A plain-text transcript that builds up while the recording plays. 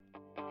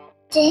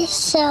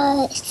This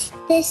show is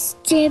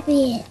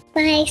distributed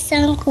by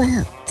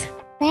SoundCloud.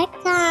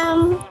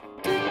 Welcome.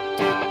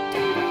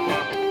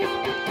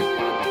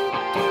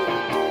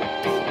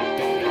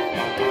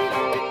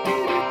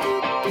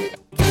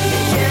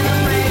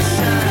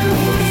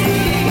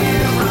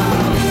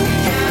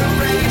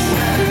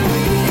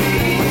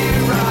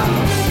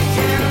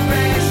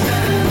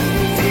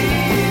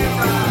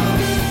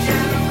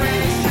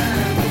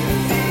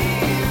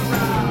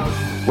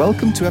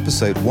 Welcome to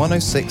episode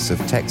 106 of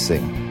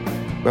TechSing,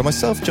 where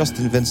myself,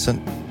 Justin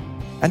Vincent,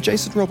 and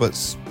Jason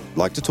Roberts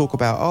like to talk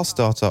about our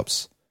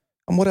startups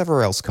and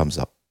whatever else comes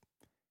up.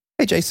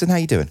 Hey Jason, how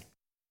you doing?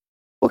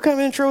 What kind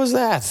of intro is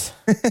that?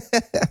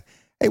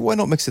 Hey, why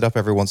not mix it up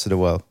every once in a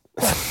while?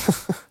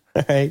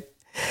 All right.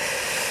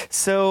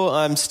 So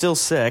I'm still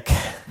sick.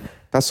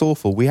 That's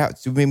awful. We have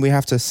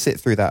to sit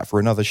through that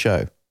for another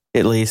show.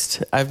 At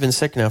least I've been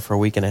sick now for a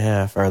week and a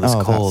half, or this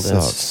cold, and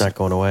it's not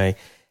going away.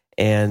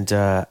 And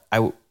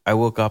I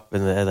woke up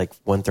at like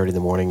 1:30 in the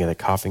morning in a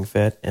coughing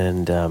fit,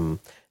 and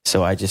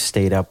so I just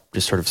stayed up,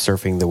 just sort of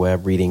surfing the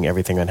web, reading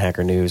everything on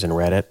Hacker News and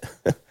Reddit,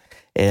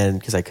 and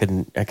because I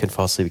couldn't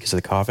fall asleep because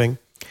of the coughing.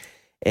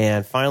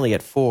 And finally,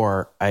 at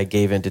 4, I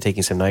gave in to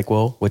taking some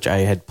NyQuil, which I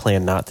had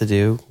planned not to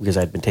do because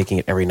I'd been taking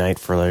it every night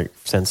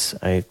since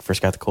I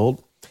first got the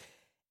cold.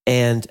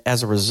 And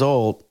as a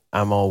result,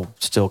 I'm all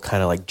still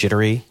kind of like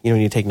jittery. You know,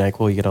 when you take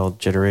NyQuil, you get all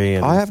jittery.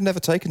 And I have never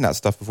taken that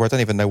stuff before. I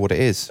don't even know what it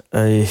is.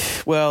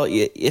 Well,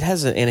 it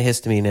has an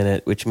antihistamine in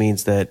it, which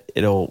means that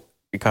it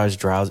causes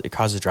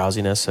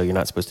drowsiness. So you're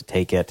not supposed to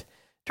take it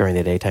during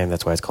the daytime.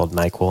 That's why it's called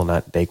NyQuil,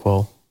 not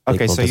Dayquil.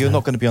 Okay, so you're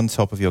not going to be on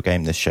top of your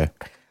game this show.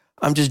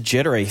 I'm just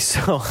jittery,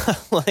 so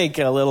like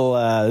a little,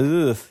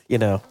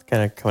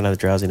 kind of coming out of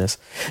drowsiness.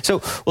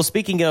 So, well,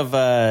 speaking of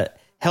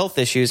health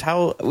issues, I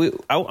want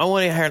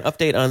to hear an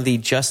update on the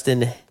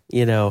Justin,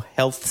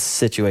 health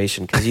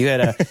situation, because you had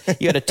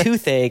a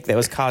toothache that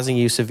was causing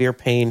you severe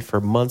pain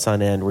for months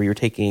on end, where you were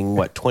taking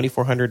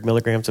 2,400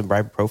 milligrams of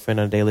ibuprofen on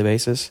a daily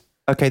basis.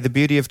 Okay, the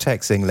beauty of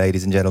TechSing,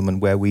 ladies and gentlemen,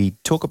 where we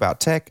talk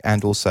about tech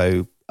and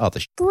also other.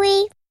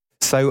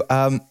 So,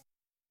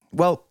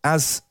 well,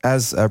 as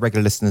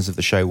regular listeners of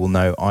the show will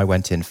know, I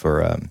went in for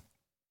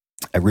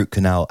a root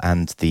canal,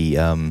 and the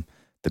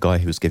guy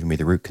who was giving me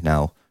the root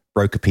canal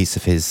broke a piece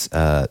of his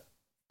the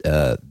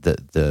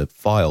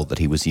file that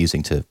he was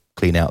using to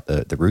clean out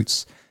the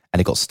roots, and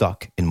it got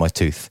stuck in my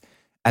tooth,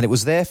 and it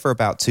was there for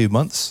about 2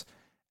 months.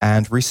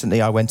 And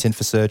recently, I went in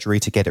for surgery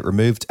to get it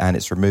removed, and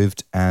it's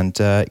removed. And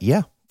now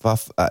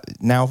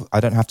I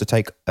don't have to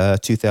take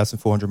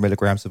 2,400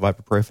 milligrams of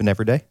ibuprofen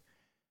every day,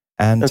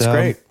 and that's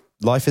great.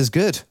 Life is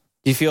good.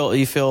 Do you feel? Are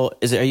you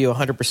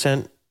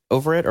 100%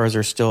 over it, or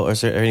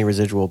is there any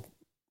residual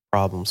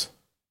problems?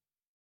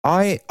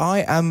 I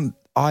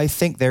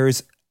think there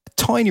is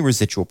tiny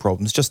residual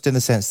problems, just in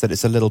the sense that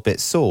it's a little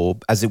bit sore,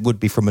 as it would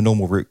be from a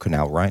normal root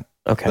canal, right?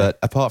 Okay. But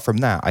apart from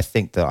that, I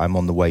think that I'm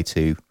on the way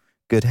to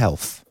good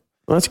health.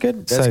 Well, that's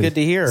good. That's good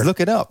to hear.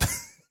 Look it up.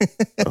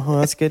 Oh,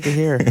 that's good to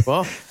hear.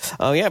 Well,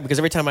 yeah, because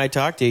every time I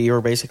talked to you, you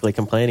were basically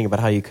complaining about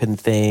how you couldn't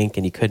think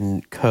and you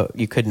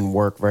couldn't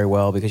work very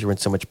well because you were in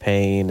so much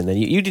pain, and then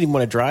you didn't even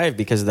want to drive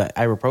because the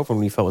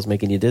ibuprofen you felt was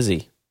making you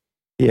dizzy.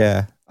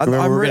 Yeah.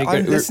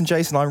 Listen,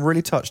 Jason, I'm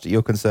really touched at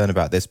your concern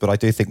about this, but I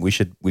do think we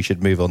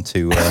should move on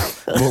to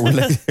more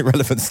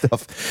relevant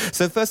stuff.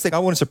 So the first thing I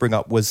wanted to bring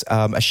up was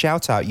a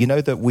shout out. You know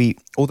that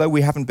although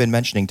we haven't been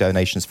mentioning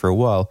donations for a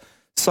while,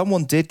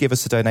 someone did give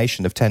us a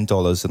donation of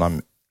 $10,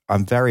 and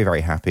I'm very,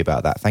 very happy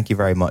about that. Thank you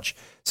very much.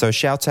 So a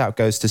shout out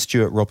goes to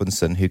Stuart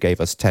Robinson, who gave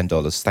us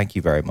 $10. Thank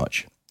you very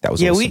much. That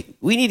was awesome.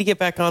 we need to get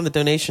back on the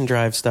donation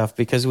drive stuff,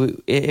 because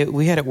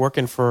we had it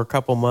working for a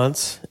couple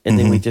months, and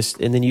then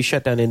you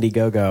shut down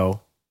Indiegogo,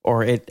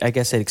 or I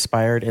guess it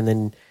expired, and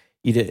then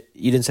you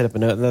didn't set up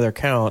another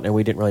account, and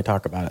we didn't really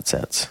talk about it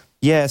since.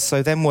 Yeah.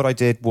 So then what I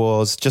did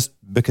was, just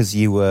because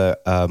you were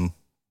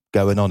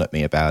going on at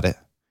me about it,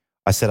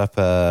 I set up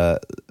a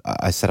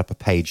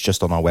page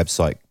just on our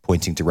website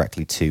pointing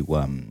directly to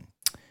what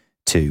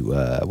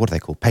do they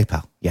call,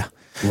 PayPal? Yeah.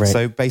 Right.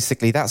 So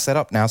basically that's set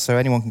up now. So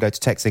anyone can go to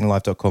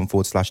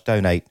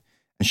techsinglive.com/donate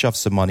and shove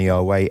some money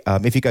our way.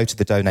 If you go to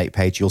the donate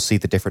page, you'll see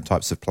the different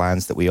types of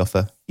plans that we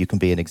offer. You can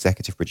be an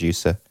executive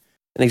producer.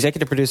 An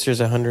executive producer is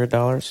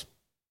 $100.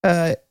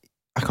 I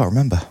can't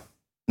remember.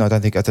 No, I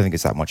don't think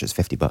it's that much. It's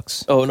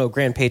 $50. Oh no,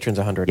 grand patron's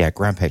 $100. Yeah,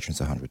 grand patron's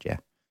 $100. Yeah.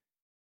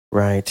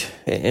 Right.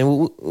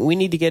 And we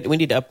need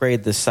to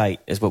upgrade the site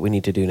is what we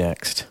need to do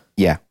next.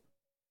 Yeah.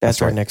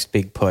 That's our next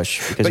big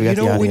push. Because but you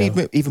know what we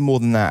need even more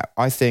than that?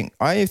 I think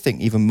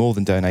even more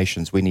than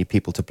donations, we need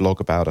people to blog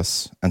about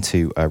us and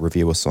to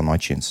review us on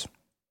iTunes.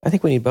 I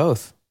think we need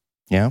both.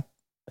 Yeah?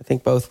 I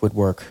think both would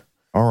work.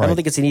 All right. I don't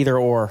think it's an either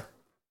or.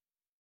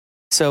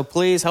 So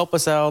please help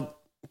us out.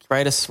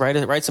 Write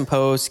some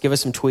posts, give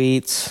us some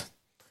tweets.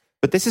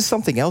 But this is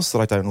something else that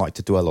I don't like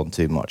to dwell on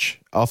too much.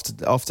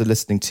 After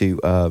listening to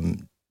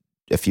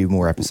a few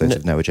more episodes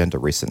of No Agenda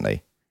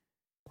recently.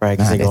 Right,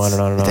 because they go on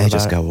and on and on. They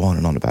just go on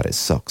and on about it. It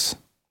sucks.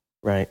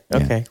 Right.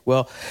 Okay. Yeah.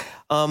 Well,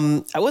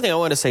 one thing I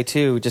want to say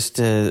too, just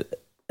to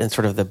and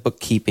sort of the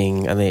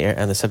bookkeeping on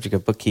the subject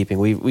of bookkeeping,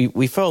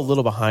 we fell a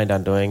little behind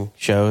on doing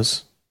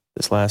shows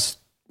this last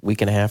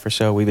week and a half or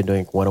so. We've been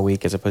doing one a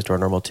week as opposed to our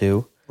normal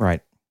two.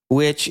 Right.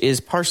 Which is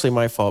partially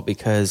my fault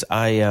because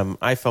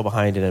I fell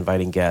behind in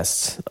inviting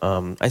guests.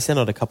 I sent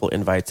out a couple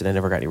invites that I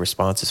never got any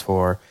responses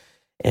for,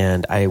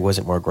 and I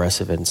wasn't more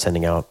aggressive in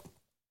sending out,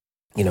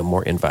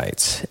 more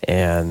invites.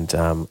 And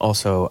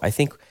also, I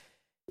think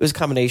it was a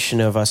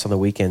combination of us on the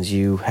weekends.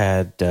 You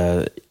had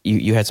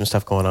you had some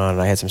stuff going on,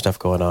 and I had some stuff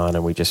going on,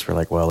 and we just were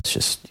like, well, let's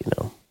just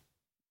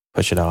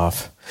push it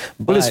off.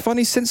 Well, it's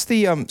funny since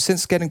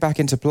getting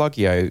back into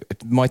Plugio,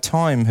 my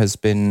time has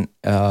been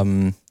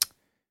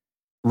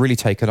really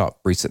taken up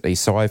recently.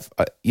 So I've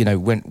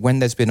when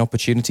there's been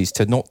opportunities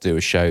to not do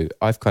a show,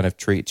 I've kind of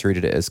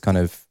treated it as kind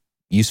of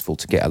useful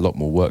to get a lot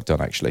more work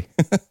done actually.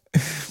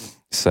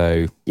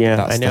 So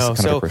yeah, I know.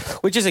 So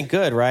which isn't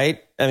good,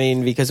 right? I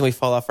mean, because we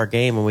fall off our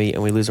game and we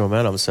lose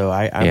momentum. So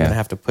I'm going to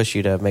have to push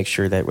you to make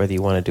sure that whether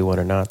you want to do one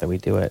or not, that we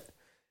do it.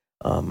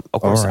 Of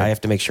course, right. I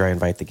have to make sure I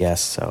invite the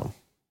guests. So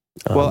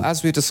well,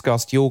 as we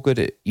discussed, you're good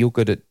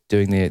at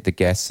doing the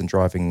guests and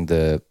driving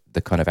the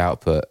kind of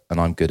output,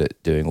 and I'm good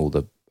at doing all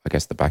the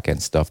back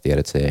end stuff, the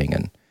editing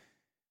and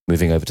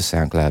moving over to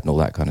SoundCloud and all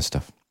that kind of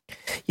stuff.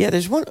 Yeah,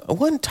 there's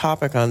one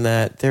topic on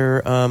that.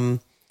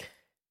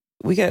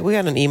 We got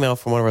an email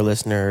from one of our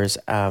listeners.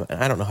 And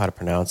I don't know how to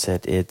pronounce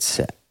it. It's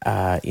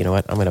you know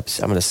what? I'm gonna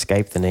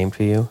Skype the name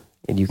to you,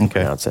 and you can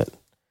pronounce it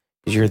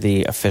because you're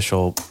the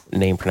official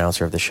name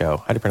pronouncer of the show.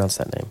 How do you pronounce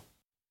that name?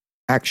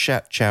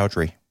 Akshat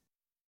Chowdhury.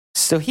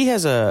 So he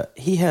has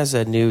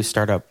a new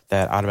startup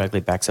that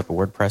automatically backs up a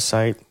WordPress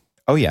site.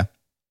 Oh yeah.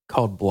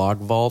 Called Blog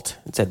Vault.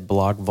 It's at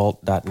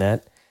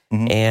blogvault.net.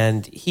 Mm-hmm.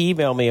 And he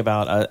emailed me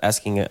about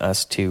asking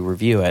us to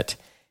review it.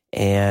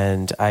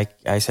 And I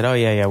said, oh,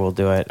 yeah, we'll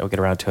do it. We'll get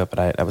around to it.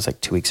 But that was like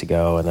 2 weeks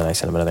ago. And then I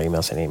sent him another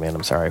email saying, hey, man,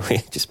 I'm sorry.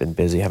 We've just been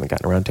busy. Haven't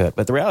gotten around to it.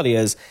 But the reality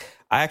is,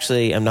 I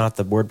actually am not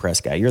the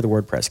WordPress guy. You're the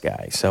WordPress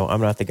guy. So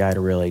I'm not the guy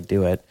to really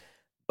do it.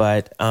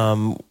 But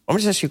I'm going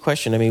to ask you a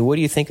question. I mean, what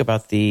do you think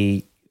about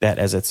that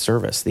as a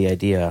service, the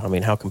idea? I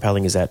mean, how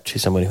compelling is that to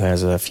someone who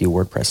has a few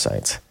WordPress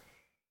sites?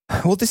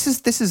 Well, this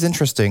is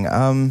interesting.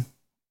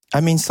 I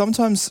mean,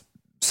 sometimes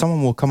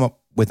someone will come up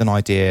with an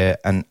idea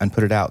and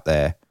put it out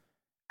there,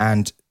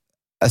 and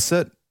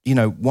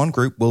one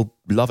group will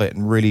love it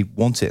and really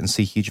want it and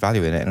see huge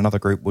value in it, and another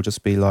group will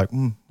just be like,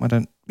 I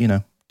don't,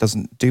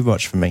 doesn't do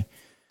much for me.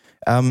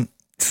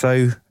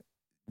 So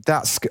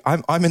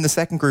I'm in the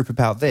second group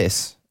about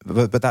this,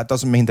 but that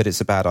doesn't mean that it's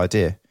a bad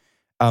idea.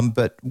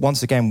 But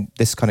once again,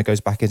 this kind of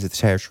goes back into the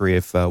territory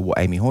of what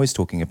Amy Hoy's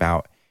talking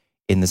about,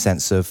 in the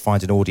sense of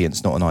find an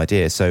audience, not an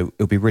idea. So it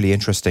would be really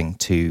interesting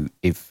to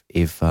if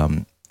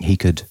he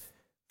could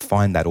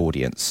find that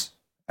audience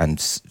and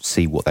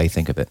see what they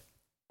think of it.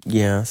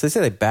 Yeah. So they say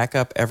they back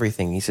up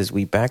everything. He says,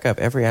 we back up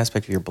every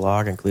aspect of your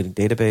blog, including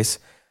database,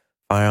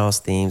 files,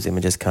 themes,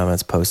 images,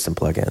 comments, posts, and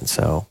plugins.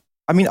 So,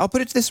 I mean, I'll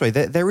put it this way.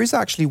 There is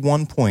actually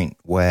one point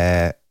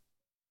where,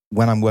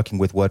 when I'm working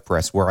with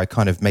WordPress, where I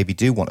kind of maybe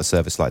do want a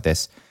service like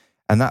this.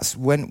 And that's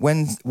when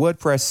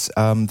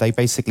WordPress, they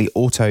basically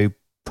auto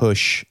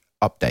push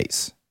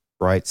updates,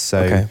 right?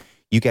 So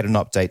you get an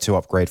update to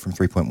upgrade from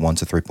 3.1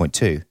 to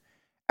 3.2.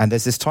 And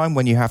there's this time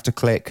when you have to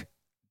click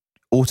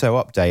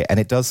auto update, and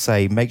it does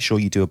say, make sure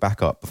you do a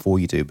backup before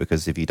you do,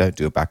 because if you don't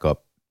do a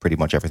backup, pretty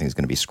much everything's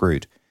going to be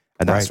screwed.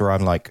 And that's where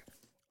I'm like,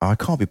 I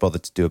can't be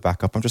bothered to do a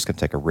backup. I'm just going to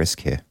take a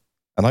risk here.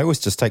 And I always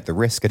just take the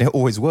risk, and it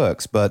always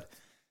works. But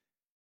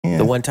yeah.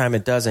 The one time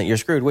it doesn't, you're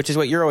screwed, which is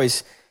what you're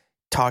always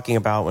talking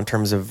about in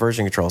terms of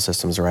version control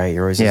systems, right?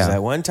 You're always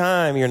that one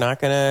time you're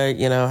not going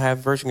to, have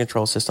version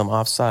control system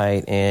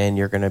offsite, and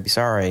you're going to be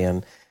sorry.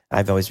 And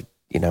I've always,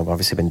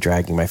 obviously been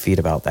dragging my feet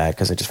about that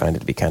because I just find it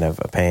to be kind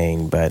of a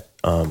pain. But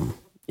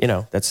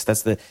that's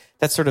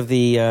sort of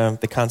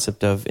the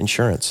concept of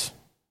insurance,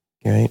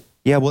 right?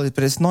 Yeah, well,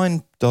 but it's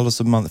 $9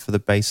 a month for the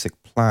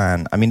basic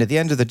plan. I mean, at the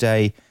end of the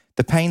day,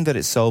 the pain that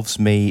it solves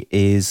me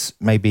is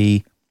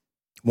maybe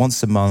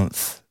once a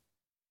month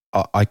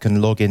I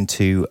can log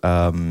into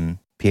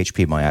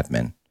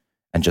PHPMyAdmin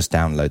and just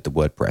download the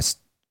WordPress,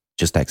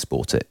 just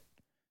export it.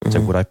 Mm-hmm.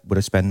 So would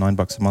I spend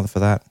 $9 a month for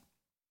that?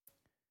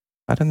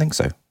 I don't think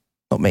so.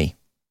 Not me.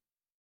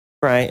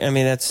 Right. I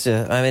mean,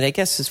 I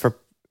guess it's for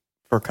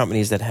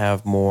companies that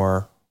have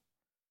more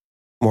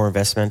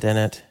investment in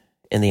it,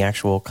 in the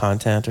actual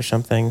content or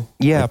something.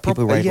 Yeah. Like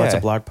people who write lots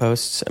of blog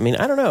posts. I mean,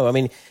 I don't know. I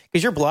mean,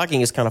 because your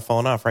blogging is kind of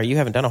fallen off, right? You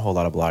haven't done a whole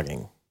lot of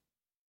blogging.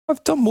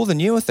 I've done more than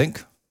you, I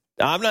think.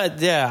 I'm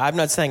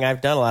not saying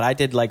I've done a lot. I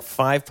did like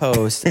 5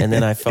 posts and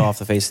then I fell off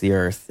the face of the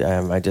earth.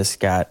 I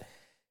just got,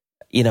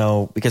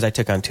 because I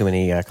took on too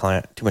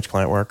much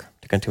client work,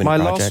 took on too many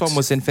projects. My last one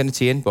was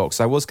Infinity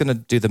Inbox. I was going to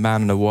do the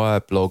Man in a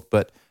Wire blog,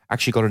 but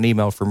actually got an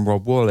email from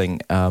Rob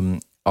Worling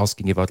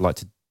asking if I'd like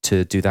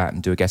to do that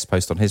and do a guest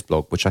post on his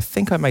blog, which I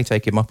think I may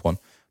take him up on,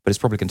 but it's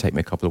probably going to take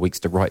me a couple of weeks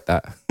to write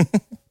that.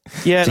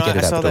 Yeah, no,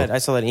 I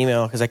saw that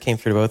email because I came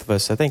through to both of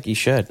us. I think you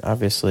should,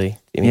 obviously.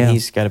 I mean,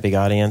 he's got a big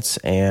audience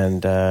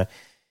and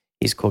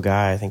he's a cool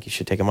guy. I think you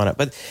should take him on it.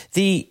 But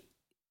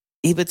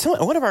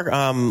one of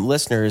our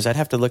listeners, I'd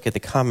have to look at the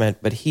comment,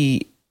 but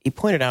he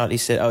pointed out, he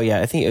said, oh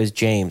yeah, I think it was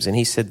James. And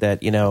he said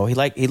that,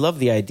 he loved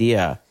the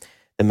idea,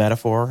 the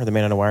metaphor, the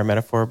man on a wire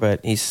metaphor,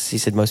 but he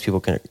said most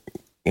people can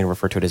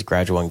refer to it as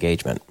gradual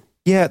engagement.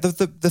 Yeah.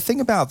 The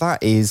thing about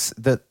that is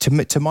that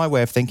to my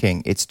way of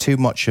thinking, it's too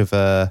much of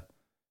a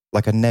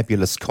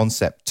nebulous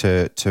concept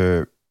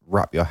to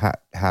wrap your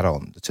hat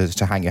on,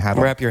 to hang your hat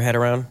on. Wrap your head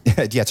around?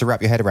 Yeah, to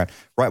wrap your head around.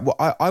 Right. Well,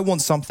 I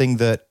want something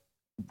that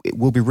it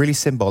will be really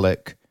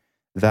symbolic,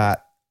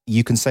 that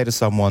you can say to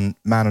someone,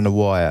 man on a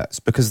wire,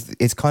 because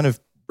it kind of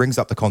brings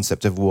up the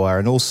concept of wire.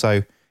 And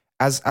also,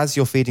 as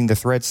you're feeding the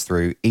threads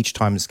through, each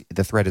time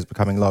the thread is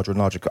becoming larger and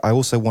larger, I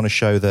also want to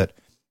show that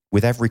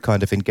with every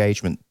kind of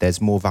engagement,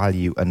 there's more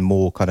value and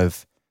more kind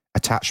of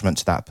attachment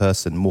to that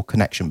person, more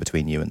connection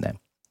between you and them,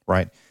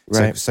 right?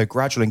 So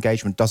gradual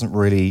engagement doesn't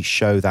really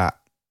show that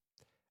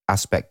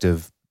aspect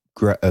of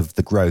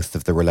the growth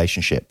of the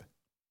relationship.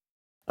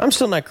 I'm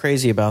still not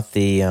crazy about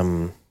the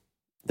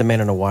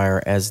man on a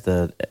wire as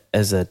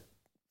a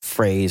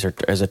phrase or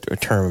as a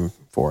term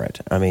for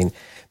it. I mean,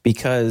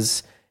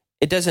 because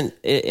it doesn't.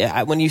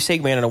 When you say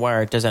man on a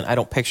wire, I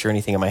don't picture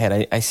anything in my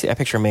head. I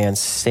picture a man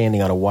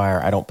standing on a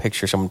wire. I don't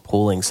picture someone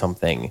pulling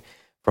something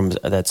from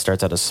that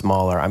starts out as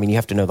smaller. I mean, you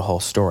have to know the whole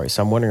story.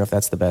 So I'm wondering if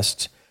that's the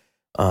best.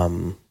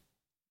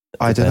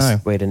 I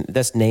don't know.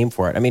 That's name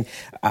for it. I mean,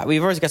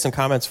 we've always got some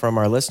comments from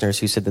our listeners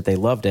who said that they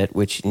loved it,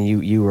 which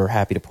you were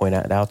happy to point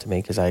it out to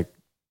me because I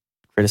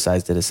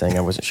criticized it as saying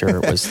I wasn't sure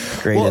it was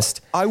the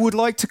greatest. Well, I would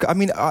like to. I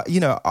mean,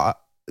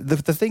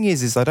 the thing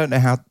is I don't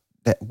know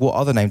what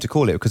other name to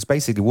call it, because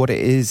basically what it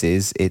is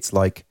it's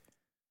like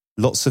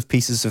lots of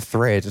pieces of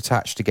thread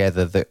attached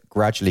together that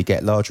gradually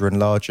get larger and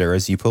larger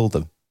as you pull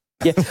them.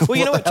 Yeah. Well,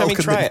 you know what? I mean,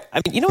 try it.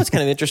 I mean, you know what's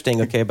kind of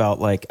interesting? Okay, about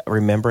like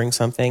remembering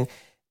something.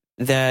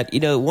 That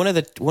one of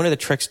the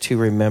tricks to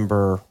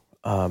remember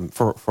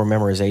for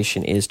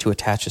memorization is to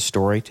attach a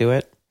story to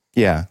it.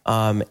 Yeah.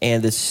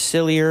 And the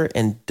sillier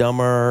and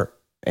dumber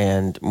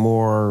and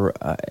more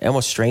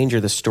almost stranger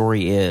the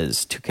story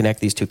is to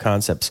connect these two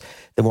concepts,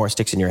 the more it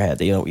sticks in your head.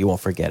 That you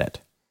won't forget it.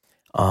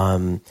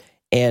 And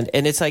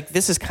it's like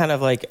this is kind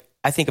of like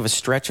I think of a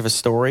stretch of a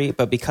story,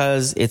 but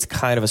because it's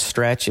kind of a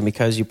stretch, and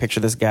because you picture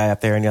this guy up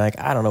there, and you're like,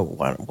 I don't know,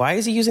 why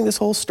is he using this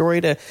whole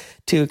story to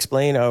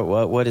explain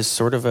what is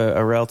sort of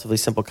a relatively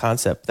simple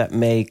concept that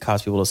may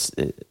cause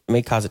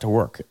it to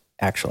work,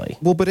 actually.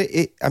 Well, but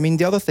I mean,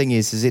 the other thing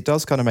is it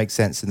does kind of make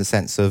sense in the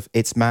sense of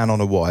it's man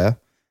on a wire,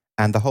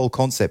 and the whole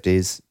concept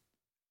is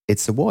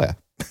it's a wire.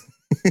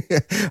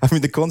 I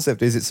mean, the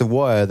concept is it's a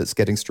wire that's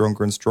getting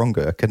stronger and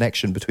stronger, a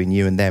connection between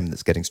you and them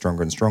that's getting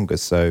stronger and stronger.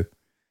 So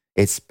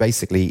it's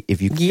basically,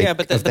 if you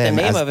but the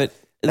name of it,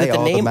 they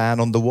are the man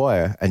on the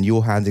wire, and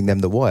you're handing them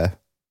the wire.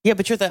 Yeah,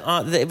 but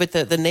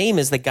the name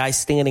is the guy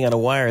standing on a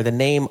wire. The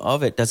name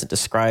of it doesn't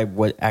describe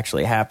what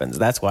actually happens.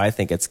 That's why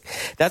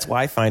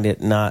I find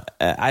it not.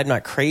 I'm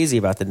not crazy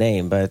about the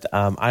name, but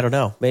I don't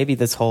know. Maybe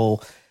this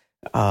whole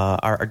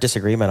our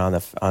disagreement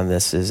on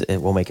this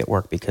will make it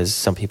work, because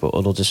some people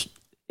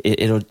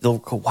they'll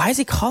go, why is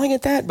he calling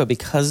it that? But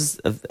because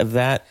of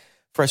that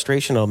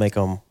frustration,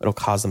 it'll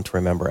cause them to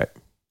remember it.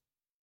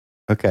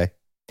 Okay.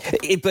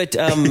 But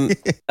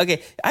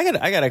okay,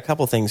 I got a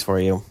couple things for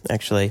you,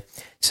 actually.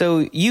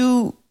 So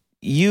you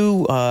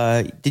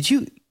did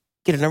you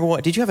get a number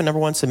one? Did you have a number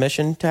one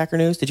submission to Hacker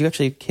News? Did you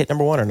actually hit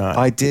number one or not?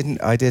 I didn't.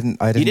 You didn't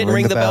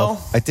ring the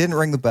bell? I didn't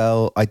ring the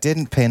bell. I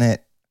didn't pin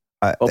it.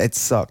 It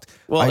sucked.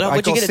 Well,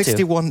 I got you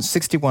get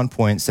 61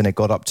 points, and it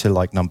got up to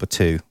like number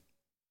 2.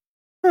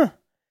 Huh.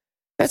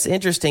 That's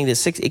interesting.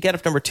 It got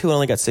up to number 2 and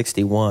only got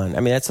 61. I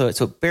mean, so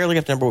it barely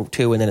got to number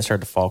 2, and then it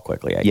started to fall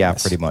quickly, I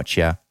guess. Pretty much,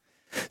 yeah.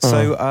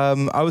 So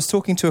I was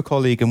talking to a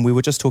colleague, and we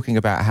were just talking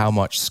about how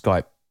much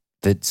Skype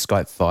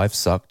 5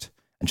 sucked,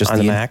 and just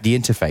the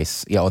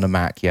interface, on a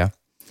Mac, yeah.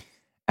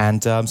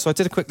 And so I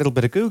did a quick little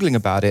bit of Googling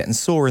about it, and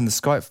saw in the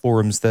Skype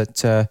forums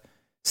that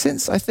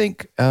since I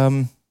think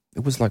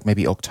it was like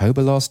maybe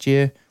October last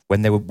year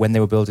when they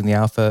were building the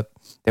alpha,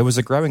 there was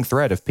a growing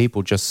thread of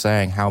people just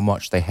saying how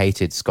much they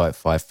hated Skype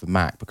 5 for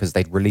Mac, because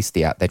they'd released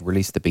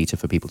the beta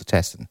for people to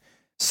test, and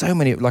so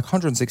many, like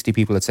 160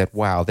 people had said,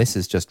 wow, this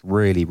is just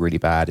really, really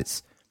bad.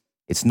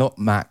 It's not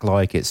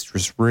Mac-like. It's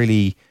just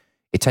really,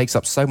 it takes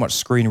up so much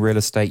screen real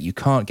estate. You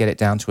can't get it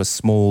down to a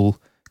small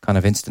kind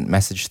of instant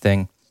message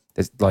thing.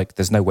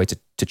 There's no way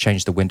to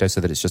change the window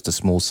so that it's just a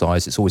small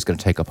size. It's always going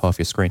to take up half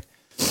your screen.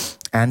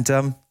 And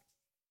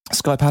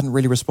Skype hadn't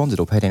really responded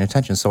or paid any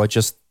attention. So I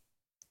just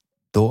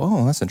thought,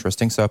 oh, that's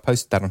interesting. So I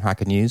posted that on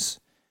Hacker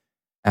News,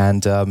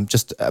 and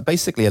just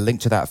basically a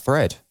link to that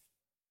thread.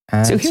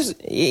 And so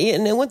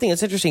and one thing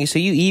that's interesting. So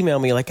you email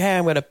me like, hey,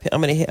 I'm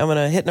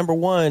gonna hit number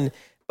 1,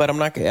 but I'm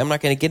not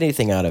gonna get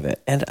anything out of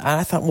it. And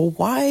I thought, well,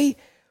 why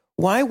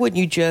wouldn't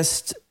you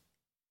just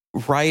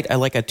write a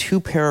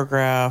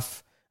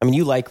 2-paragraph? I mean,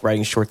 you like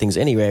writing short things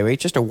anyway, right?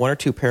 Just a 1 or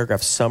 2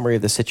 paragraph summary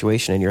of the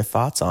situation and your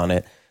thoughts on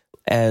it,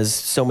 as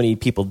so many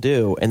people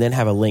do, and then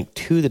have a link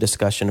to the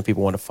discussion if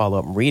people want to follow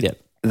up and read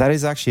it. That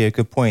is actually a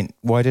good point.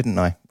 Why didn't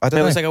I? I don't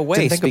know. It was like a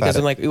waste because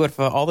I'm like,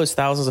 all those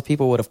thousands of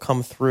people would have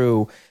come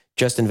through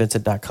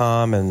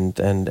justinvincent.com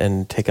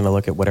and taken a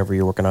look at whatever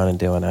you're working on and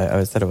doing.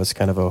 I thought it was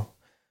kind of a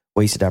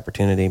wasted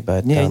opportunity,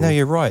 but yeah, no,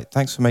 you're right.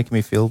 Thanks for making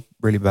me feel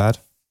really bad.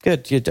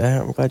 Good.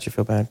 I'm glad you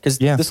feel bad because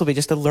this will be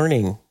just a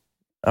learning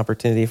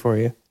opportunity for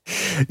you.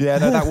 Yeah,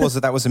 no, that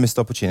was a missed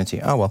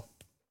opportunity. Oh well.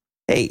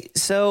 Hey,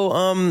 so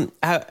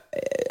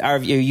are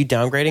you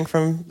downgrading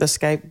from the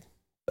Skype?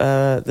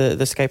 The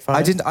Skype file.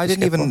 I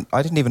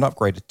didn't even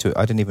upgrade it to it.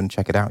 I didn't even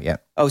check it out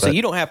yet. Oh, so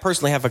you don't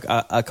personally have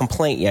a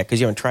complaint yet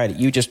because you haven't tried it.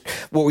 You just,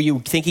 what were you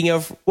thinking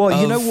of?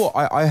 Well, you know what?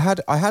 I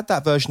had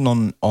that version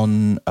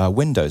on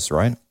Windows,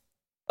 right?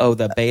 Oh,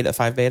 the beta,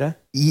 5 beta?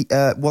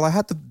 Well, I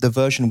had the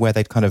version where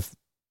they'd kind of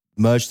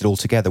merged it all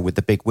together with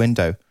the big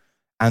window.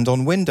 And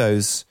on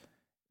Windows,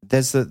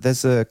 there's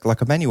a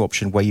like a menu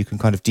option where you can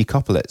kind of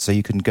decouple it so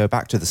you can go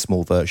back to the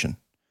small version.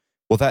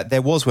 Well,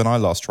 there was when I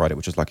last tried it,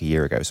 which was like a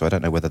year ago. So I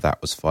don't know whether that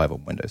was 5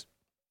 on Windows.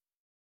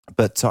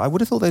 But I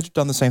would have thought they'd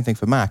done the same thing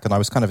for Mac, and I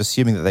was kind of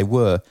assuming that they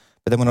were.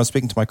 But then when I was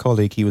speaking to my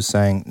colleague, he was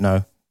saying,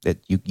 no,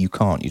 you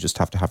can't. You just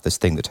have to have this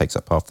thing that takes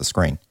up half the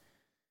screen.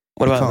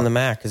 What about on the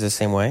Mac? Is it the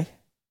same way?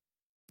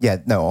 Yeah,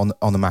 no,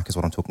 on the Mac is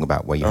what I'm talking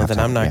about. Where you then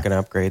I'm not going to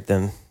upgrade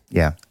then.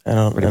 Yeah. I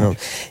don't,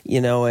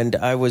 and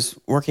I was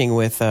working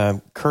with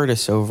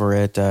Curtis over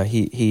at,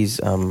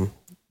 he's I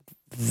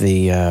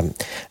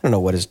don't know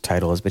what his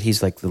title is, but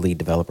he's like the lead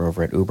developer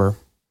over at Uber.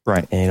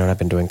 Right. And, I've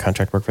been doing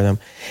contract work for them.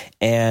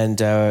 And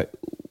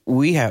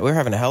we're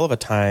having a hell of a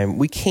time.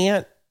 We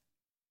can't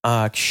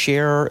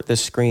share the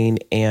screen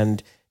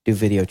and do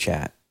video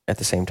chat at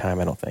the same time,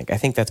 I don't think. I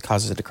think that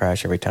causes it to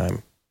crash every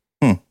time.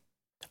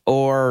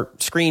 Or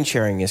screen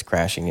sharing is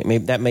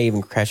crashing. That may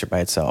even crash it by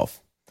itself.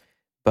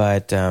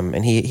 But,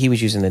 and he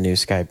was using the new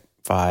Skype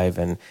 5.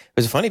 And it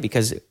was funny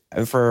because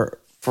for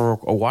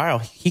a while,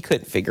 he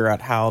couldn't figure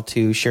out how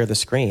to share the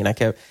screen.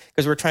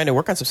 Because we're trying to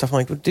work on some stuff. I'm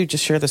like, well, dude,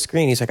 just share the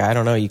screen. He's like, I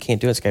don't know. You can't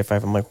do it, Skype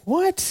 5. I'm like,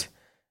 what?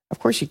 Of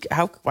course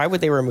why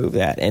would they remove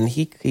that? And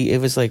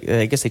it was like,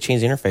 I guess they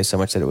changed the interface so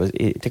much that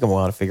it took him a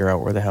while to figure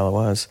out where the hell it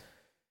was.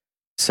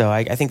 So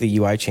I think the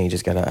UI change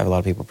has got a lot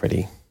of people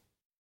pretty.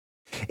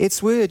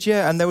 It's weird,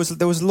 yeah. And there was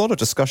a lot of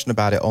discussion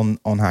about it on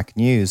Hack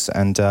News.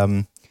 And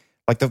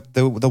like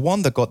the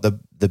one that got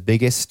the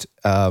biggest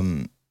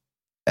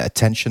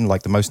attention,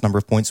 like the most number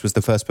of points, was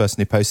the first person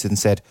who posted and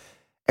said,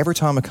 every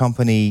time a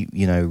company,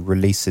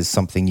 releases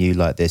something new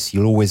like this,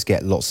 you'll always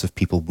get lots of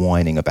people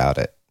whining about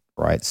it,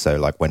 right? So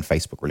like when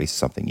Facebook releases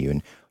something new,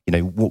 and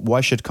why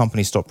should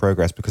companies stop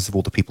progress? Because of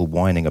all the people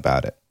whining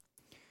about it.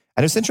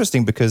 And it's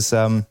interesting because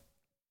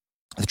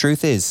the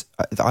truth is,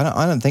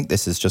 I don't think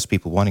this is just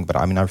people whining about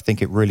it. I mean, I think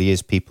it really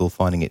is people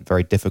finding it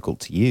very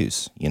difficult to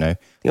use,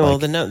 Well,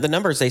 the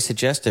numbers they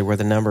suggested were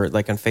the number,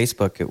 like on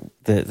Facebook,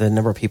 the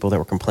number of people that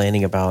were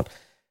complaining about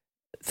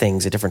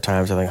things at different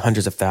times, I think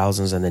hundreds of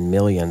thousands and then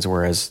millions,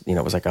 whereas,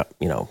 it was like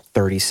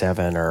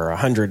 37 or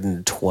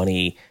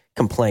 120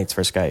 complaints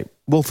for Skype.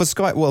 Well, for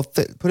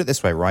Skype, put it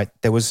this way, right?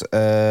 There was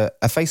a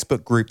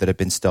Facebook group that had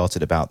been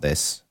started about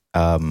this,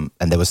 and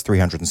there was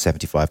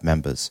 375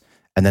 members.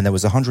 And then there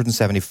was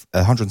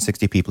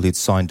 160 people who'd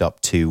signed up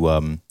to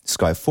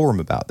Skype Forum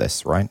about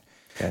this, right?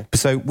 Okay.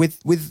 So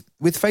with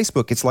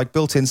Facebook, it's like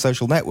built-in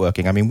social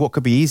networking. I mean, what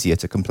could be easier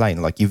to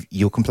complain? Like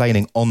you're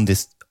complaining on the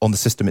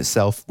system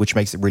itself, which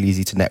makes it really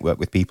easy to network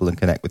with people and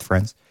connect with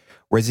friends.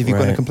 Whereas if you're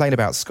going to complain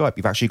about Skype,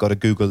 you've actually got to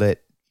Google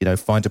it,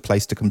 find a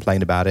place to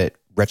complain about it,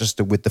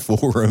 register with the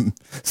forum,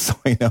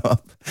 sign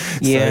up.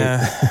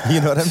 Yeah. So,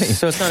 you know what I mean?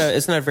 So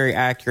it's not a very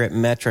accurate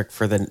metric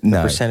for the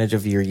percentage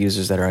of your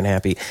users that are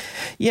unhappy.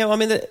 Yeah, well, I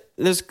mean,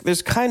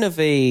 there's kind of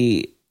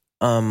I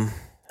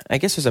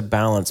guess there's a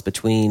balance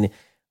between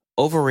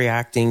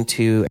overreacting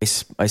to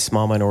a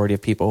small minority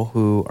of people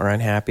who are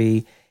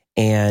unhappy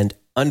and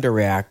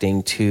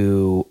underreacting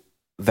to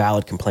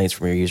valid complaints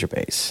from your user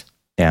base.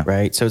 Yeah.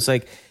 Right? So it's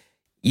like,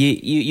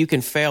 You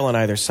can fail on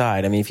either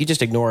side. I mean, if you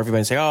just ignore everybody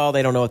and say, oh,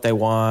 they don't know what they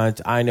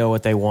want. I know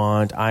what they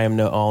want. I am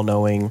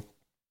all-knowing.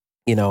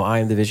 I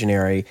am the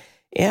visionary.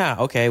 Yeah,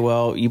 okay,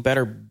 well, you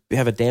better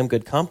have a damn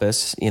good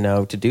compass,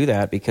 to do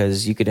that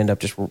because you could end up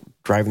just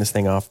driving this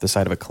thing off the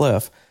side of a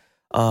cliff.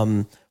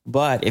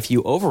 But if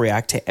you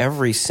overreact to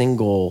every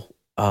single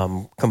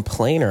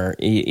complainer,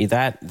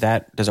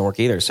 that doesn't work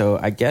either. So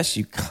I guess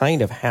you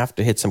kind of have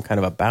to hit some kind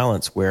of a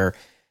balance where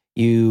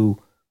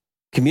you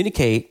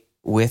communicate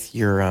with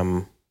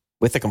your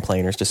with the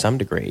complainers to some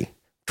degree,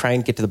 try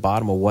and get to the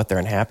bottom of what they're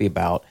unhappy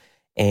about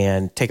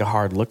and take a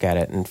hard look at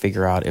it and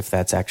figure out if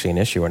that's actually an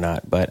issue or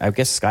not. But I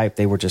guess Skype,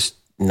 they were just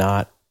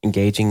not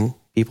engaging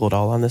people at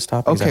all on this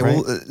topic. Okay,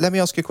 right? Well, let me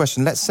ask you a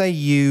question. Let's say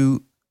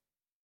you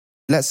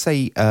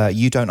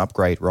don't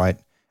upgrade, right?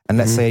 And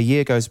let's say a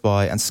year goes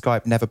by and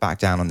Skype never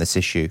backed down on this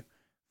issue.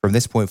 From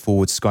this point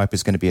forward, Skype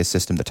is going to be a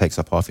system that takes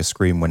up half your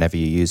screen whenever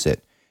you use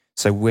it.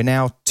 So we're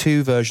now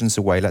 2 versions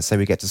away. Let's say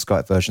we get to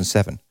Skype version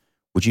 7.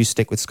 Would you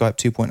stick with Skype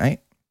 2.8?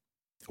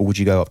 Or would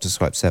you go up to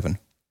Skype 7?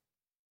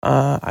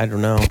 I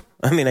don't know.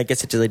 I mean, I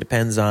guess it really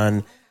depends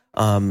on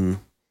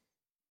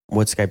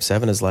what Skype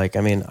 7 is like.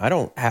 I mean, I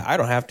don't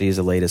have to use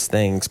the latest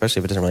thing,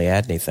 especially if it doesn't really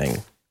add anything,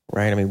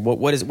 right? I mean,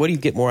 what do you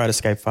get more out of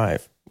Skype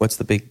 5? What's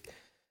the big?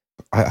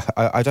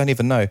 I don't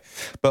even know,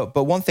 but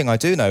one thing I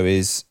do know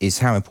is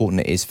how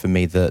important it is for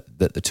me that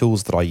the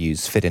tools that I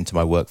use fit into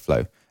my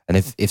workflow. And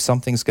if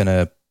something's going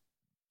to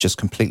just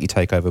completely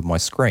take over my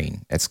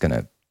screen, that's going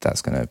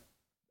to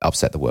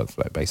upset the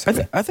workflow,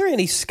 basically. Are there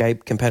any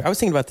Skype competitors? I was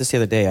thinking about this the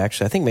other day,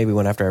 actually. I think maybe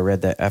after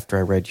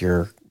I read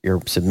your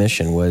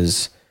submission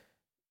was,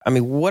 I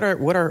mean, who are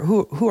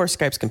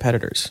Skype's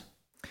competitors?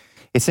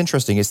 It's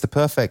interesting. It's the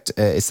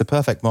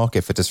perfect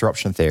market for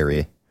disruption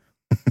theory.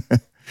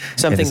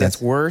 Something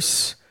that's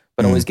worse,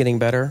 but always getting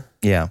better.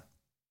 Yeah.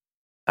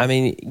 I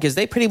mean, because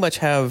they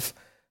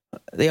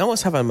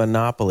almost have a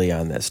monopoly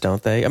on this,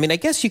 don't they? I mean, I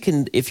guess you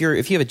can, if you have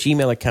a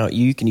Gmail account,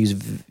 you can use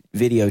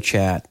video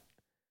chat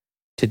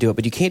to do it,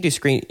 but you can't do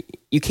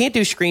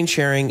screen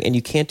sharing, and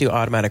you can't do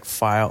automatic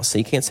files. So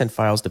you can't send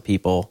files to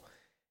people,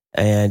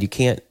 and you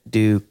can't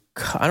do,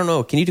 I don't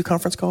know, can you do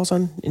conference calls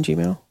in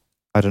Gmail?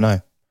 I don't know.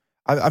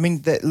 I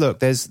mean, look,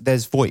 there's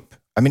VoIP.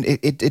 I mean,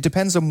 it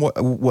depends on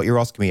what you're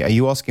asking me. Are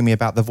you asking me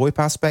about the VoIP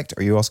aspect?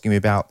 Or are you asking me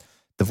about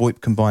the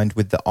VoIP combined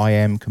with the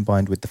IM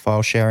combined with the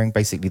file sharing?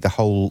 Basically, the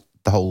whole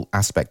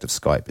aspect of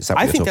Skype. Is that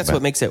what I think that's about?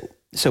 What makes it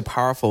so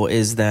powerful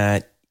is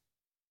that,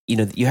 you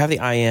know, you have the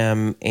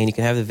IM and you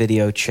can have the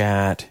video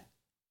chat,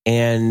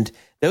 and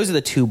those are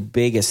the two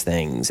biggest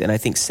things. And I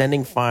think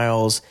sending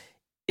files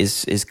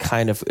is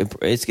kind of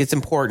it's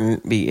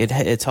important.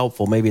 It's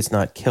helpful. Maybe it's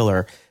not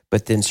killer.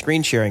 But then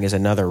screen sharing is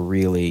another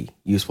really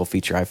useful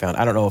feature I found.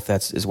 I don't know if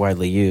that's as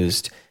widely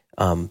used,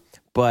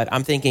 but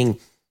I'm thinking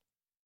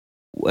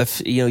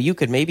if you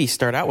could maybe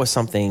start out with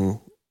something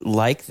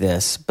like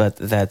this, but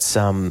that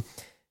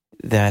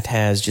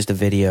has just a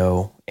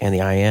video and the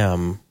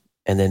IM,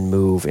 and then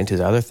move into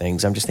the other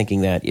things. I'm just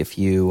thinking that if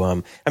you,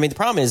 I mean, the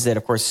problem is that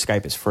of course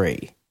Skype is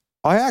free.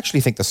 I actually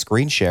think the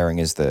screen sharing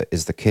is the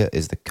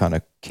kind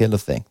of killer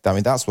thing. I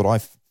mean, that's what I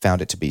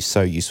found it to be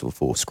so useful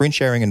for: screen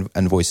sharing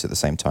and voice at the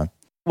same time.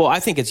 Well,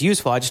 I think it's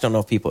useful. I just don't know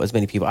if as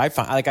many people. I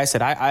find, like I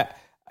said,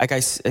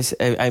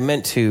 I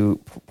meant to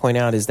point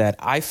out is that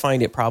I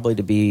find it probably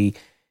to be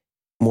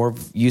more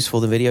useful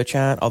than video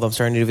chat. Although I'm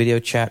starting to do video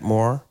chat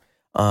more.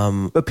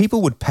 But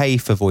people would pay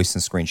for voice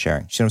and screen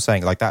sharing. You know what I'm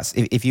saying? Like that's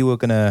if you were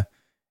gonna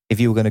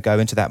go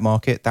into that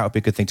market, that would be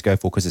a good thing to go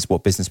for because it's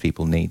what business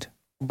people need.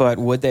 But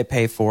would they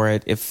pay for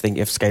it if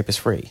Skype is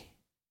free?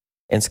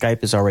 And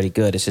Skype is already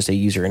good. It's just a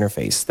user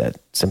interface that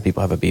some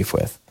people have a beef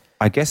with.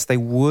 I guess they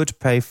would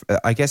pay.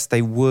 I guess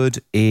they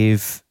would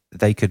if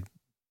they could.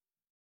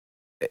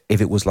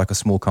 If it was like a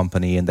small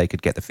company and they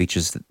could get the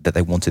features that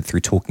they wanted through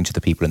talking to the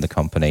people in the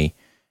company,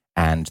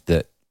 and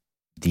that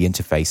the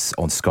interface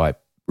on Skype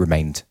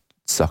remained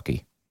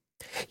sucky.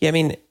 Yeah, I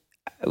mean,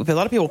 a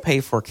lot of people pay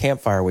for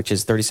Campfire, which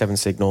is 37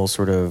 signals.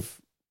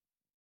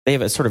 They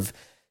have a sort of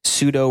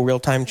pseudo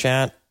real-time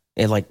chat.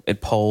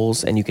 It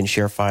polls and you can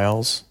share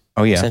files.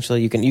 Oh yeah,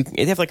 essentially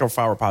they have like a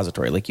file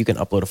repository. Like you can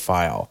upload a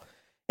file.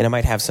 And it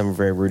might have some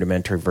very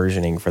rudimentary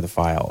versioning for the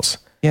files.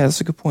 Yeah,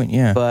 that's a good point.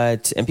 Yeah,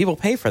 and people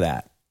pay for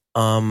that.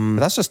 But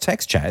that's just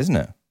text chat, isn't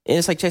it? And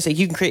it's like text.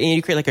 You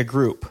create like a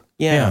group.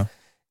 Yeah.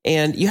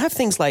 And you have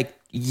things like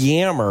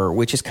Yammer,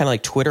 which is kind of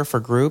like Twitter for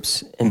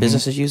groups, and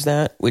businesses use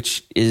that,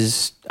 which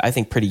is I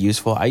think pretty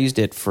useful. I used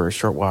it for a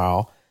short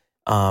while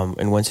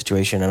in one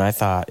situation, and I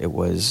thought it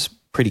was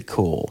pretty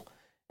cool.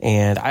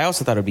 And I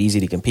also thought it would be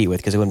easy to compete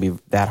with because it wouldn't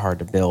be that hard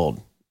to build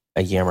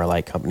a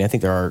Yammer-like company. I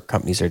think there are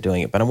companies that are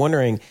doing it, but I'm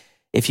wondering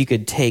if you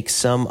could take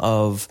some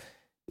of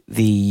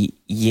the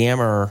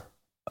Yammer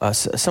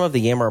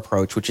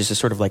approach, which is a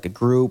sort of like a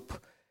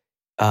group,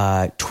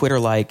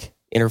 Twitter-like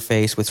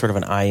interface with sort of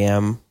an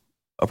IM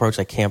approach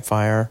like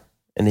Campfire,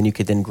 and then you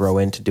could then grow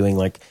into doing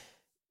like,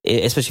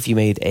 especially if you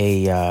made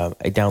a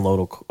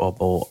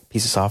downloadable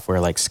piece of software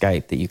like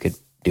Skype that you could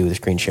do the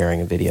screen sharing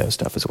and video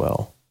stuff as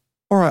well.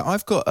 All right,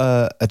 I've got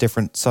a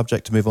different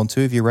subject to move on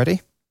to. If you're ready?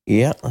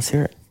 Yeah, let's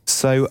hear it.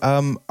 So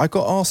I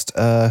got asked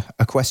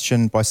a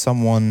question by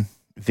someone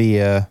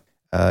via,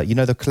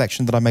 the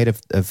collection that I made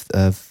of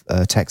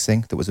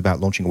texting that was about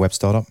launching a web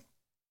startup.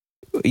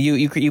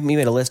 You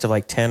made a list of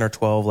like 10 or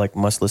 12 like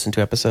must listen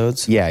to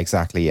episodes? Yeah,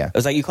 exactly, yeah. It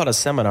was like you called a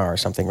seminar or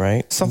something,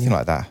 right? Something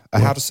like that.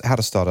 Yeah. How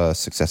to start a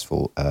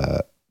successful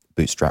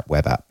bootstrap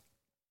web app.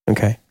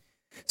 Okay.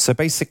 So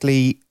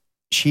basically,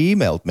 she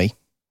emailed me,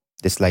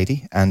 this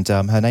lady, and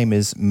her name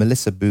is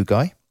Melissa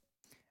Bugay,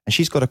 and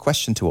she's got a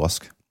question to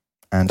ask.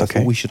 And I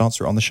thought we should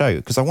answer it on the show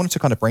because I wanted to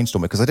kind of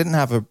brainstorm it because I didn't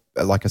have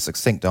a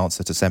succinct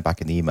answer to send back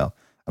in the email.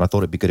 And I thought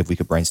it'd be good if we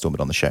could brainstorm it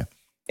on the show.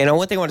 And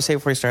one thing I want to say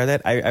before we start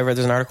that, I read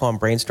there's an article on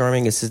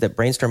brainstorming. It says that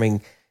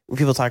brainstorming, when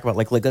people talk about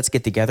like let's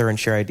get together and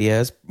share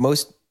ideas,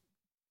 most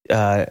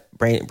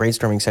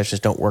brainstorming sessions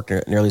don't work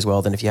nearly as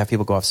well than if you have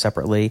people go off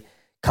separately,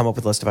 come up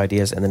with a list of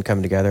ideas, and then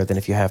come together. Than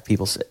if you have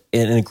people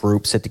in a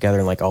group sit together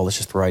and like, let's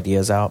just throw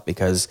ideas out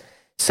because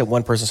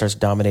one person starts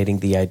dominating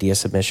the idea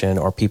submission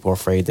or people are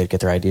afraid they'd get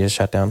their ideas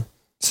shut down.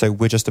 So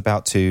we're just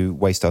about to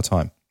waste our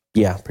time.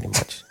 Yeah, pretty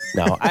much.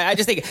 No, I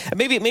just think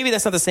maybe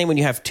that's not the same when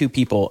you have two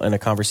people in a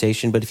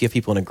conversation, but if you have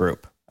people in a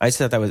group. I just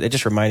thought it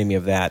just reminded me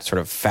of that sort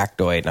of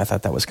factoid, and I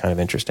thought that was kind of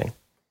interesting.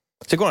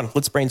 So go on,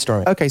 let's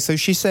brainstorm it. Okay, so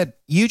she said,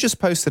 you just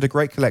posted a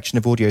great collection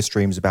of audio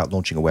streams about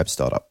launching a web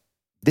startup.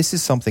 This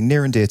is something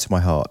near and dear to my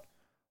heart.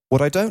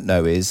 What I don't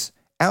know is,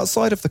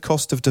 outside of the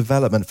cost of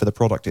development for the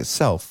product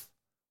itself,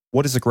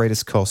 what is the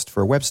greatest cost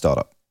for a web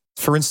startup?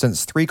 For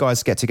instance, 3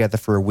 guys get together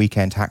for a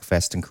weekend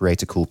hackfest and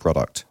create a cool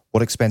product.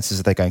 What expenses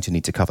are they going to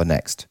need to cover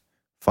next?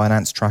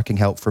 Finance tracking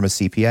help from a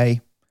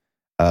CPA?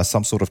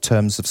 Some sort of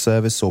terms of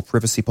service or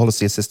privacy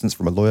policy assistance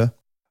from a lawyer?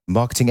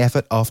 Marketing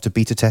effort after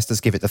beta testers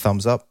give it the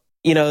thumbs up?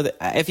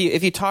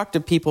 If you talk to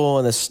people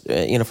in this,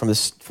 from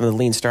the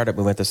lean startup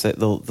movement,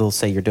 they'll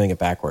say you're doing it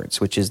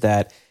backwards, which is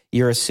that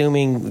you're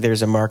assuming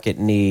there's a market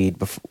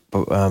need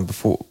you're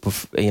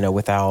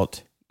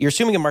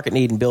assuming a market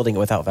need and building it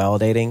without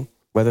validating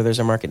whether there's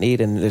a market need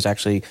and there's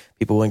actually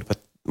people willing to put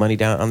money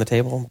down on the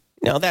table.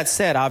 Now that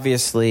said,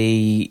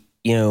 obviously,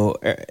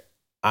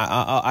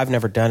 I've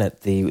never done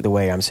it the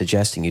way I'm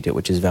suggesting you do,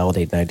 which is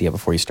validate an idea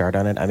before you start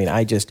on it. I mean,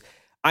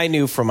 I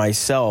knew for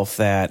myself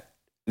that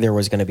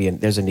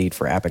there's a need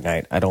for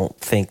App-Ignite. I don't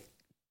think,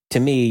 to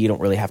me, you don't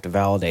really have to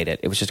validate it.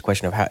 It was just a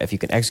question of if you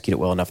can execute it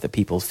well enough that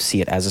people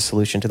see it as a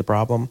solution to the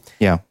problem.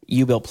 Yeah.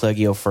 You built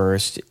Plugio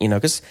first,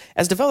 because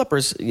as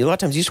developers, a lot of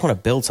times you just want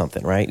to build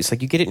something, right? It's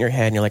like you get it in your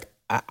head and you're like,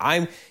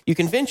 you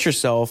convince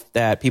yourself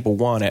that people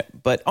want it,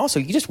 but also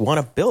you just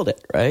want to build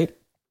it, right?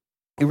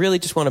 You really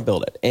just want to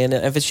build it. And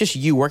if it's just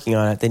you working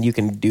on it, then you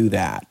can do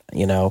that.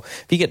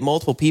 If you get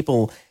multiple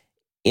people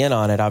in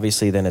on it,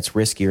 obviously, then it's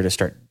riskier to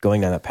start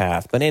going down that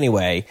path. But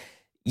anyway,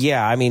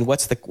 yeah, I mean,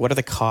 what are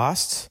the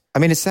costs? I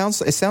mean, it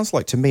sounds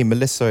like to me,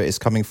 Melissa is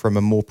coming from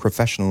a more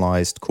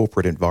professionalized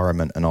corporate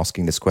environment and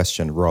asking this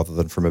question rather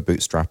than from a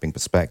bootstrapping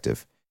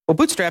perspective. Well,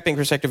 bootstrapping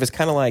perspective is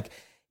kind of like,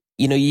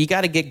 you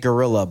got to get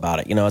guerrilla about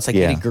it. It's like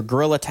getting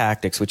guerrilla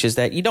tactics, which is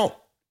that you don't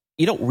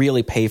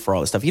really pay for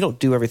all this stuff. You don't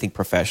do everything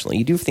professionally.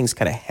 You do things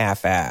kind of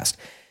half-assed.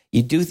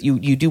 You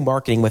do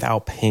marketing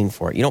without paying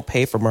for it. You don't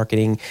pay for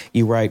marketing.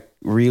 You write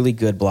really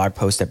good blog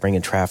posts that bring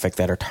in traffic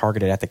that are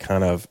targeted at the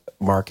kind of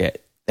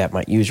market that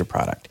might use your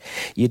product.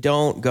 You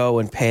don't go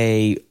and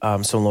pay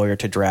some lawyer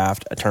to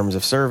draft a terms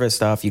of service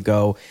stuff. You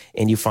go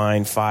and you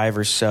find 5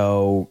 or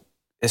so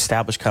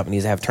established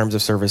companies that have terms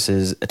of service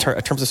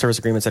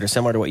agreements that are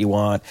similar to what you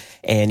want,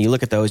 and you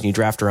look at those and you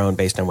draft your own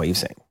based on what you've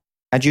seen.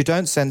 And you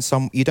don't send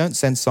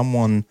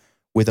someone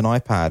with an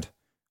iPad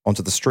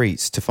onto the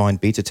streets to find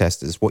beta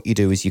testers. What you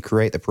do is you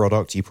create the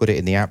product, you put it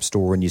in the App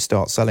Store, and you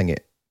start selling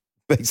it.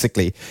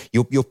 Basically,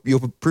 your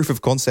proof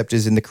of concept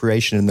is in the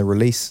creation and the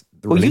release.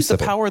 Use the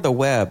power of the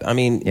web. I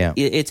mean,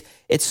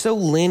 it's so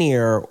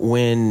linear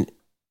when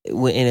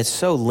it's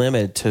so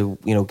limited to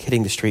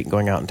hitting the street and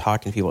going out and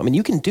talking to people. I mean,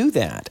 you can do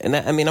that, and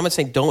I'm not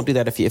saying don't do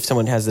that if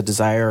someone has the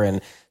desire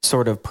and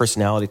sort of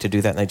personality to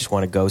do that, and they just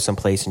want to go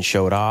someplace and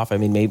show it off. I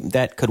mean, maybe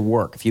that could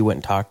work if you went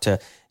and talked to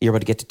you're able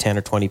to get to 10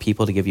 or 20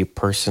 people to give you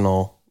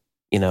personal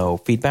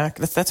feedback.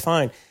 That's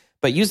fine.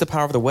 But use the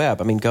power of the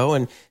web. I mean, go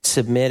and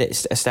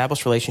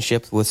establish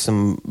relationships with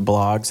some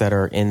blogs that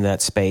are in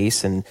that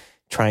space and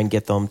try and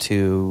get them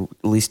to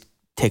at least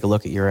take a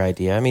look at your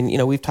idea. I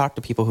mean, we've talked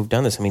to people who've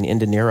done this. I mean,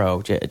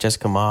 Indeniro,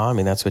 Jessica Ma, I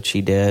mean, that's what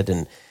she did.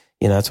 And,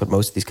 that's what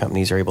most of these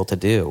companies are able to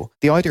do.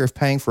 The idea of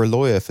paying for a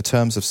lawyer for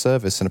terms of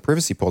service and a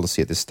privacy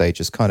policy at this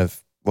stage is kind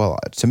of, well,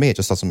 to me, it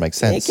just doesn't make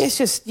sense. It's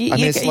just,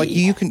 it's like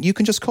you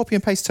can just copy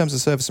and paste terms of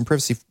service and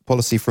privacy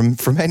policy from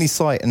any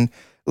site. And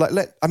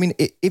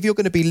if you're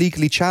going to be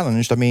legally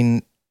challenged, I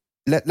mean,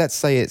 let's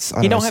say it's...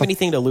 You don't have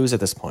anything to lose at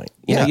this point.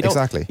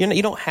 Exactly. You're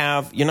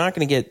not going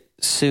to get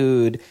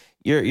sued.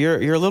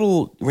 You're a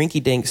little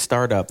rinky-dink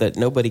startup that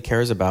nobody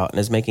cares about and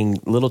is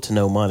making little to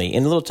no money.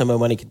 And little to no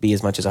money could be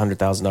as much as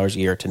 $100,000 a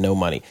year to no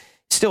money.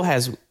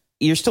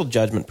 You're still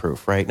judgment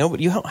proof, right?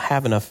 You don't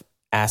have enough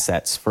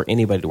assets for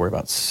anybody to worry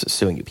about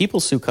suing you. People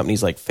sue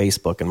companies like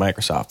Facebook and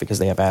Microsoft because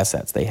they have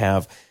assets. They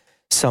have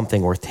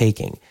something worth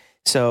taking.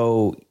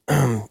 So,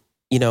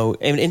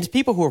 and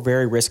people who are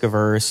very risk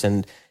averse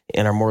and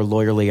are more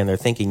lawyerly in their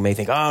thinking may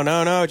think, oh,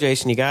 no,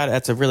 Jason, you got it.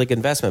 That's a really good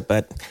investment.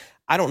 But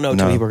I don't know too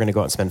many people are going to go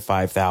out and spend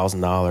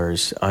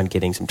 $5,000 on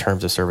getting some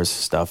terms of service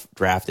stuff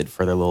drafted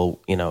for their little,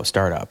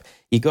 startup.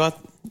 You go out,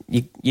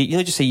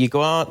 you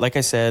go out, like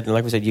I said, and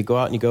like we said, you go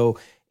out and you go,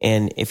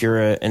 and if you're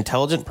an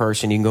intelligent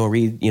person, you can go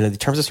read, the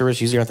terms of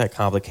service usually aren't that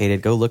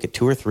complicated. Go look at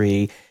 2 or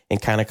 3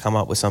 and kind of come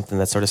up with something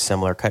that's sort of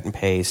similar, cut and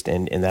paste,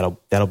 and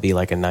that'll be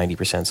like a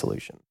 90%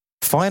 solution.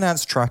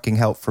 Finance tracking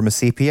help from a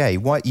CPA.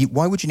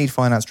 Why would you need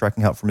finance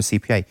tracking help from a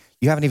CPA?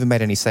 You haven't even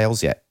made any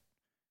sales yet.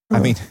 I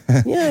mean,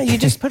 you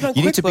just put it on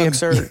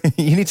QuickBooks.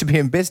 You need to be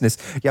in business.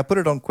 Yeah, put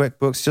it on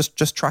QuickBooks.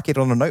 Just track it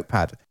on a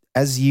notepad.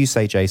 As you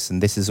say, Jason,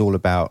 this is all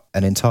about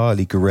an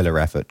entirely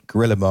guerrilla effort,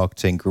 guerrilla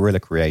marketing,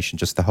 guerrilla creation.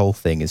 Just the whole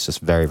thing is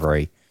just very,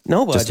 very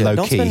no budget.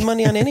 Don't spend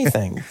money on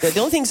anything. The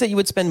only things that you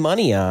would spend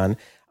money on,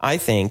 I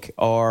think,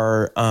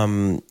 are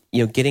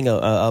getting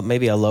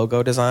maybe a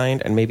logo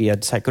designed and maybe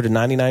go to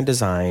 99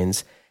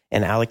 Designs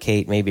and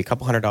allocate maybe a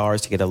couple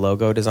 $100 to get a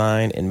logo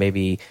design and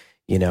maybe,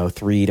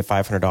 $300 to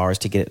 $500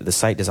 to get the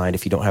site designed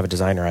if you don't have a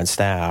designer on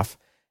staff.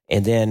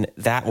 And then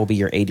that will be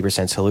your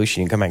 80%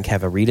 solution. You can come out and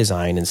have a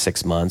redesign in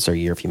 6 months or a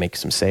year if you make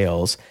some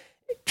sales.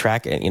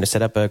 Track it,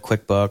 set up a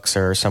QuickBooks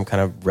or some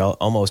kind of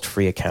almost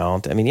free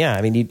account.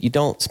 You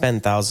don't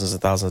spend thousands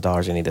and thousands of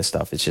dollars on any of this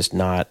stuff. It's just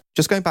not.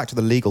 Just going back to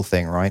the legal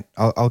thing, right?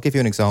 I'll give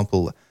you an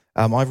example.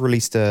 I've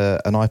released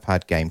an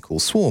iPad game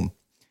called Swarm.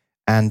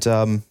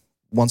 And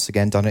once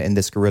again, done it in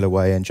this guerrilla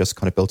way and just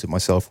kind of built it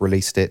myself,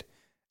 released it.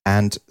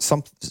 And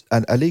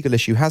a legal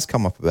issue has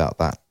come up about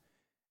that.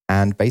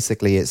 And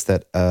basically it's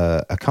that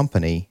a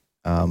company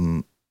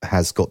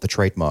has got the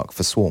trademark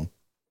for Swarm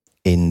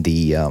in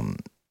the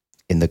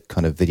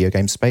kind of video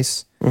game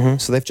space. Mm-hmm.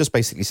 So they've just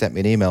basically sent me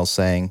an email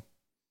saying,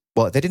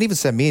 well, they didn't even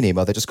send me an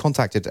email. They just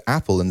contacted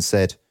Apple and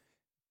said,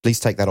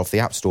 please take that off the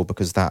App Store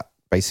because that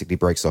basically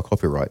breaks our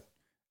copyright.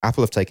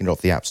 Apple have taken it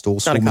off the App Store.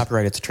 It's not a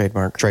copyright, it's a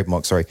trademark.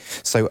 Trademark, sorry.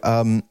 So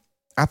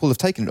Apple have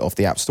taken it off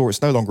the App Store.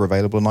 It's no longer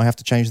available and I have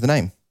to change the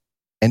name.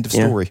 End of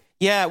story.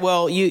 Yeah,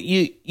 well,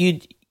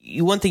 you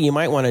one thing you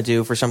might want to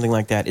do for something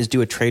like that is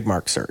do a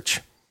trademark search.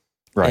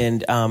 Right.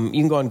 And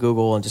you can go on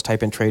Google and just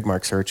type in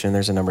trademark search, and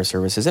there's a number of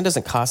services. It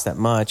doesn't cost that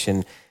much,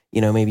 and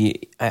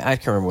maybe I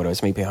can't remember what it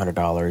was, maybe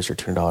 $100 or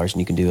 $200, and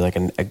you can do like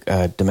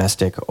a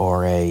domestic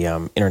or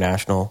a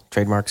international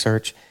trademark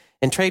search.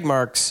 And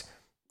trademarks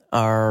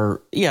are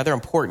they're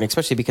important,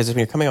 especially because when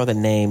you're coming out with a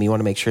name, you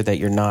want to make sure that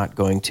you're not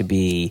going to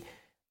be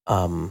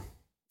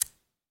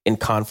in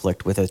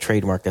conflict with a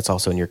trademark that's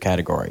also in your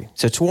category.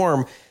 So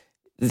Swarm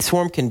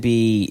can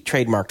be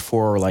trademarked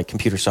for like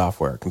computer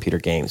software, computer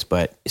games,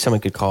 but someone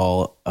could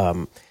call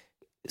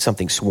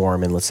something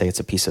Swarm, and let's say it's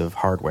a piece of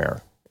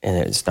hardware, and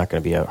it's not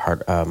going to be a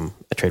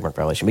trademark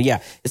violation. But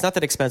it's not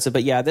that expensive.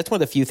 But that's one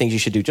of the few things you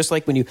should do. Just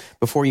like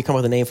before you come up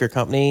with a name for your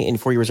company, and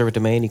before you reserve a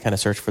domain, you kind of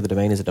search for the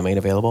domain. Is the domain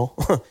available?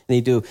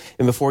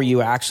 And before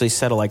you actually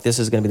settle, like this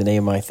is going to be the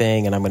name of my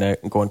thing, and I'm going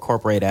to go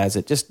incorporate as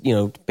it. Just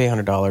pay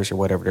 $100 or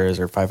whatever it is,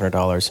 or $500 and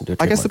do a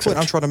trademark I guess the point search.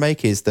 I'm trying to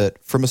make is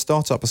that from a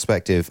startup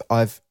perspective,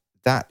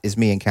 that is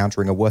me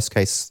encountering a worst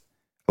case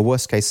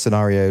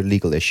scenario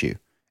legal issue,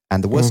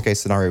 and the worst case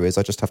scenario is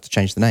I just have to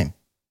change the name.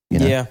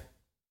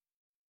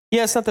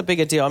 Yeah, it's not that big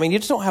a deal. You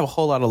just don't have a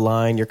whole lot of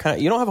line. You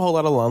don't have a whole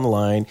lot on the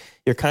line.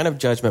 You're kind of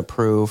judgment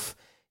proof.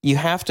 You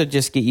have to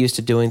just get used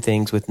to doing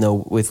things with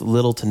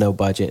little to no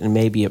budget, and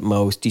maybe at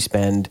most you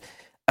spend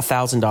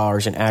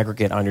 $1,000 in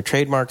aggregate on your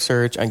trademark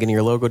search, on getting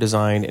your logo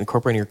designed,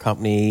 incorporating your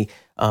company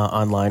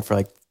online for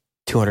like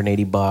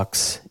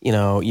 $280.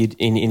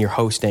 In your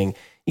hosting,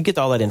 you get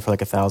all that in for like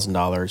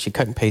 $1,000. You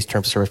cut and paste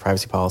terms of service,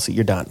 privacy policy.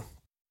 You're done.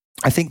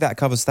 I think that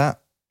covers that.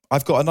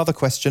 I've got another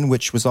question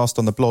which was asked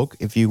on the blog,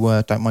 if you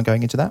don't mind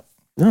going into that.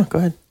 No, go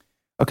ahead.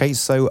 Okay,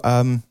 so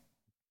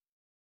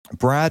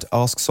Brad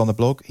asks on the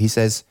blog, he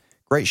says,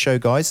 great show,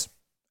 guys.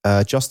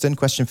 Justin,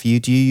 question for you.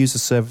 Do you use a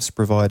service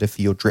provider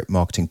for your drip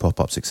marketing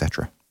pop-ups,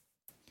 etc.?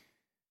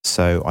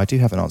 So I do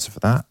have an answer for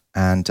that.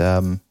 And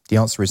the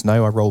answer is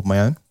no, I rolled my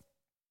own.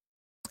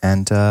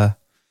 And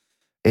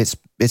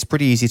it's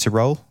pretty easy to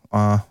roll.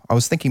 I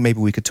was thinking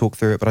maybe we could talk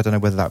through it, but I don't know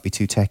whether that would be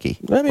too techy.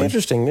 That'd be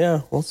interesting,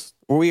 yeah. Well,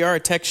 we are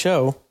a tech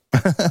show.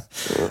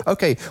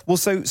 Okay, well,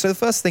 so the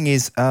first thing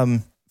is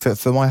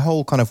for my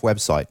whole kind of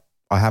website,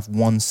 I have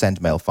one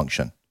send mail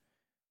function,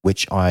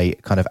 which I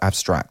kind of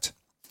abstract.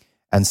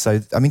 And so,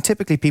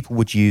 typically people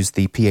would use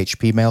the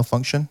PHP mail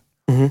function.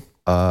 Mm-hmm.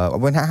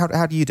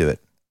 How do you do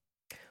it?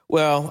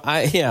 Well,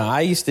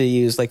 I used to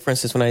use, like, for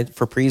instance,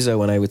 for Prezo,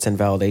 when I would send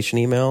validation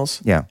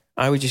emails,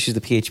 I would just use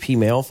the PHP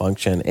mail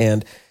function.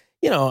 And,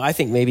 I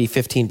think maybe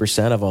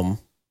 15% of them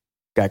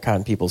got caught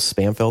in people's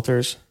spam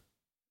filters.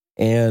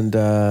 And,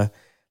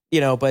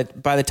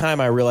 but by the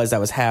time I realized that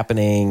was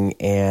happening,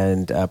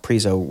 and it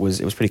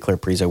was pretty clear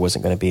Prezo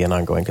wasn't going to be an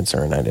ongoing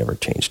concern, I never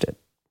changed it.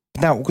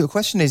 Now, the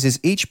question is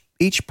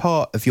each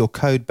part of your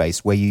code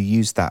base where you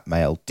use that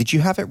mail, did you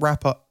have it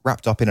wrapped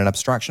up in an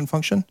abstraction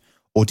function?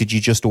 Or did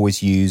you just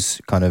always use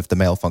kind of the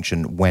mail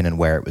function when and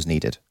where it was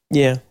needed?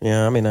 Yeah.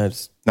 I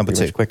just number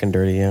two, quick and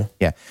dirty.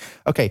 Yeah.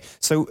 Okay.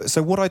 So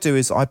what I do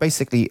is I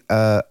basically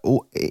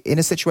in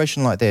a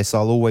situation like this,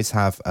 I'll always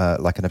have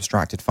like an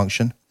abstracted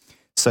function.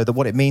 So that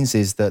what it means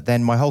is that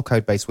then my whole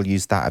code base will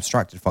use that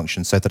abstracted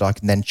function, so that I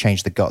can then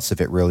change the guts of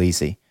it real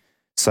easy.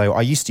 So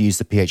I used to use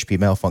the PHP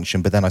mail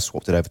function, but then I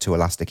swapped it over to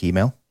Elastic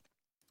Email.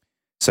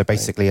 So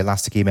basically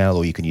Elastic Email,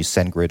 or you can use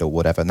SendGrid or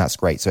whatever, and that's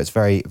great. So it's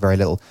very, very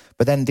little.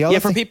 But then the other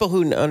for people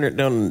who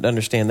don't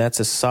understand, that's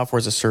a software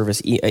as a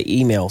service,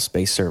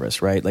 email-based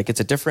service, right? Like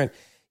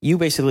you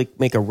basically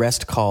make a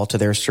REST call to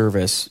their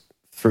service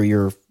through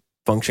your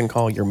function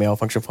call, your mail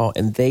function call,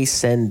 and they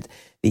send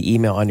the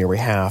email on your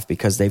behalf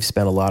because they've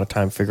spent a lot of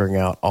time figuring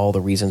out all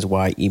the reasons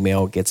why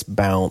email gets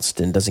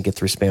bounced and doesn't get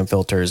through spam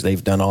filters.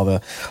 They've done all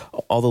the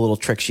little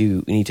tricks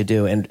you need to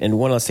do. And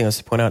one last thing I was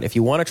to point out, if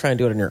you want to try and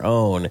do it on your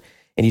own,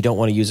 and you don't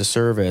want to use a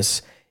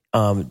service,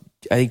 I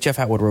think Jeff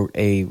Atwood wrote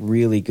a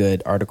really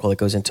good article that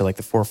goes into like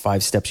the 4 or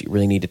 5 steps you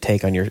really need to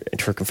take for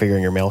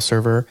configuring your mail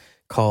server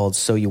called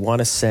So You Want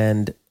to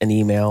Send an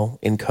Email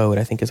in Code,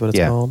 I think is what it's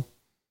called.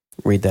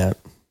 Read that.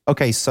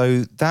 Okay,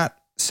 so that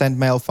send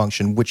mail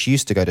function, which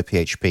used to go to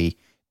PHP,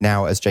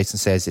 now, as Jason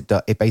says,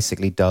 it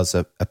basically does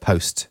a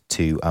post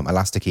to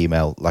Elastic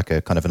Email, like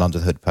a kind of an under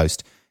the hood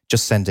post,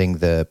 just sending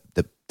the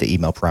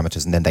email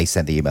parameters, and then they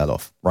send the email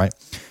off, right?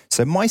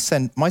 So my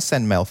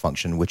send mail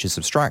function, which is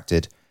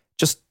abstracted,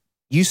 just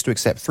used to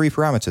accept 3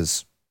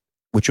 parameters,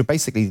 which are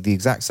basically the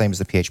exact same as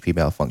the PHP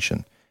mail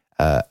function: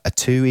 a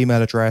to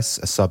email address,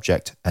 a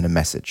subject, and a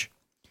message.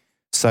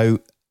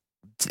 So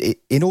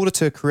in order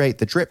to create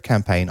the drip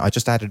campaign, I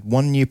just added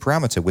one new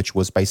parameter, which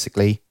was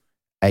basically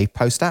a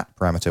post at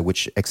parameter,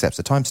 which accepts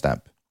a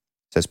timestamp.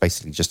 So it's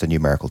basically just a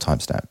numerical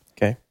timestamp.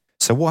 Okay.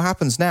 So what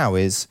happens now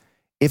is,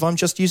 if I'm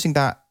just using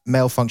that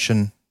mail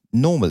function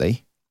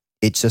normally,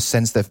 it just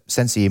sends the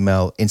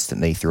email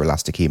instantly through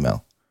Elastic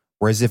Email.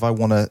 Whereas if I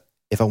want to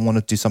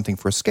do something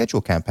for a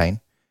schedule campaign,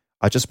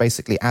 I just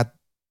basically add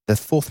the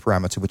 4th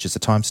parameter, which is a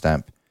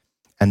timestamp,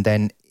 and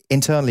then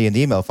internally in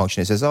the email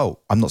function, it says, "Oh,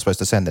 I'm not supposed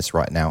to send this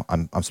right now.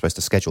 I'm supposed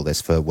to schedule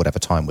this for whatever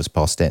time was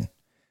passed in."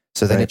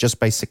 So then it just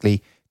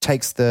basically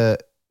takes the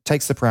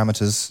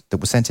parameters that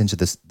were sent into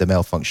the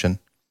mail function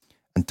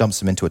and dumps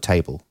them into a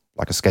table,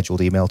 like a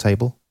scheduled email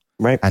table,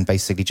 right? And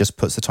basically just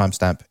puts the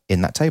timestamp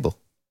in that table,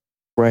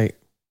 right?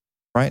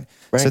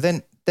 So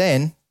then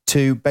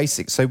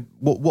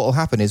what will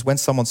happen is, when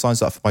someone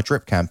signs up for my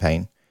drip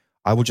campaign,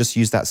 I will just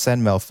use that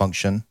send mail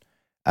function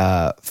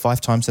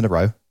 5 times in a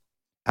row,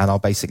 and I'll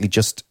basically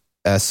just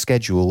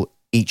schedule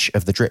each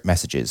of the drip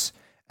messages.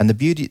 And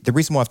the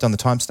reason why I've done the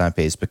timestamp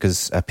is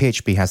because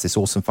PHP has this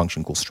awesome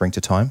function called string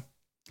to time.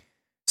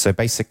 So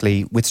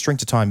basically, with string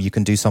to time, you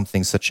can do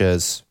something such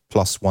as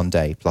 +1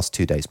 day,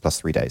 +2 days,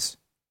 +3 days,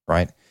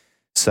 right?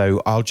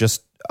 So I'll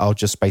just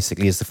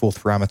basically, as the 4th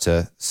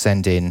parameter,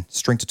 send in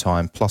string to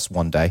time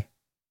 +1 day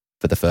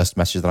for the first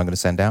message that I'm going to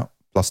send out,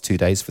 +2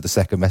 days for the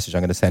second message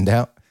I'm going to send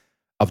out,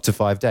 up to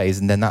 5 days,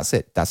 and then that's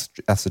it. That's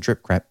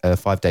a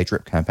 5-day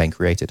drip campaign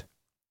created.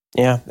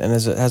 Yeah, and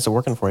how's it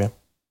working for you?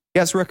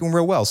 Yeah, it's working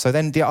real well. So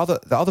then the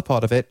other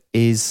part of it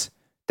is,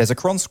 there's a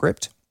cron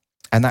script,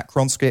 and that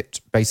cron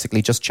script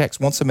basically just checks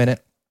once a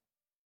minute,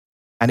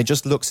 and it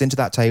just looks into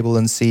that table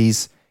and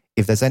sees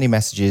if there's any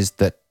messages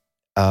that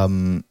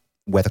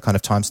where the kind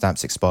of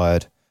timestamp's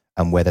expired,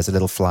 and where there's a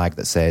little flag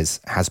that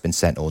says has been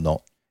sent or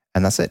not,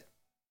 and that's it.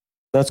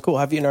 That's cool.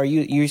 Are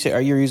you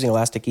using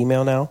Elastic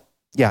Email now?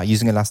 Yeah,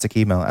 using Elastic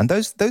Email, and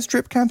those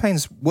drip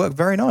campaigns work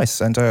very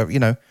nice. And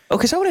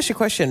Okay, so I want to ask you a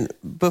question.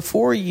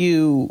 Before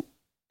you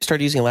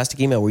started using Elastic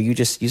Email, were you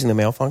just using the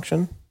mail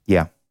function?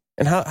 Yeah.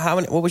 And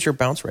what was your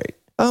bounce rate?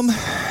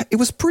 It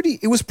was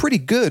pretty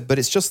good, but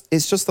it's just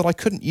that I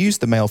couldn't use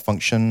the mail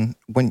function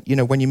when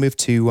you move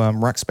to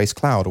Rackspace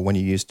Cloud, or when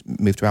you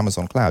move to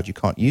Amazon Cloud, you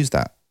can't use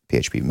that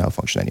PHP mail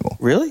function anymore.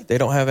 Really? They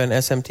don't have an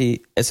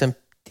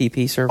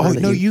SMTP server? Oh,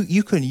 no,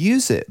 you can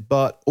use it,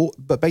 but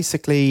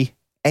basically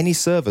any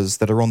servers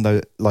that are on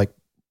the, like,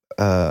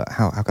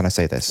 how can I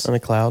say this? On the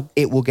cloud?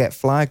 It will get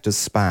flagged as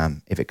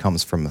spam if it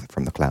comes from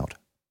the cloud.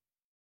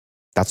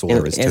 That's all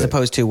there is to it. As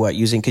opposed to what,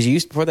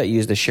 because before that you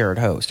used a shared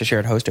host. A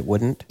shared host, it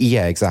wouldn't?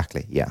 Yeah,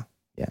 exactly. Yeah.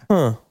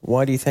 Huh.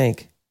 Why do you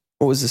think?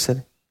 What was the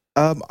setting?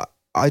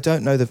 I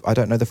don't know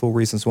the full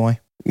reasons why.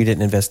 You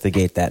didn't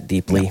investigate that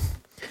deeply. No.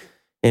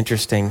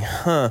 Interesting.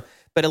 Huh.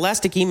 But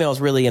Elastic Email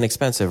is really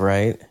inexpensive,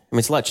 right? I mean,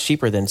 it's a lot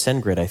cheaper than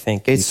SendGrid, I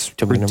think. It's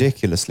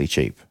ridiculously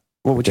cheap.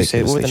 What would you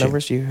say? What were the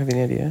numbers? Do you have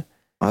any idea?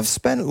 I've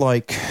spent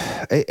I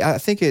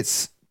think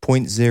it's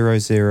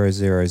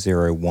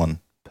 0.00001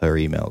 per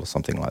email or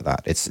something like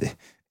that. It's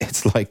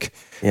like,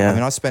 yeah. I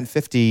mean, I spent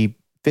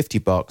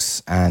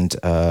 $50 and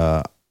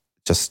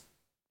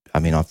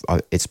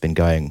it's been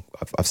going.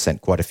 I've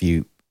sent quite a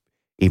few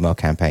email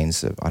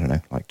campaigns of, I don't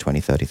know, like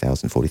 20,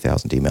 30,000,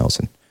 40,000 emails,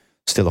 and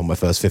still on my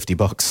first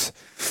 $50.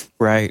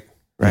 Right.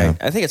 Yeah.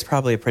 I think it's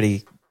probably a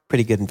pretty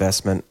good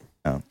investment.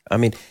 Oh. I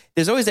mean,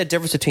 there's always that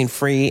difference between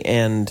free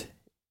and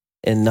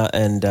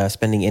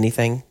spending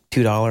anything,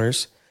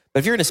 $2. But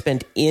if you're going to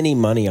spend any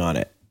money on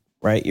it,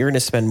 right, you're going to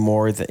spend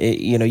more than,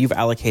 you've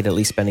allocated at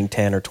least spending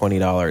 $10 or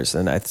 $20,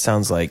 and it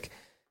sounds like,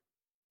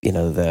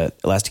 the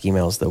Elastic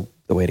Email is the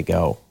way to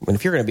go. I mean,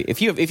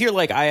 if you're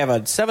like, I have a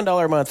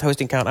 $7 a month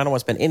hosting account, I don't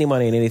want to spend any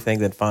money on anything,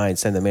 then fine,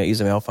 use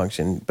the mail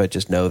function, but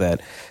just know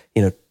that,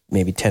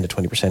 maybe 10 to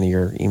 20% of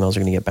your emails are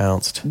going to get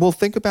bounced. Well,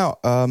 think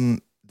about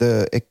the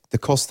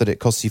cost that it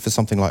costs you for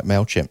something like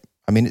MailChimp.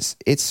 I mean,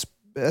 it's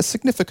a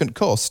significant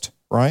cost,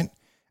 right?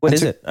 What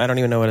is it? I don't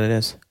even know what it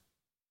is.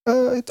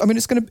 I mean,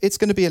 it's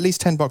gonna be at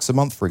least $10 a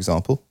month, for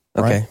example,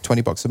 right? Okay.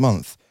 $20 a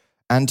month,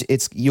 and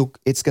it's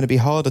going to be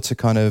harder to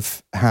kind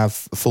of have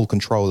full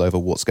control over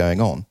what's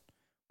going on.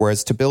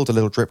 Whereas to build a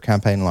little drip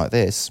campaign like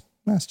this,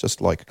 that's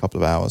just like a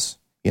couple of hours,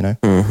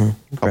 Mm-hmm.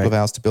 a couple of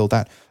hours to build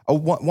that. Oh,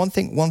 one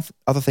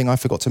other thing I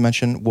forgot to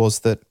mention was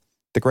that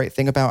the great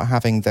thing about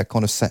having that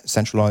kind of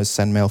centralized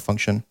send mail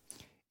function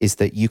is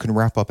that you can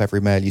wrap up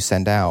every mail you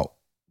send out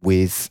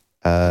with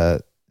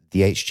the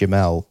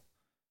HTML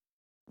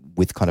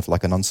with kind of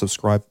like an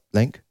unsubscribe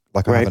link,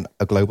 like I have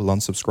a global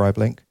unsubscribe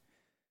link.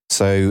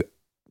 So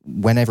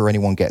whenever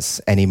anyone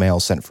gets any mail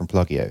sent from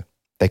Plugio,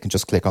 they can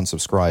just click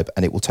unsubscribe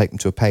and it will take them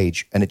to a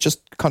page and it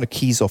just kind of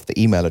keys off the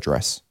email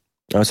address.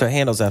 Oh, so it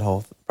handles that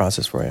whole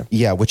process for you.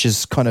 Yeah, which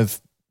is kind of,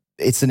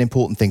 it's an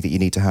important thing that you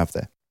need to have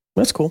there.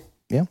 That's cool.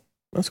 Yeah.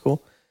 That's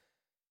cool.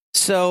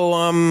 So,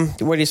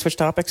 where do you switch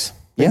topics?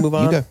 Move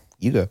on?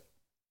 You go.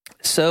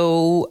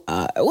 So,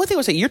 one thing I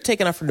would say, you're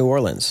taking off for New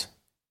Orleans.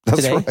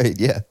 That's today? Right,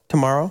 yeah.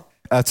 Tomorrow?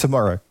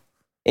 Tomorrow.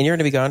 And you're going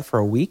to be gone for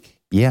a week?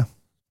 Yeah.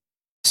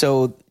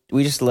 So,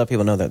 we just let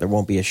people know that there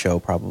won't be a show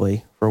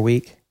probably for a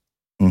week.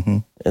 Mm-hmm.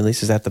 At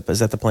least is that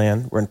the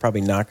plan? We're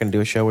probably not going to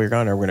do a show where you're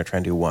gone, or we're going to try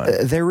and do one.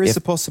 There is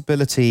a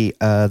possibility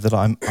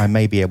that I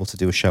may be able to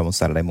do a show on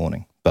Saturday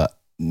morning, but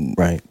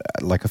right,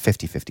 like a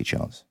 50-50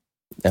 chance.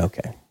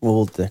 Okay.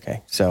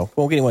 So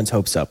we won't get anyone's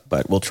hopes up,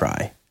 but we'll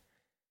try.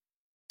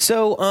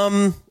 So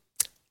I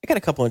got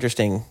a couple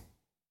interesting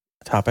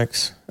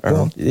topics.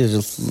 These are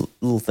just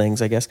little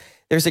things, I guess.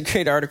 There's a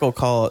great article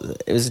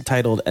it was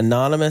entitled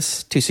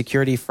 "Anonymous to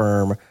Security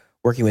Firm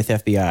Working with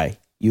FBI.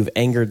 You've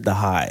Angered the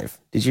Hive."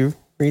 Did you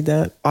read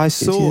that? I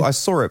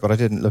saw it, but I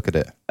didn't look at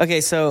it.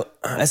 Okay, so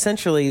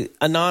essentially,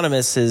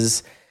 Anonymous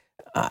is,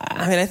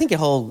 I think the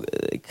whole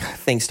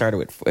thing started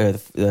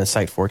with the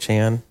site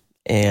 4chan,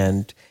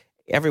 and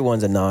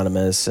everyone's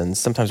anonymous, and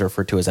sometimes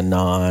referred to as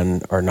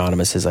anon, or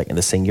anonymous is like in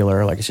the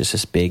singular, like it's just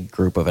this big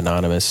group of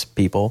anonymous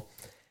people.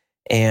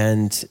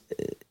 And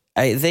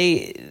I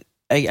think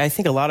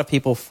a lot of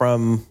people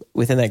from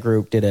within that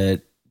group did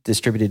a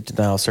distributed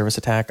denial of service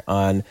attack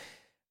on,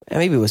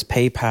 maybe it was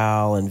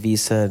PayPal and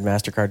Visa and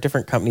MasterCard,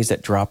 different companies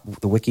that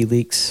dropped the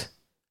WikiLeaks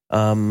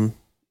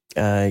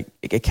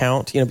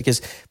account,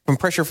 because from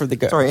pressure for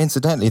the... Sorry,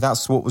 incidentally,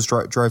 that's what was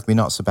drove me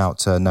nuts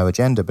about No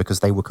Agenda, because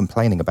they were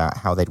complaining about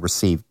how they'd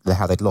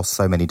lost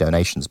so many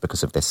donations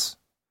because of this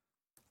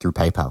through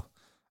PayPal.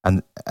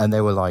 And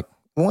they were like,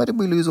 why did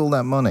we lose all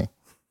that money?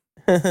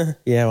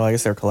 Yeah, well, I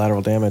guess they're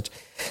collateral damage.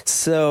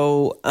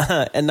 So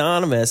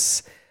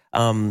Anonymous...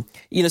 so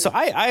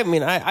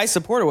I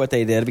supported what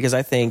they did because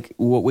I think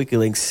what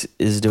WikiLeaks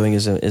is doing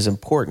is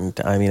important.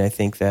 I mean, I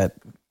think that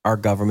our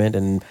government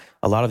and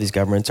a lot of these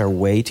governments are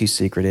way too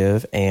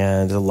secretive,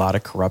 and a lot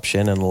of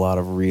corruption and a lot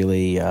of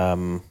really,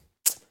 not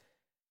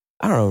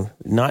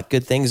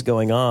good things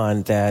going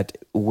on, that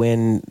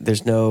when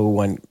there's no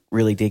one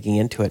really digging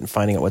into it and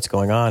finding out what's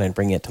going on and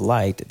bringing it to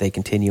light, they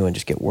continue and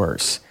just get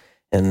worse.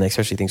 And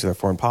especially things with their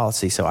foreign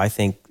policy. So I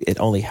think it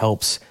only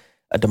helps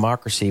a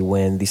democracy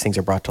when these things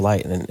are brought to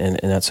light and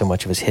not so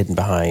much of is hidden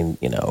behind,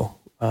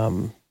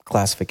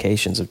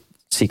 classifications of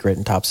secret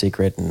and top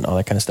secret and all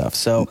that kind of stuff.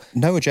 So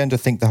No Agenda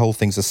think the whole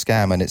thing's a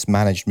scam and it's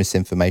managed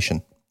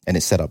misinformation and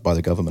it's set up by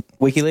the government.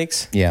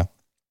 WikiLeaks? Yeah.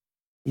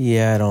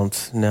 Yeah, I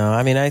don't know.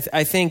 I mean,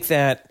 I think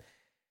that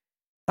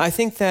because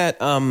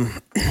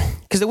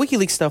the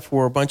WikiLeaks stuff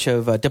were a bunch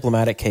of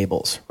diplomatic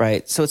cables,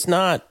 right? So it's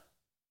not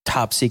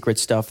top secret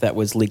stuff that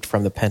was leaked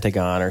from the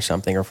Pentagon or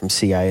something, or from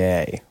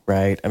CIA,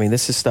 right? I mean,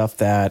 this is stuff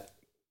that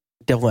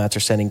diplomats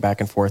are sending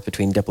back and forth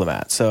between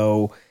diplomats.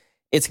 So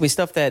it's going to be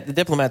stuff that the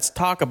diplomats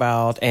talk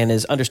about and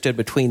is understood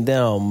between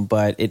them,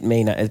 but it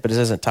may not, but it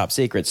isn't top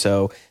secret.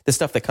 So the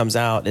stuff that comes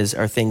out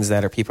are things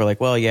that people are like,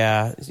 well,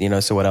 yeah,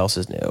 so what else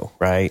is new,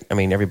 right? I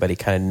mean, everybody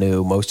kind of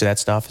knew most of that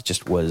stuff. It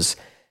just was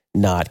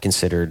not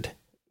considered,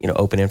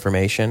 open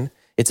information.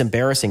 It's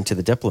embarrassing to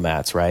the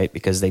diplomats, right?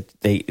 Because they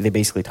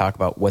basically talk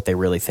about what they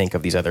really think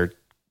of these other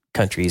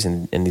countries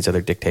and these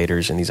other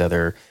dictators and these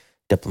other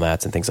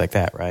diplomats and things like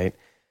that, right?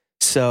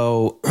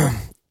 So,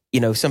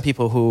 some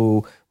people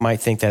who might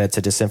think that it's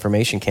a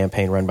disinformation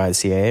campaign run by the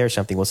CIA or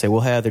something will say,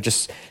 well, hey,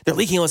 they're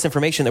leaking all this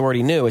information that we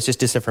already knew. It's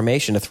just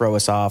disinformation to throw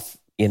us off,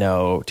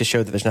 to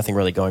show that there's nothing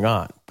really going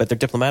on. But they're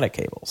diplomatic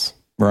cables.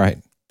 Right.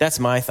 That's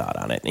my thought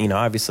on it.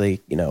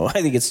 Obviously,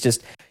 I think it's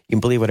just, you can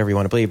believe whatever you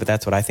want to believe, but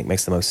that's what I think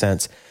makes the most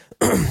sense.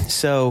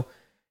 So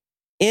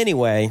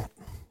anyway,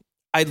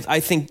 I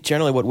think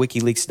generally what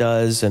WikiLeaks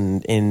does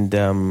and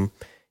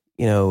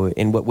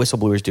what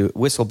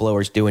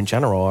whistleblowers do in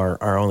general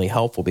are only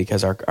helpful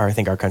because I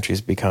think our country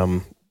has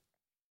become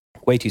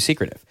way too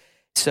secretive.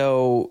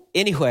 So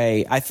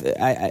anyway,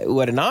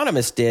 what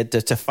Anonymous did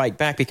to fight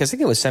back, because I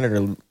think it was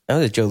Joe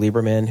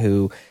Lieberman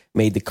who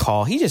made the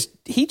call. It was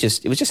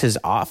just his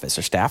office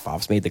or staff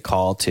office made the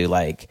call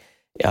to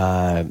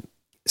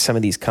some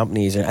of these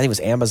companies, and I think it was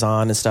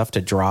Amazon and stuff,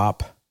 to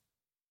drop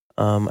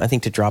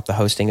the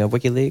hosting of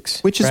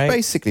WikiLeaks, which is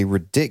basically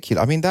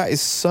ridiculous. I mean, that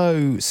is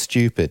so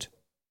stupid.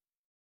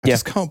 I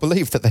just can't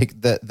believe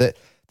that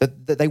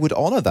they would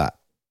honor that.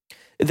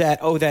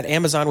 That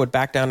Amazon would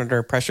back down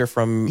under pressure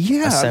from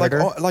a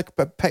senator?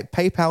 But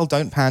PayPal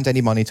don't hand any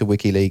money to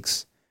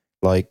WikiLeaks.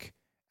 Like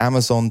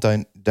Amazon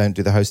don't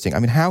do the hosting. I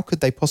mean, how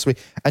could they possibly?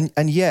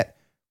 And yet,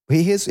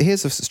 here's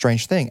a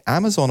strange thing: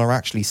 Amazon are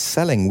actually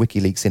selling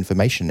WikiLeaks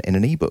information in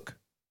an ebook.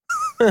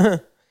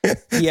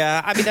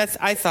 Yeah, I mean,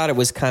 I thought it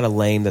was kind of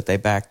lame that they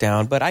backed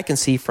down, but I can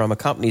see from a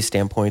company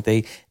standpoint,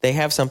 they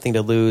have something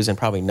to lose and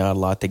probably not a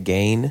lot to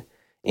gain.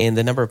 And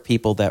the number of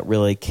people that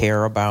really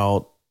care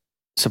about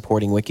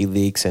supporting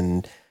WikiLeaks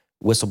and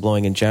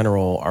whistleblowing in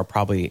general are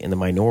probably in the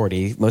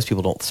minority. Most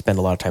people don't spend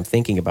a lot of time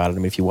thinking about it. I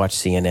mean, if you watch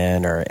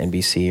CNN or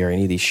NBC or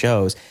any of these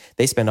shows,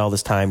 they spend all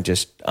this time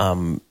just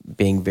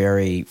being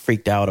very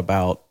freaked out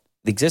about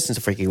the existence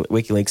of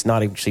WikiLeaks,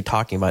 not actually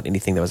talking about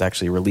anything that was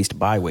actually released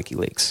by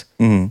WikiLeaks.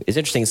 Mm-hmm. It's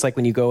interesting. It's like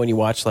when you go and you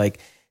watch like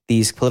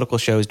these political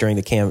shows during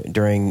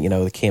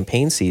the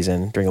campaign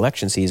season, during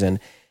election season,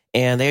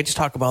 and they just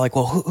talk about like,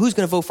 well, who's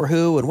going to vote for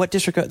who and what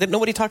district.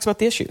 Nobody talks about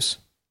the issues.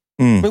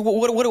 I mean,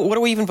 what are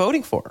we even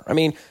voting for? I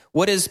mean,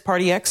 what does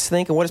Party X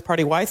think and what does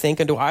Party Y think,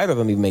 and do either of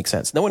them even make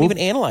sense? No one even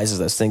analyzes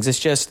those things. It's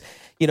just,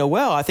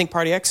 well, I think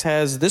Party X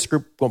has this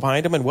group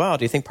behind them, and well,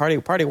 do you think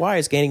Party Y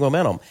is gaining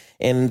momentum?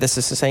 And this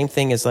is the same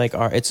thing as like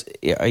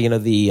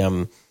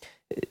the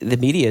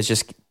media is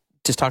just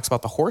talks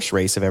about the horse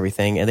race of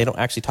everything, and they don't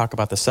actually talk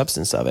about the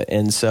substance of it.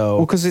 And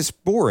so, because it's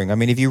boring. I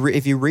mean, if you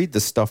read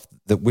the stuff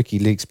that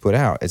WikiLeaks put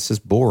out, it's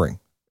just boring.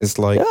 It's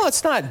like, no,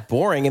 it's not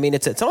boring. I mean,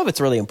 some of it's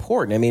really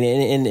important. I mean,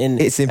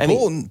 it's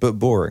important, but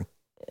boring.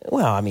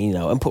 Well, I mean,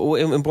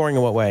 boring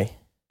in what way?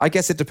 I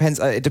guess it depends.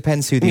 It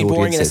depends who the audience is.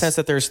 Boring in the sense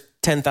that there's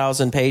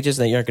 10,000 pages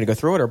and you're not going to go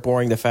through it, or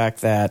boring the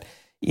fact that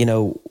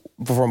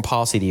foreign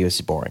policy to you is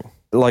boring.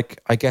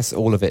 Like, I guess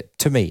all of it,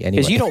 to me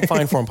anyway. Because you don't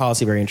find foreign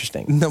policy very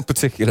interesting. Not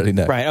particularly,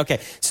 no. Right. Okay.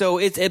 So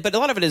but a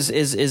lot of it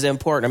is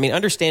important. I mean,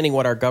 understanding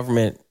what our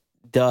government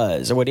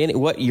does, or what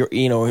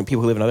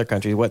people who live in other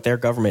countries, what their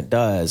government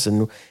does,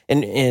 and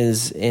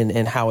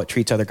how it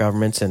treats other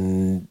governments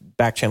and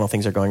back channel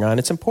things are going on.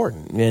 It's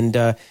important,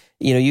 and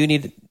you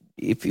need.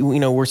 If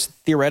we're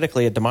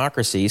theoretically a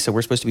democracy, so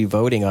we're supposed to be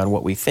voting on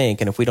what we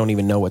think, and if we don't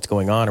even know what's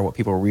going on or what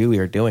people really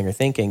are doing or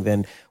thinking,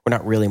 then we're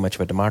not really much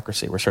of a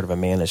democracy. We're sort of a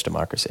managed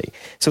democracy.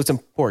 So it's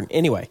important.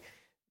 Anyway,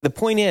 the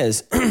point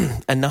is,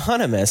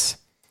 Anonymous,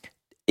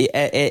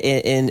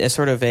 in a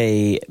sort of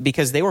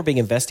because they were being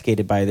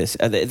investigated by this,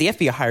 the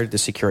FBI hired the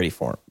security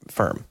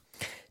firm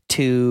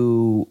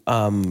to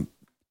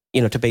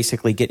to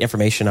basically get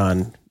information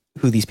on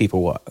who these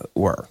people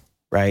were,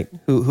 right?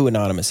 Who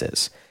Anonymous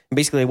is.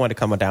 Basically, they wanted to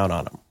come down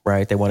on them,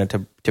 right? They wanted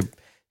to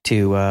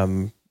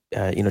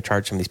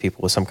charge some of these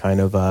people with some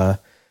kind of a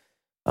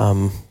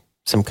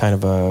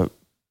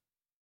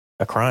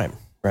crime,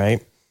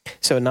 right?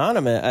 So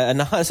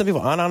Anonymous, some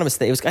people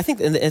Anonymous. It was, I think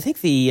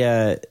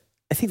the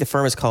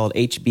firm is called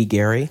HB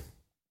Gary,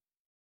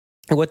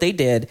 and what they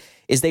did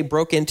is they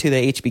broke into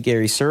the HB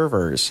Gary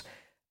servers,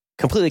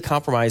 completely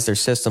compromised their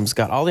systems,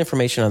 got all the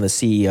information on the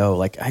CEO.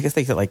 Like, I guess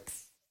they got like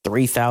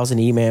 3,000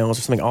 emails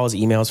or something, all his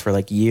emails for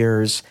like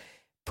years.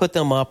 Put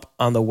them up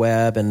on the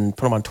web and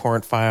put them on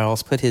torrent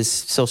files, put his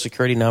social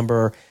security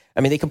number.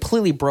 I mean, they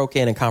completely broke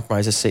in and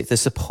compromised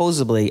this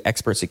supposedly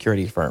expert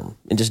security firm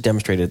and just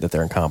demonstrated that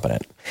they're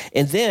incompetent.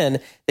 And then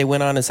they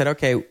went on and said,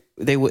 okay,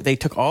 they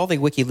took all the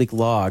WikiLeaks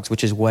logs,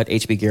 which is what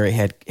HB Gary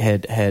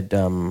had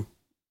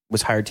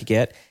was hired to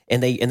get,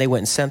 and they went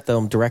and sent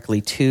them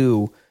directly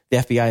to the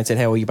FBI and said,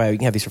 hey, well, you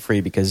can have these for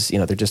free because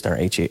they're just our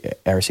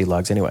RC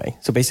logs anyway.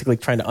 So basically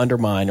trying to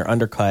undermine or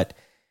undercut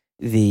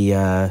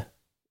the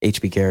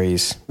HB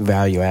Gary's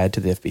value add to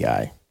the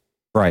FBI.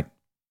 Right.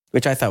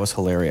 Which I thought was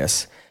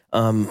hilarious.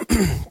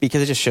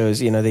 Because it just shows,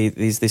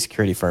 the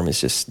security firm is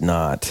just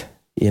not,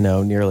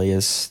 nearly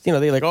as,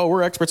 they're like, oh,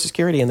 we're expert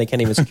security, and they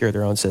can't even secure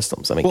their own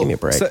systems. I mean, give me a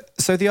break.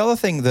 So the other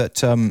thing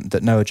that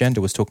No Agenda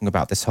was talking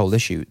about this whole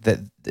issue, that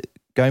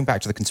going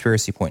back to the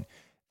conspiracy point,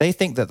 they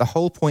think that the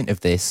whole point of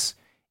this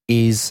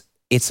is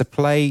it's a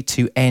play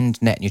to end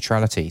net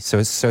neutrality. So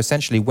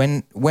essentially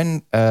when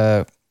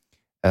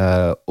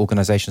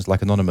organizations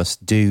like Anonymous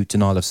do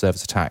denial of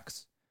service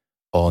attacks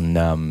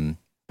on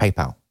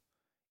PayPal,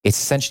 it's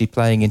essentially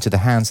playing into the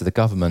hands of the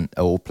government,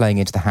 or playing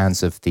into the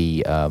hands of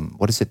the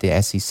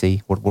the SEC?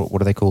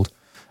 What are they called?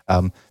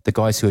 The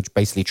guys who are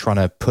basically trying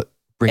to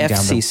bring FCC.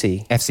 down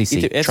the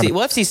FCC.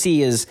 Well,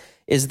 FCC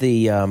is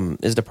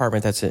the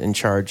department that's in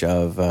charge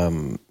of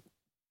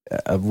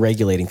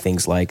regulating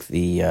things like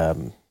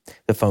the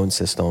phone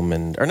system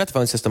or not the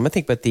phone system. I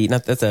think, but the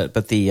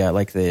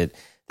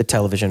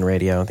television,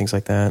 radio, and things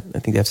like that. I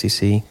think the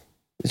FCC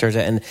is charged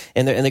of that.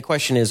 And the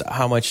question is,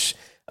 how much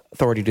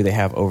authority do they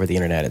have over the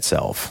internet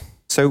itself?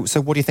 So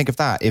what do you think of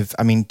that?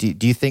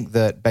 Do you think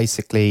that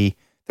basically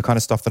the kind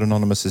of stuff that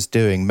Anonymous is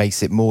doing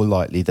makes it more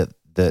likely that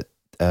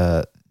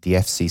the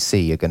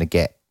FCC are going to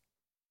get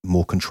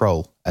more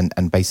control,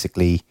 and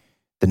basically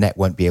the net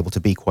won't be able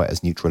to be quite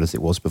as neutral as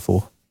it was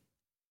before?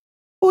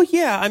 Well,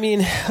 yeah. I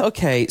mean,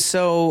 okay.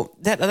 So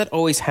that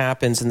always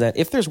happens, in that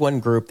if there's one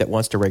group that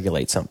wants to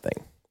regulate something,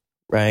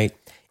 right?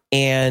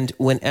 And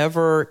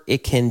whenever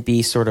it can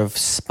be sort of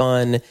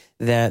spun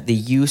that the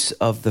use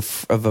of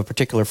a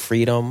particular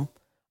freedom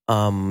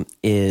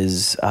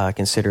is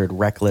considered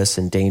reckless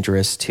and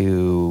dangerous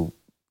to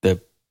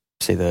the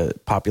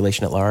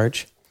population at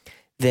large,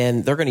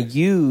 then they're going to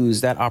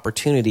use that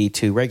opportunity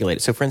to regulate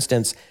it. So, for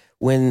instance,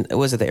 when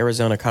the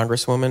Arizona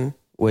Congresswoman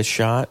was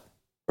shot,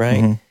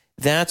 right? Mm-hmm.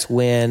 that's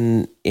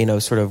when,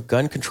 sort of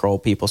gun control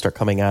people start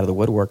coming out of the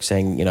woodwork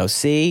saying,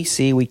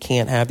 see, we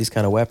can't have these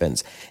kind of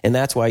weapons. And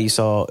that's why you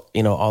saw,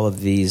 all of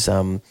these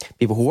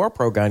people who are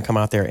pro-gun come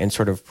out there and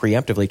sort of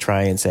preemptively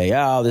try and say,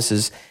 and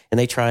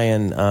they try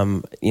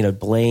and,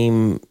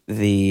 blame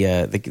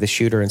the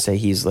shooter and say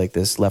he's like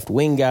this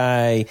left-wing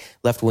guy,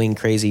 left-wing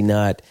crazy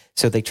nut.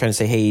 So they try to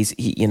say, hey,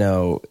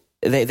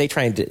 they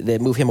try and they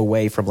move him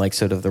away from like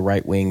sort of the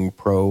right wing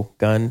pro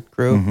gun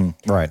group,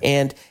 right?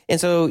 And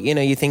so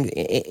you think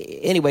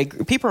anyway,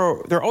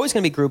 there are always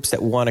going to be groups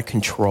that want to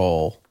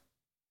control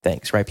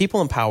things, right?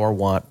 People in power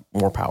want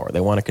more power. They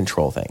want to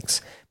control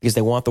things because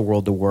they want the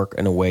world to work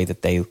in a way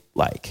that they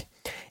like.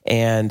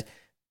 And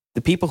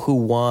the people who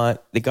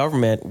want the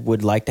government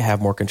would like to have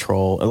more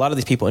control. A lot of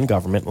these people in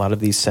government, a lot of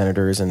these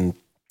senators and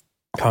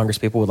Congress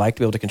people would like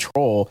to be able to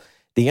control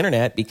the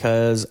internet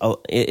because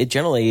it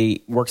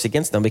generally works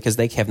against them because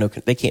they can't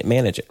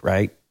manage it,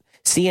 right?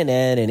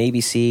 CNN and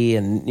ABC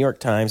and New York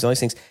Times, all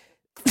these things.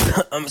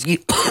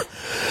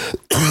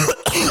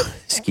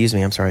 Excuse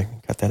me, I'm sorry,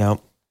 cut that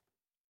out.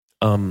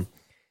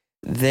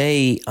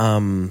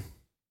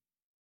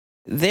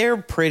 They're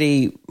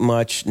pretty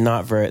much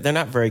they're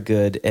not very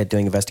good at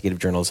doing investigative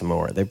journalism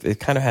anymore. They've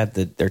kind of had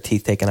their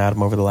teeth taken out of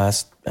them over the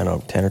last,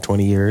 10 or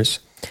 20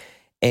 years.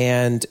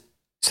 And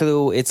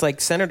so it's like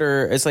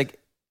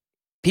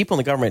people in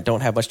the government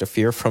don't have much to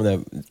fear from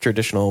the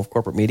traditional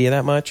corporate media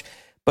that much,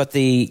 but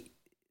the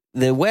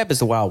web is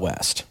the Wild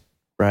West,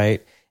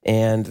 right?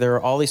 And there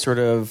are all these sort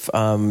of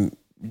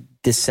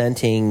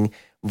dissenting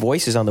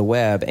voices on the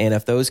web, and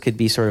if those could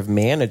be sort of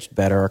managed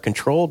better or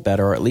controlled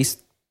better, or at least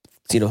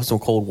some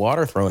cold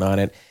water thrown on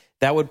it,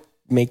 that would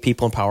make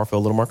people in power feel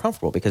a little more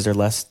comfortable because they're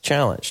less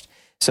challenged.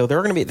 So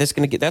that's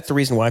the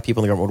reason why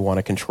people in the government would want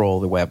to control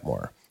the web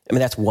more. I mean,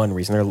 that's one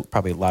reason. There are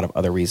probably a lot of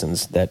other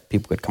reasons that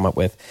people could come up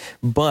with,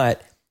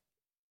 but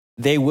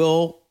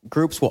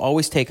groups will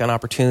always take an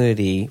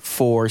opportunity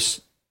for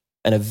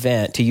an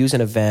event, to use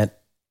an event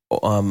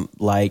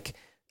like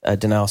a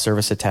denial of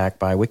service attack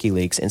by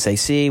WikiLeaks and say,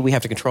 see, we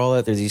have to control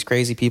it. There's these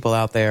crazy people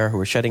out there who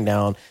are shutting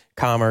down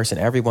commerce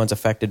and everyone's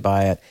affected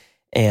by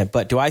it.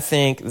 But do I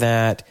think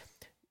that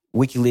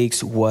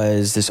WikiLeaks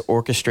was this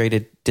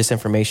orchestrated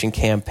disinformation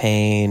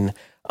campaign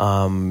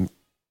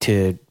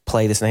to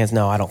play this in the hands?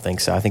 No, I don't think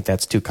so. I think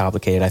that's too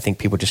complicated. I think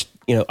people just,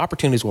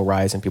 opportunities will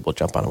rise and people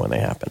jump on them when they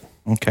happen.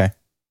 Okay.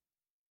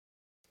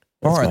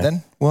 All right,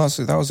 then. Well,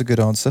 that was a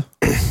good answer.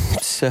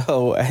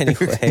 So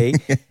anyway,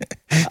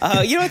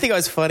 I think it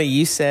was funny.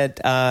 You said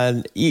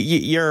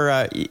you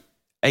have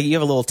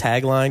a little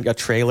tagline, a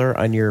trailer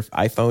on your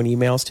iPhone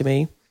emails to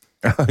me.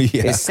 Oh,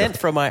 yeah. It's sent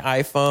from my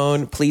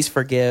iPhone. Please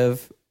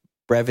forgive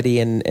brevity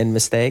and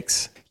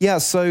mistakes. Yeah,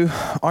 so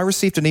I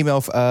received an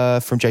email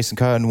from Jason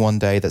Cohen one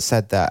day that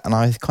said that, and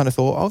I kind of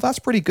thought, oh, that's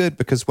pretty good,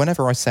 because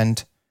whenever I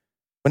send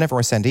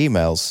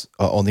emails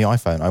on the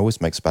iPhone, I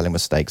always make spelling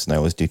mistakes, and I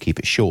always do keep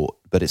it short.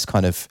 But it's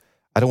kind of,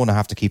 I don't want to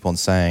have to keep on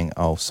saying,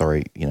 oh,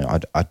 sorry,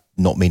 I'm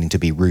not meaning to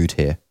be rude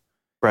here.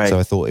 Right. So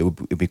I thought it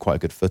would be quite a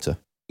good footer.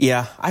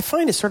 Yeah, I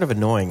find it sort of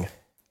annoying.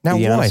 Now,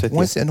 why?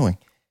 Why is it annoying?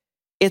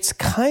 It's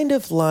kind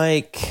of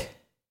like,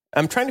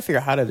 I'm trying to figure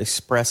out how to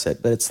express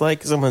it, but it's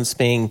like someone's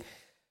being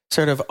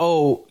sort of,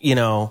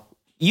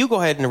 you go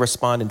ahead and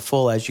respond in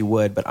full as you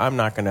would, but I'm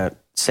not going to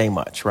say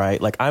much, right?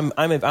 Like I'm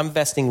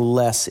investing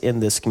less in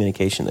this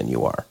communication than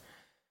you are,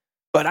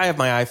 but I have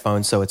my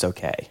iPhone, so it's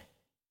okay.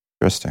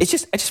 Interesting.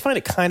 I just find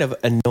it kind of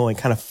annoying,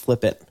 kind of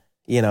flippant,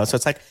 So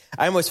it's like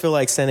I almost feel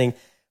like sending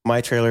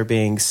my trailer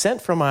being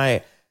sent from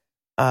my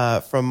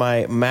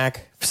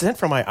Mac, sent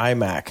from my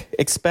iMac.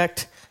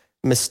 Expect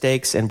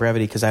mistakes and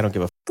brevity because I don't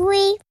give a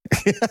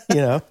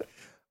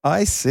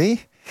I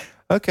see.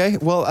 Okay,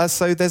 well,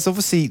 so there's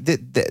obviously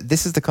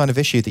this is the kind of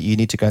issue that you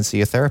need to go and see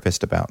a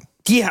therapist about.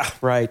 Yeah,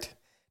 right.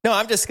 No,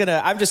 I'm just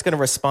gonna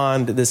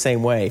respond the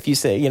same way. If you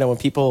say,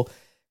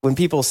 when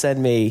people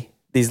send me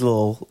these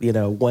little,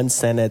 one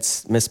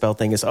sentence misspelled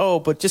thing is, oh,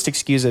 but just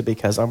excuse it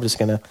because I'm just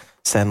gonna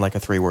send like a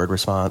 3-word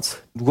response.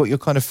 What you're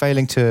kind of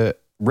failing to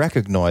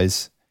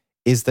recognize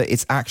is that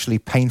it's actually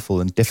painful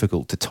and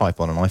difficult to type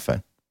on an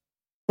iPhone.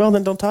 Well,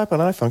 then don't type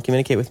on an iPhone.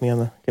 Communicate with me on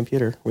the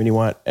computer when you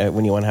want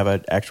to have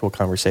an actual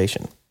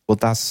conversation. Well,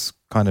 that's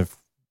kind of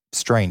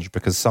strange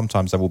because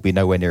sometimes I will be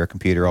nowhere near a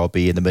computer. I'll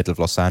be in the middle of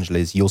Los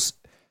Angeles. You'll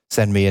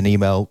send me an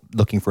email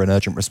looking for an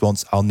urgent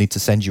response. I'll need to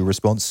send you a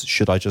response.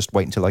 Should I just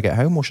wait until I get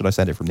home, or should I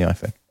send it from the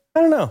iPhone?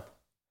 I don't know.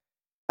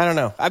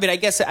 I mean, I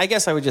guess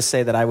I would just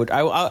say that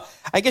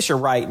I guess you're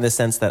right in the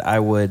sense that I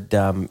would.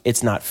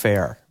 It's not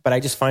fair, but I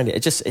just find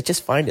it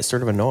find it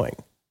sort of annoying.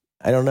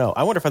 I don't know.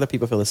 I wonder if other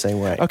people feel the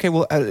same way. Okay,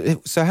 well,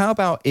 so how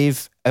about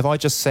if I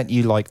just sent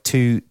you like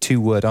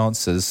two-word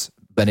answers,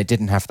 but it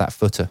didn't have that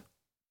footer?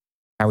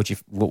 How would you?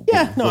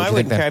 I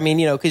wouldn't care. I mean,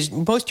 because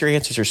most of your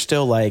answers are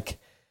still like,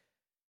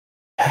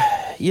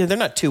 they're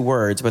not 2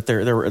 words, but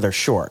they're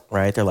short,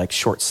 right? They're like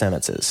short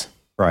sentences,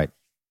 right?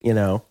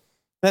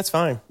 That's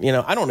fine.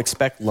 I don't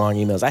expect long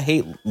emails. I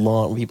hate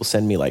long when people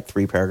send me like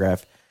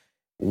 3-paragraph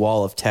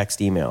wall of text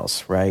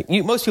emails, right?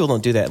 Most people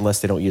don't do that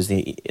unless they don't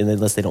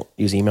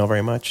use email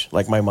very much.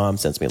 Like my mom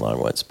sends me long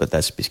ones, but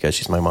that's because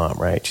she's my mom,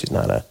 right? She's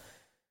not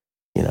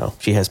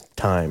she has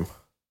time.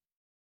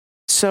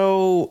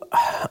 So,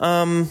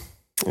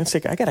 let's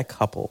see. I got a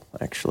couple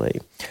actually.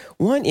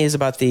 One is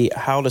about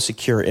how to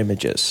secure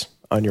images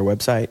on your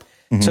website.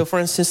 Mm-hmm. So, for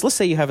instance, let's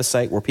say you have a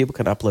site where people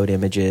can upload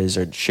images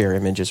or share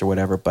images or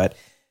whatever, but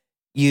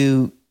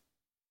you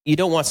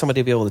don't want somebody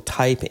to be able to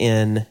type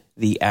in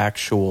the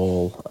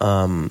actual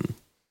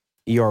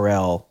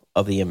URL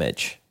of the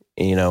image,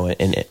 and you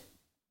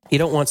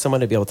don't want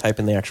someone to be able to type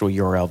in the actual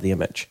URL of the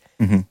image,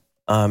 mm-hmm.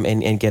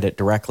 And get it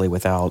directly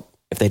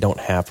if they don't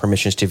have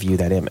permissions to view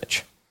that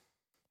image.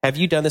 Have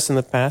you done this in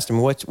the past? I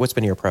mean, what's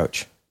been your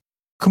approach?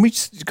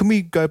 Can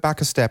we go back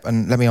a step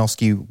and let me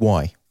ask you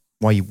why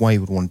you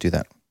would want to do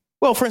that?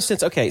 Well, for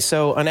instance, okay,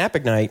 so on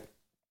AppIgnite,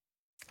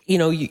 you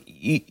want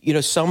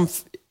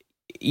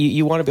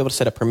to be able to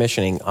set up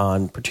permissioning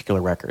on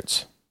particular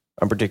records,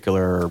 on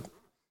particular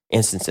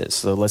instances.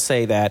 So let's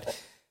say that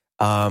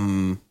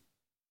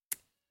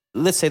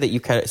you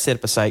set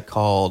up a site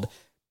called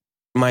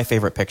My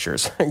Favorite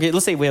Pictures. Okay,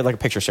 let's say we have like a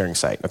picture sharing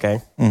site,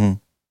 okay? Mm-hmm.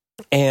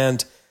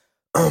 And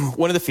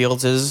one of the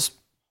fields is,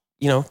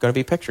 going to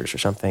be pictures or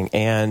something.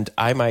 And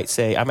I might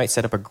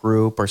set up a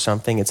group or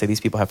something and say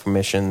these people have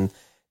permission.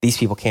 These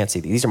people can't see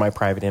these. These are my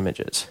private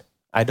images.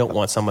 I don't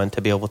want someone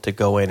to be able to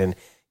go in and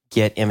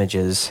get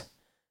images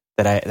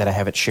that I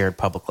haven't shared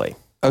publicly.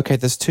 Okay,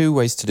 there's two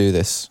ways to do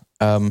this.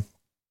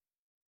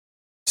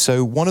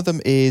 So one of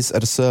them is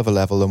at a server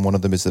level and one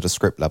of them is at a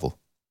script level.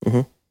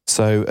 Mm-hmm.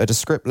 So at a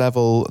script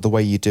level, the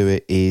way you do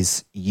it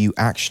is you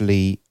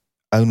actually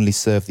only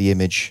serve the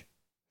image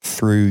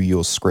through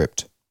your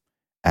script,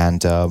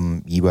 and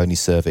you only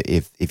serve it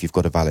if you've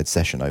got a valid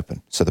session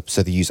open. So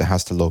the user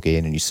has to log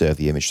in and you serve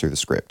the image through the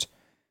script.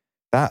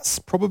 That's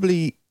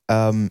probably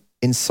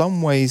in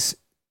some ways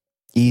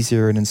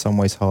easier and in some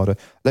ways harder.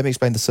 Let me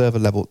explain the server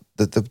level.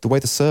 The way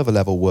the server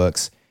level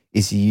works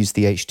is you use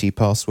the HT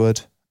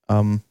password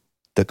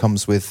that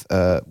comes with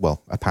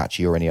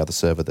Apache or any other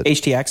server. That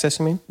HT access,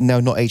 you mean? No,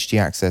 not HT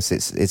access.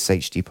 It's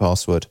HT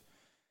password.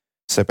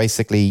 So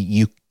basically,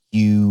 have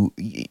you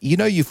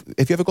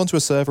ever gone to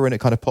a server and it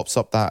kind of pops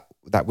up that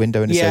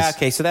window and it says,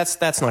 okay, so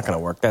that's not going to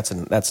work.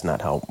 That's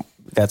not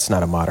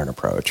a modern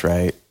approach,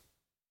 right?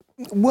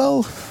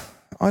 Well,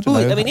 I don't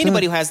know. I mean,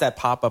 anybody who has that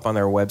pop up on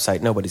their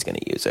website, nobody's going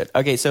to use it.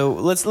 Okay, so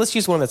let's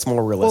use one that's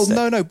more realistic.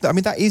 Well, no. I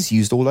mean, that is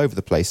used all over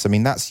the place. I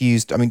mean, that's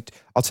used. I mean,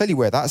 I'll tell you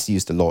where that's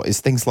used a lot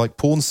is things like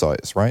porn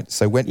sites, right?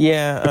 So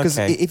because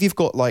if you've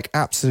got like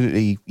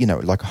absolutely,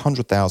 like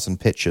 100,000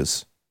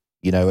 pictures,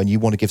 and you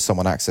want to give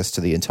someone access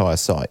to the entire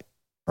site,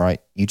 right?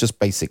 You just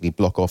basically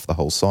block off the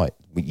whole site.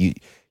 You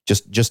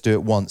just do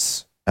it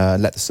once,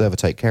 let the server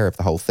take care of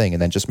the whole thing,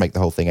 and then just make the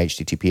whole thing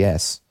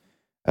HTTPS,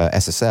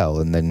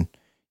 SSL, and then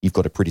you've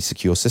got a pretty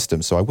secure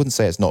system. So I wouldn't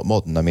say it's not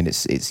modern. I mean,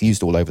 it's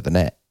used all over the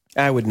net.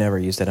 I would never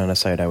use that on a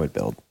site I would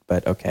build,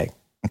 but okay.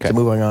 So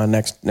moving on,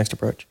 next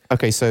approach.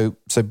 Okay, so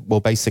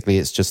basically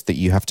it's just that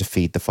you have to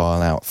feed the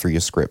file out through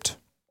your script.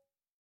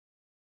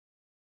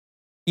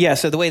 Yeah,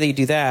 so the way that you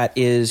do that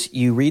is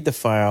you read the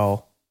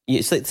file.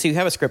 So you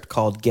have a script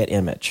called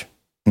getImage,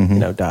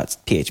 mm-hmm.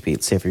 .php.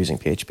 Let's say if you're using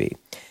PHP,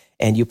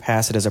 and you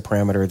pass it as a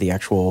parameter the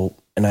actual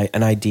an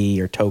ID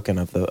or token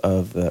of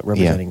the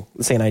representing,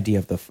 let's say an ID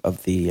of the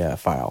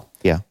file,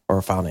 or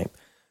a file name.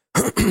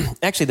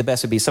 Actually, the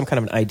best would be some kind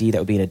of an ID that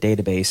would be in a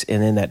database,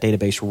 and in that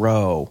database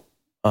row,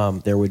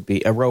 there would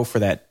be a row for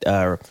that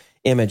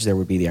image. There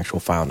would be the actual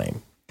file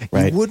name.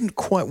 Right? You wouldn't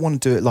quite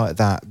want to do it like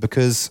that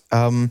because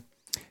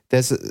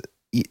there's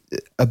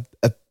a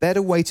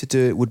better way to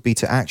do it would be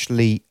to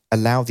actually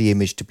allow the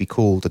image to be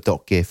called a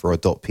 .gif or a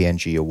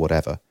 .png or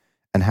whatever,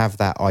 and have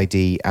that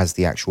ID as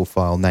the actual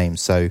file name.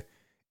 So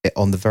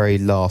on the very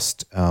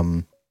last,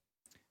 what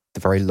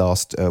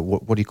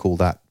do you call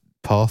that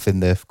path in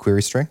the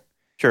query string?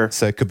 Sure.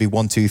 So it could be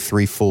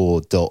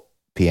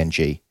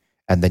 1234.png,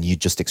 and then you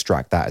just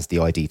extract that as the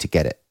ID to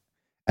get it.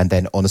 And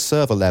then on a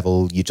server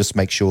level, you just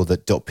make sure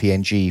that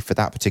 .png for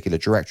that particular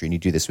directory, and you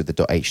do this with the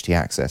 .ht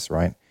access,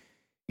 right?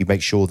 You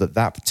make sure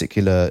that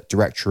particular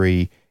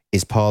directory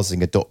is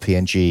parsing a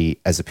 .png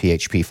as a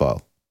PHP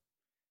file.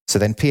 So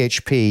then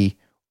PHP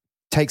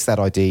takes that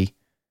ID,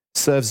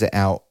 serves it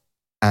out,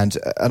 and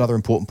another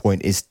important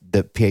point is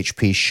that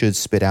PHP should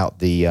spit out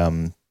the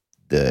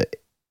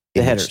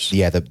headers.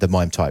 Yeah, the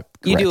MIME type.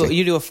 Correctly.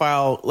 You do a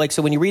file, like,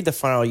 so when you read the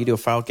file, you do a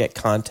file get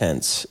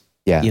contents.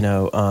 Yeah.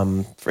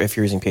 For if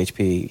you're using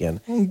PHP again.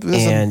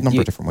 There's a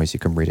number of different ways you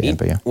can read it in,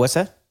 but yeah. What's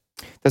that?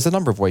 There's a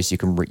number of ways you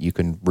can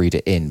read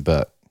it in,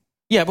 but...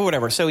 Yeah, but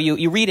whatever. So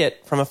you read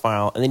it from a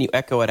file, and then you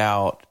echo it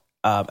out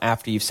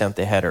after you've sent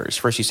the headers.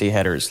 First you say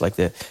headers, like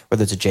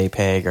whether it's a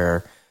JPEG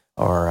or PNG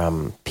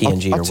or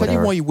whatever. I'll tell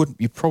you why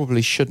you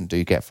probably shouldn't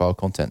do get file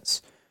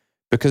contents.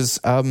 Because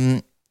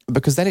then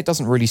it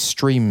doesn't really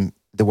stream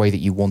the way that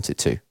you want it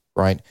to,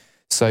 right?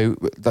 So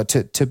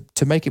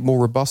to make it more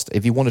robust,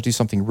 if you want to do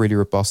something really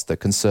robust that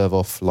can serve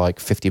off like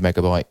 50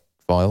 megabyte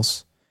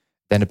files,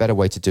 then a better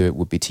way to do it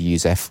would be to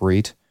use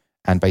fread.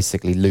 and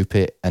basically loop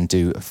it and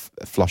do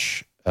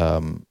flush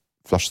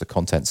the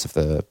contents of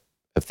the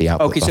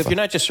output. Okay, buffer. so if you're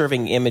not just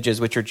serving images,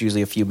 which are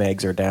usually a few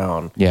megs or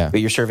down, but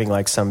you're serving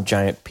like some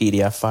giant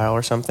PDF file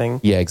or something,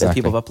 exactly, that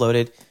people have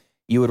uploaded,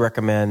 you would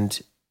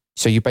recommend.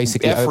 So you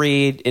basically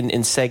read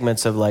in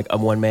segments of like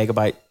 1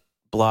 megabyte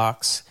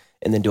blocks,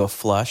 and then do a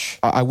flush.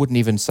 I wouldn't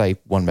even say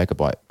 1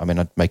 megabyte. I mean,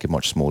 I'd make it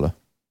much smaller.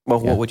 Well,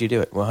 what would you do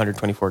it?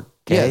 124K?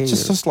 Yeah,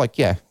 just like,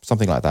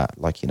 something like that.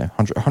 Like,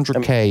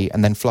 100K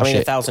and then flush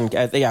it. 1,000,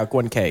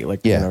 1K,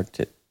 like,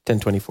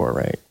 1024,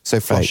 right?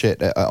 So flush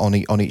it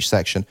on each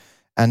section.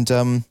 And,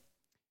 and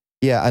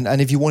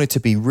if you wanted to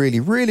be really,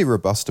 really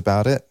robust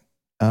about it,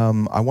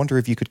 I wonder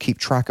if you could keep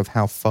track of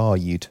how far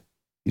you'd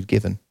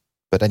given.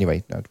 But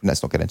anyway, no,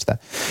 let's not get into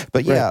that.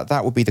 But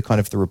that would be the kind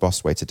of the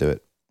robust way to do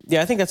it.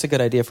 Yeah, I think that's a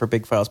good idea for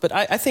big files. But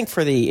I think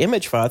for the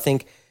image file, I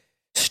think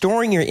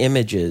storing your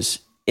images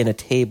in a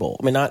table,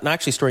 I mean, not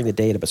actually storing the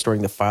data, but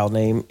storing the file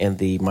name and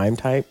the MIME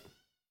type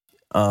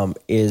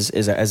is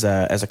as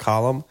a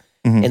column.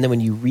 Mm-hmm. And then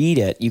when you read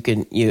it,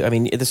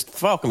 this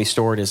file can be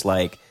stored as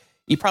like,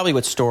 you probably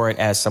would store it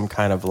as some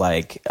kind of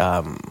like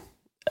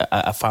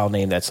a file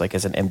name that's like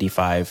as an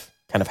MD5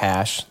 kind of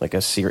hash, like a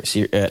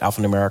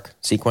alphanumeric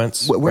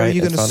sequence. Where are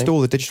you going to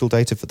store the digital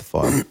data for the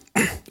file?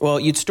 Well,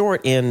 you'd store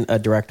it in a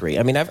directory.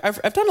 I mean,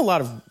 I've done a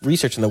lot of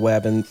research on the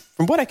web, and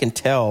from what I can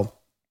tell,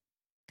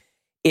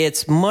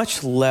 it's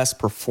much less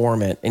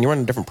performant, and you run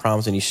into different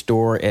problems when you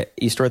store it.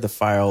 You store the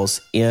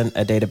files in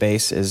a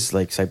database as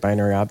like say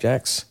binary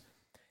objects.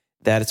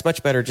 That it's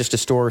much better just to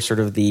store sort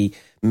of the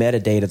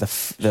metadata,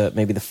 the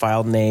maybe the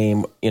file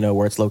name,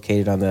 where it's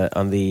located on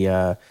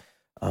the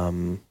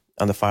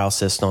file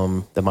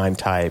system, the MIME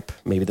type,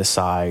 maybe the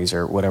size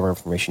or whatever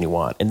information you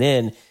want. And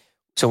then,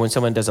 so when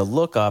someone does a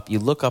lookup, you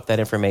look up that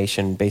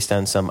information based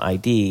on some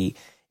ID,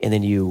 and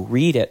then you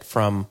read it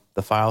from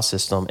the file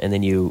system, and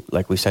then you,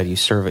 like we said, you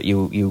serve it,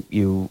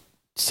 you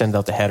send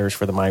out the headers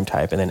for the MIME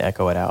type and then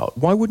echo it out.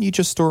 Why wouldn't you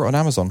just store it on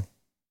Amazon?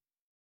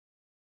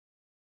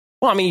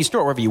 Well, I mean, you store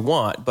it wherever you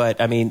want,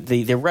 but I mean,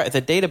 the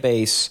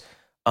database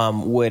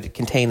would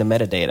contain the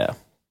metadata.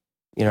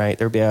 Right?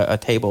 There'd be a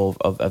table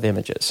of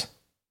images.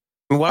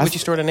 I mean, why would you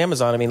store it on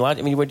Amazon? I mean,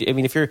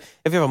 if you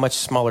have a much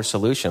smaller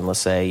solution, let's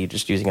say you're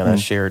just using it on a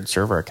shared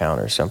server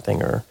account or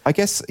something, or I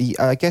guess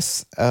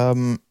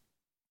the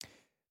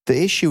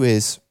issue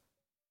is,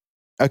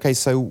 okay,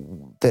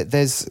 so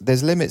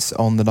there's limits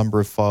on the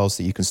number of files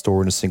that you can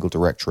store in a single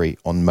directory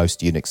on most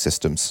Unix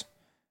systems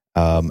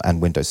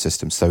and Windows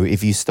systems. So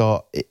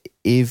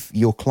if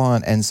your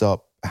client ends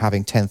up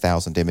having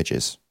 10,000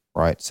 images,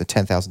 right? So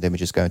 10,000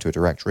 images go into a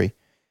directory,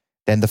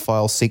 then the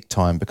file seek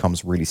time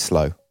becomes really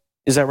slow.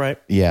 Is that right?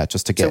 Yeah,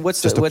 just to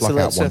pluck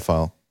out one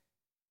file.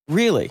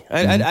 Really?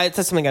 Mm-hmm.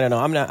 That's something I don't know.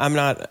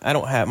 I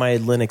don't have, my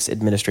Linux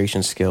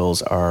administration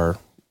skills are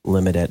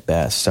limited at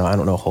best, so I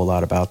don't know a whole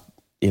lot about,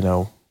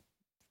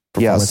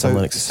 performance on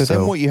Linux. So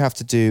then what you have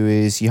to do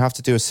is you have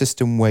to do a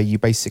system where you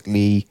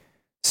basically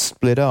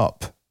split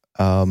up,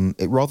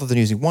 rather than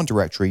using one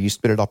directory, you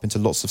split it up into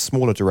lots of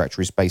smaller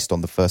directories based on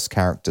the first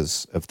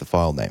characters of the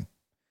file name.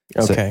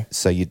 Okay.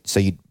 So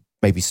you'd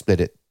maybe split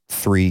it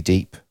 3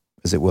 deep,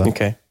 as it were.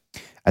 Okay.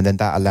 And then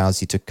that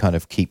allows you to kind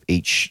of keep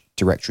each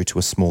directory to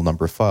a small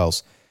number of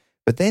files.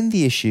 But then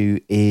the issue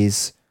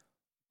is,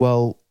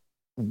 well,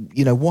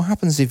 what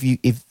happens if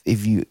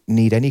you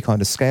need any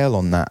kind of scale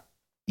on that,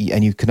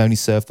 and you can only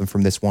serve them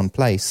from this one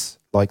place?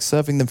 Like,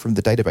 serving them from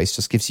the database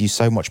just gives you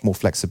so much more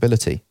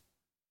flexibility,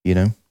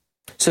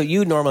 So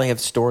you normally have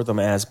stored them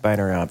as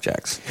binary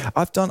objects.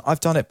 I've done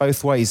it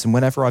both ways, and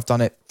whenever I've done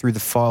it through the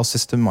file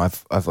system,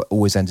 I've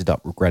always ended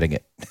up regretting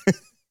it.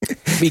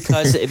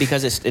 because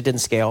it didn't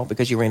scale,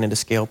 because you ran into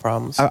scale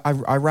problems.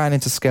 I ran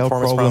into scale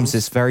problems.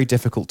 It's very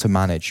difficult to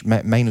manage.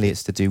 Mainly,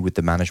 it's to do with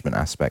the management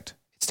aspect.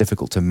 It's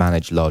difficult to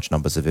manage large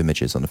numbers of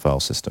images on a file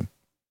system.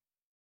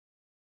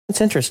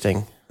 It's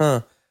interesting,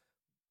 huh?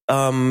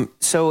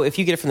 So if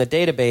you get it from the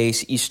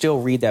database, you still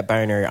read that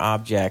binary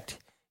object.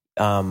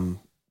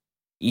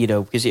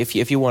 Because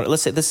if you want,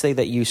 let's say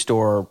that you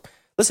store.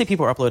 Let's say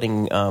people are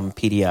uploading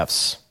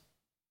PDFs,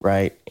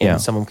 right?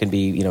 And some of them can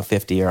be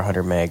 50 or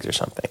 100 megs or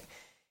something.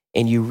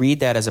 And you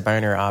read that as a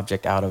binary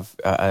object out of,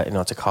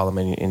 it's a column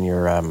in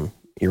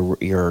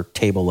your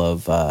table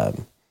of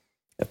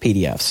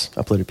PDFs,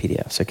 uploaded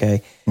PDFs.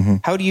 Okay, mm-hmm.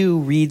 How do you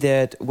read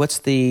that? What's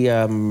the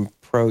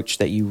approach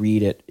that you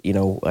read it?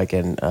 Like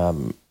in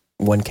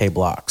 1K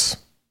blocks.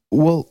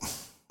 Well,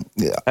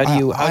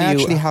 I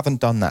actually haven't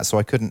done that, so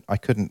I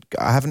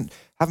haven't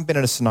been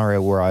in a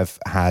scenario where I've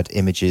had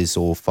images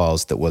or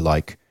files that were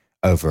like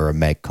over a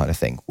meg kind of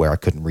thing, where I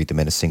couldn't read them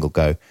in a single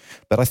go.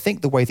 But I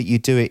think the way that you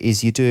do it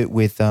is you do it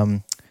with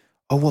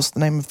what's the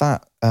name of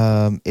that?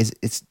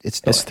 It's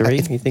not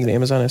S3. You think the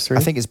Amazon S3? I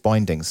think it's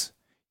bindings.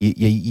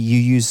 You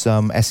use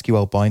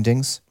SQL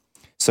bindings.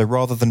 So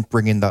rather than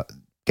getting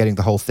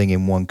the whole thing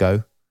in one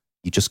go,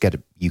 you just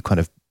you kind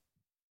of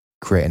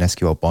create an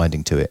SQL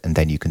binding to it, and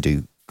then you can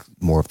do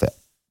more of the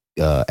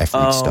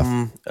FRead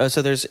stuff. So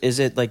is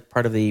it like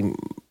part of the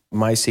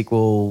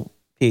MySQL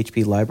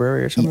PHP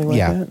library or something like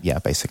that? Yeah,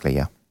 basically,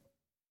 yeah.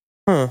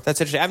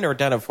 That's interesting. I've never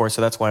done it before,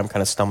 so that's why I'm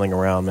kind of stumbling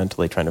around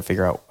mentally trying to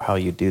figure out how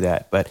you do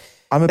that. But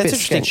I'm a bit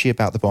sketchy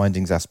about the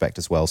bindings aspect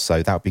as well,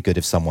 so that would be good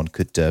if someone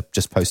could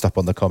just post up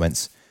on the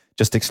comments,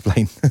 just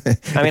explain.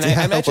 I mean,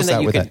 I imagine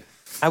that you could.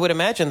 I would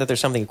imagine that there's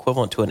something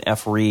equivalent to an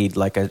f-read,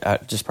 like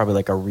just probably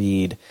like a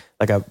read,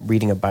 like a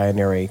reading a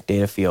binary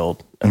data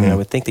field. I mean, I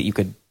would think that you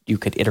could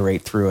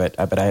iterate through it,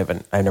 but I've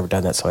never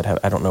done that, so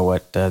I don't know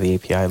what the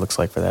API looks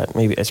like for that.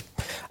 Maybe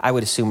I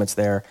would assume it's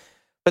there.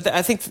 But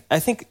I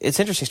think it's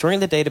interesting. Storing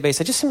the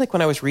database, it just seemed like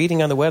when I was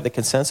reading on the web, the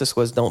consensus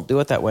was don't do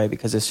it that way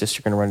because it's just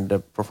you're going to run into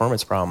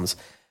performance problems.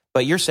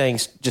 But you're saying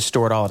just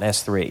store it all in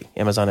S3,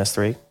 Amazon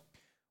S3?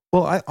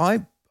 Well,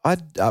 I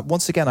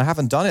once again, I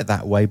haven't done it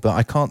that way, but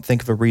I can't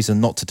think of a reason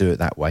not to do it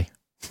that way.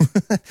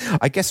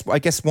 I guess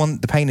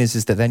the pain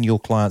is that then your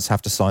clients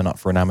have to sign up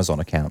for an Amazon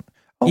account.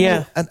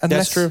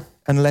 That's true.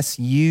 Unless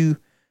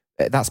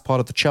that's part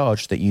of the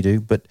charge that you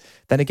do. But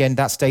then again,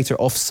 that's data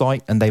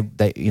off-site, and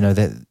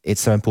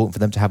it's so important for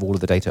them to have all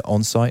of the data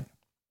on-site.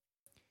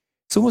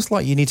 It's almost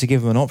like you need to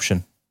give them an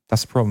option.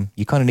 That's the problem.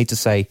 You kind of need to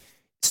say,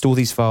 store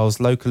these files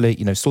locally,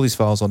 store these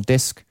files on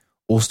disk,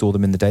 or store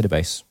them in the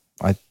database.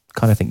 I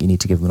kind of think you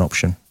need to give them an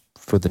option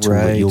for the tool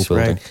that you're building.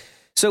 Right.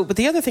 So, but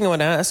the other thing I want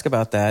to ask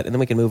about that, and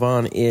then we can move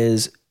on,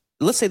 is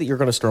let's say that you're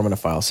going to store them in a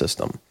file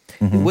system.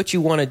 Mm-hmm. What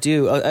you want to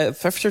do,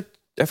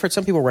 I've heard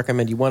some people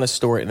recommend you want to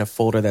store it in a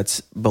folder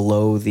that's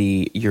below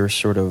your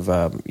sort of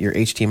your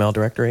HTML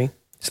directory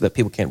so that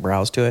people can't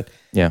browse to it.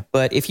 Yeah.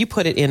 But if you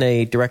put it in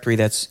a directory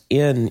that's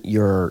in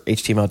your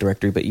HTML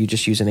directory, but you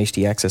just use an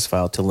htaccess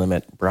file to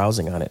limit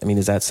browsing on it, I mean,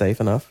 is that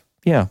safe enough?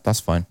 Yeah, that's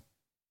fine.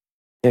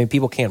 I mean,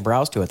 people can't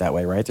browse to it that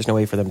way, right? There's no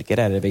way for them to get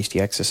at it if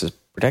htaccess is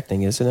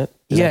protecting, isn't it?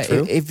 Is that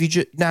true? If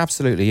you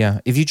absolutely,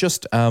 yeah. If you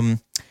just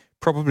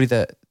probably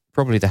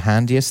the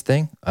handiest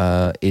thing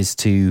is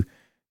to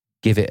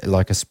give it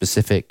like a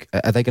specific.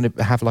 Are they going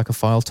to have like a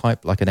file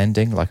type, like an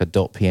ending, like a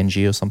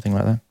 .png or something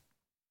like that?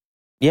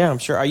 Yeah, I'm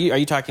sure. Are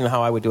you talking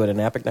how I would do it in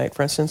AppIgnite,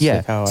 for instance?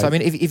 Yeah. Like I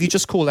mean, if you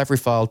just call every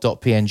file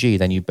 .png,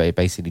 then you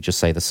basically just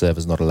say the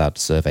server's not allowed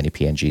to serve any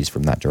PNGs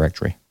from that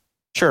directory.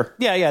 Sure.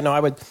 Yeah. No,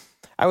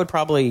 I would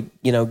probably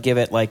give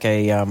it like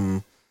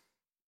an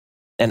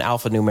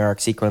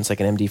alphanumeric sequence, like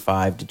an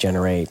MD5 to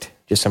generate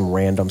just some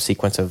random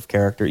sequence of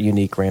character,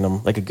 unique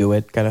random, like a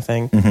GUID kind of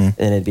thing. Mm-hmm. And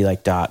it'd be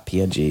like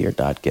 .png or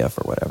 .gif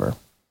or whatever.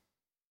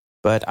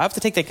 But I have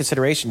to take that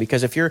consideration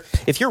because if you're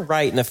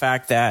right in the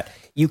fact that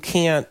you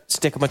can't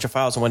stick a bunch of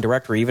files in one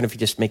directory, even if you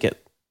just make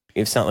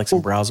it's not like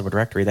some browsable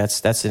directory,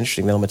 that's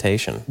interesting, the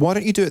limitation. Why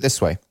don't you do it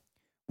this way?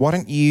 Why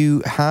don't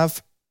you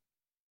have,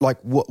 like,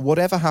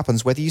 whatever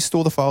happens, whether you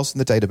store the files in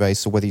the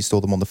database or whether you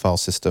store them on the file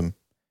system,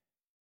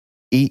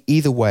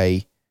 either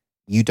way,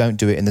 you don't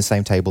do it in the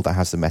same table that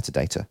has the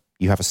metadata.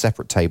 You have a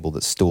separate table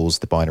that stores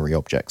the binary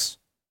objects.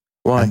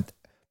 Why? And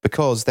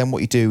because then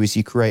what you do is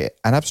you create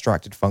an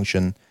abstracted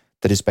function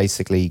that is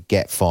basically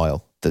get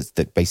file,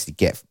 that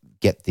basically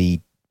get the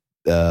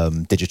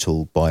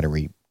digital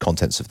binary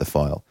contents of the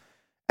file.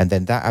 And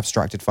then that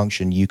abstracted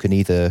function, you can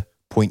either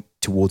point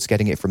towards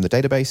getting it from the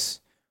database,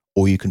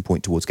 or you can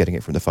point towards getting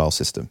it from the file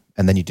system.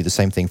 And then you do the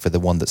same thing for the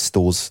one that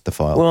stores the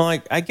file. Well,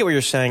 I get what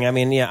you're saying. I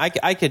mean, yeah,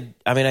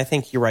 I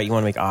think you're right. You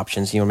want to make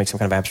options. You want to make some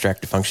kind of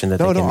abstracted function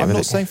that I'm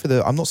not saying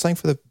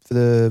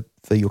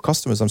for your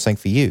customers. I'm saying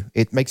for you.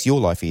 It makes your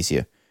life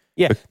easier.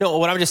 Yeah. No,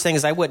 what I'm just saying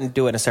is I wouldn't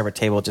do it in a separate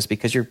table just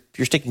because you're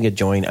sticking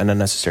an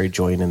unnecessary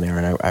join in there,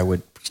 and I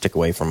would stick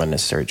away from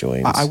unnecessary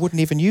joins. I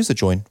wouldn't even use a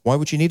join. Why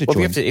would you need a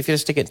join? If you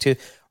stick it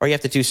or you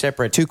have to do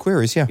separate. Two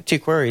queries, yeah. Two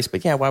queries,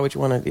 but yeah, why would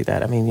you want to do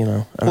that? I mean,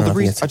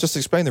 I just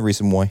explained the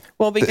reason why.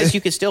 Well, because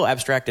you could still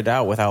abstract it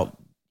out without,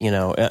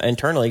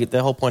 internally.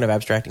 The whole point of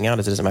abstracting out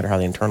is it doesn't matter how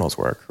the internals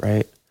work,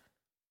 right?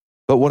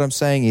 But what I'm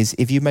saying is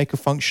if you make a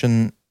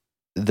function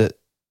that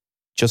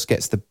just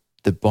gets the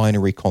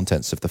binary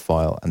contents of the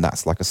file, and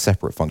that's like a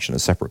separate function, a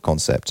separate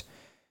concept,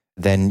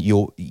 then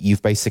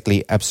you've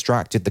basically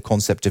abstracted the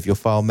concept of your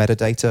file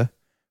metadata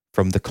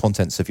from the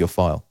contents of your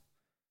file.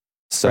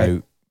 So,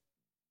 right.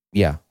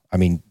 Yeah, I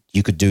mean,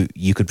 you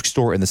could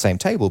store it in the same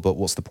table, but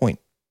what's the point?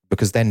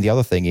 Because then the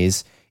other thing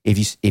is,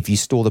 if you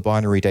store the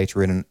binary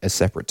data in a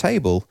separate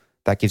table,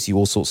 that gives you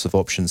all sorts of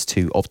options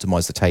to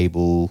optimize the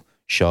table,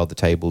 shard the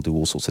table, do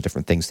all sorts of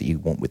different things that you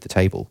want with the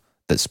table.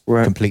 That's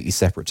right. Completely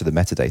separate to the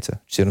metadata.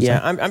 See what I'm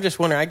saying? I'm just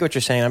wondering. I get what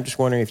you're saying. I'm just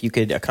wondering if you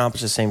could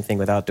accomplish the same thing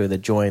without doing the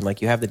join.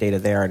 Like you have the data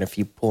there, and if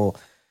you pull,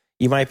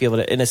 you might be able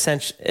to, in a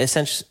sense,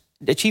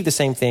 achieve the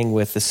same thing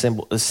with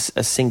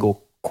a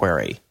single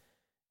query.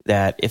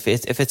 That if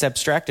it's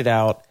abstracted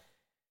out,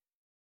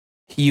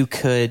 you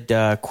could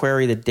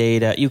query the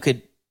data. You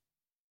could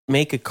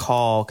make a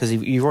call because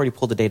you've already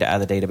pulled the data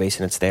out of the database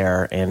and it's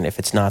there. And if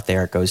it's not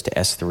there, it goes to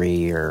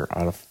S3 or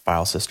on a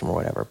file system or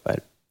whatever.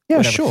 But yeah,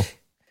 whatever. Sure.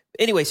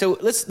 Anyway, so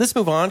let's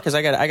move on because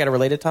I got a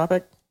related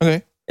topic.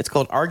 Okay, it's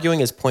called arguing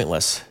is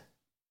pointless,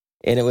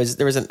 and I think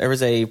it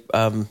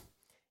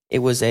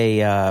was in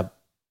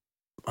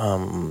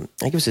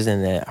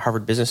the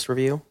Harvard Business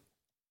Review,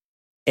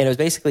 and it was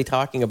basically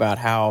talking about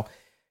how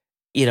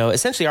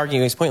essentially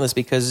arguing is pointless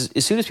because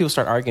as soon as people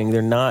start arguing,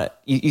 they're not,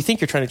 you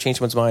think you're trying to change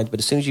someone's mind, but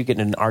as soon as you get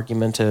in an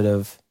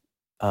argumentative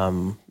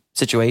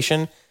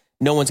situation,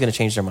 no one's going to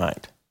change their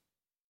mind.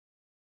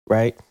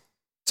 Right?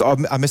 So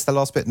I missed the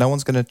last bit. No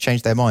one's going to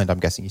change their mind, I'm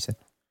guessing you said.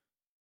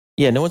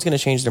 Yeah, no one's going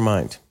to change their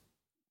mind.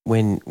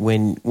 When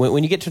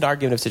you get to an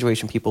argumentative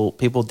situation,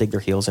 people dig their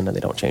heels in and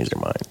they don't change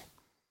their mind.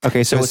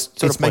 Okay, so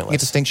it's making a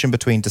distinction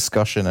between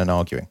discussion and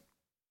arguing.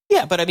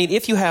 Yeah, but I mean,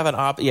 if you have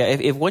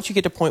if once you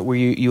get to a point where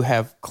you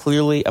have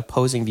clearly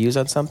opposing views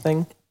on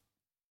something,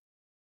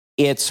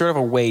 it's sort of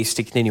a waste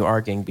to continue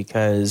arguing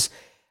because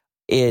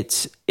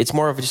it's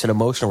more of just an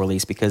emotional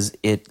release because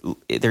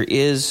there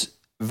is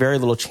very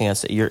little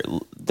chance that you're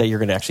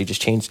going to actually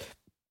just change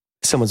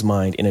someone's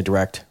mind in a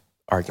direct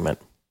argument.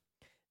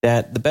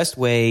 That the best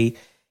way,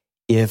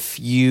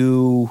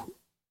 the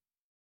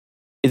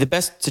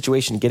best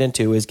situation to get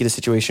into is get a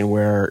situation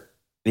where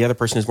the other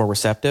person is more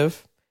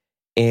receptive.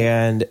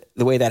 And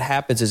the way that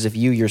happens is if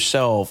you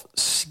yourself,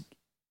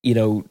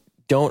 don't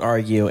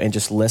argue and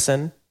just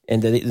listen.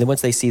 And then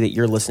once they see that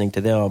you're listening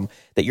to them,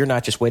 that you're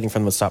not just waiting for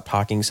them to stop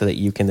talking so that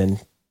you can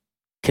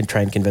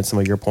try and convince them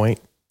of your point,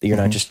 that you're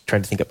not just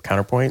trying to think up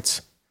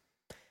counterpoints.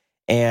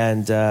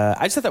 And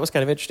I just thought that was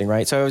kind of interesting,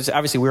 right? So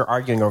obviously we were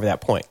arguing over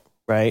that point,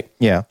 right?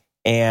 Yeah.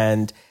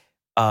 And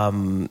I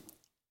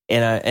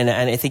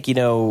think,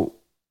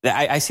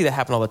 I see that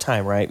happen all the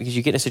time, right? Because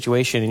you get in a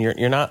situation and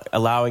you're not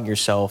allowing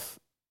yourself,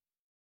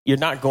 you're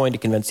not going to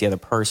convince the other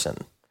person,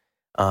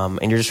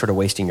 and you're just sort of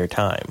wasting your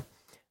time.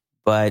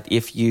 But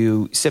if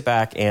you sit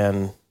back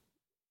and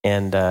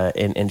kind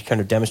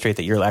of demonstrate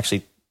that you're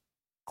actually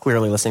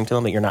clearly listening to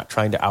them, that you're not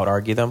trying to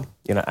out-argue them,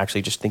 you're not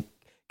actually just come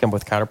up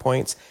with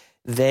counterpoints,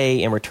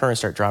 they in return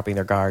start dropping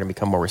their guard and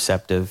become more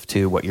receptive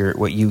to what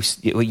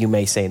you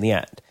may say in the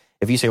end.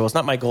 If you say, well, it's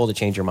not my goal to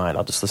change your mind,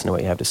 I'll just listen to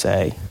what you have to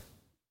say.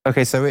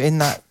 Okay, so in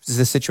the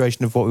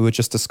situation of what we were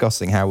just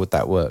discussing, how would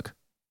that work?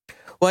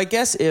 Well, I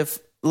guess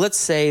let's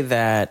say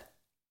that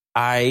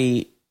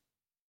if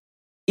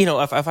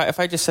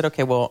I just said,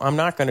 okay, well, I'm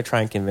not going to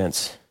try and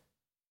convince,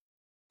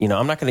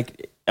 I'm not going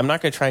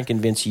to try and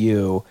convince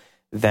you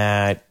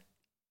that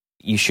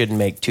you shouldn't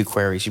make two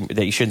queries,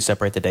 that you shouldn't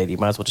separate the data. You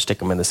might as well just stick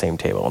them in the same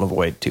table and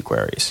avoid two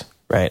queries,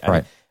 right?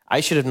 Right. I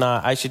should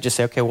just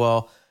say, okay,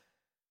 well,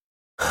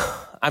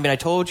 I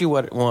told you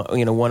what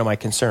one of my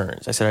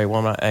concerns. I said,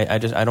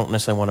 I don't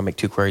necessarily want to make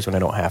two queries when I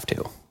don't have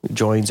to.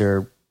 Joins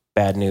are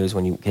bad news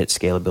when you hit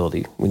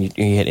scalability, when you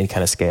hit any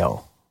kind of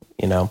scale,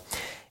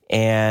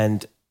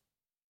 and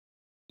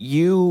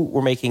you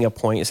were making a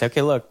point. You say,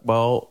 okay, look,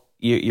 well,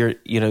 you're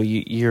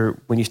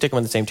when you stick them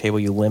on the same table,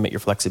 you limit your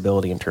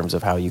flexibility in terms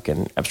of how you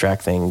can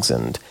abstract things,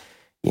 and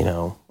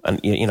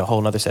a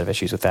whole other set of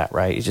issues with that,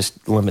 right? It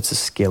just limits the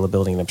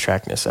scalability and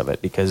abstractness of it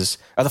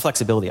or the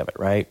flexibility of it,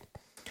 right?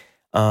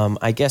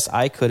 I guess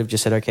I could have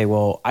just said, okay,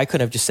 well, I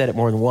could have just said it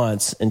more than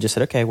once and just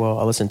said, okay, well,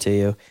 I'll listen to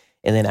you.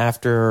 And then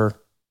after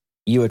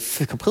you had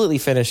completely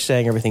finished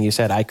saying everything you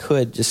said, I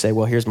could just say,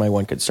 well, here's my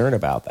one concern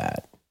about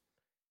that.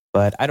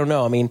 But I don't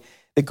know. I mean,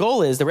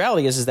 the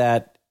reality is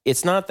that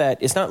it's not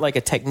like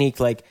a technique,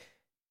 like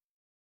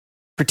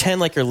pretend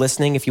like you're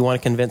listening if you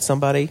want to convince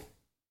somebody,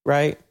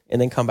 right? And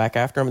then come back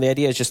after them. The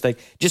idea is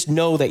just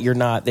know that you're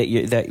not,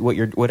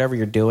 whatever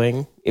you're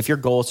doing, if your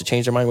goal is to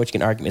change their mind, which you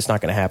can argue, it's not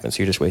going to happen. So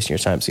you're just wasting your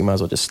time. So you might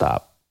as well just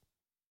stop.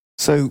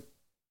 So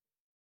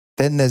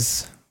then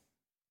there's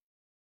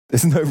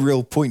no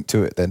real point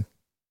to it then.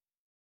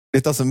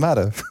 It doesn't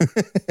matter.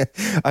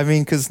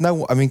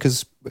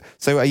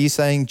 So are you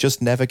saying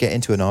just never get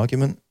into an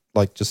argument?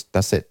 Like just,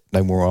 that's it.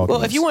 No more arguments.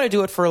 Well, if you want to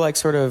do it for like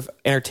sort of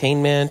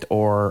entertainment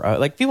or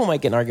like people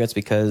might get in arguments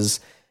because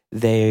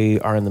they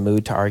are in the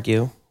mood to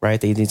argue, right?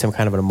 They need some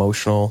kind of an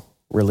emotional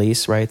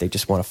release, right? They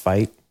just want to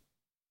fight,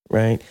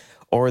 right?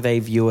 Or they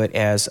view it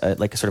as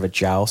like a sort of a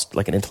joust,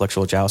 like an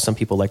intellectual joust. Some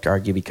people like to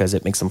argue because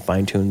it makes them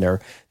fine tune their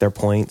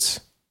points.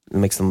 It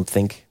makes them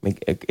think.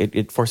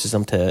 It forces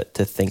them to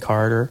think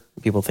harder.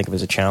 People think of it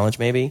as a challenge,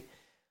 maybe.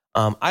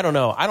 I don't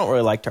know. I don't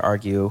really like to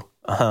argue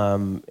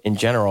in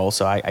general,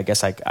 so I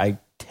guess I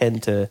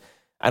tend to.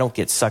 I don't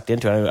get sucked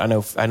into it.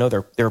 I know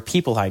there are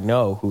people I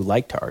know who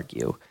like to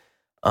argue.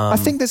 I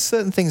think there's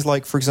certain things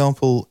like, for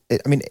example,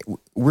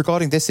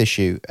 regarding this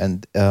issue,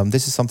 and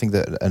this is something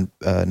that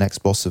an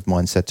ex-boss of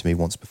mine said to me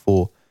once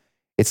before.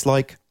 It's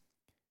like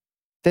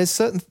there's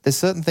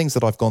certain things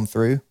that I've gone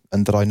through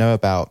and that I know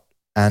about,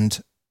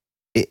 and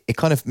it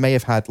kind of may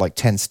have had like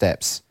 10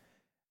 steps,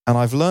 and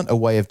I've learned a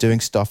way of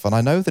doing stuff, and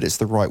I know that it's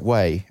the right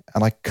way,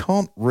 and I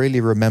can't really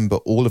remember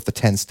all of the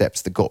 10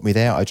 steps that got me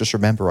there. I just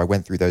remember I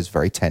went through those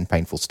very 10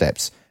 painful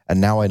steps,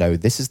 and now I know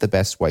this is the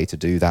best way to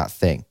do that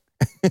thing.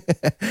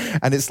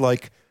 And it's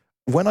like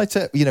when I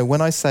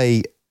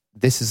say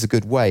this is a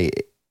good way,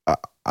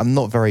 I'm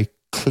not very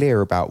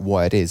clear about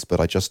why it is, but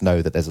I just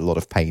know that there's a lot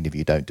of pain if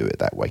you don't do it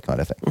that way, kind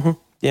of thing. Mm-hmm.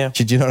 Yeah.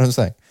 Do you know what I'm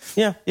saying?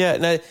 Yeah.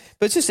 No,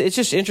 but it's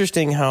just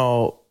interesting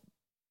how.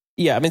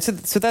 Yeah, I mean,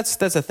 so that's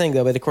the thing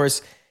though. But of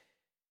course,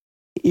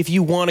 if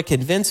you want to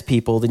convince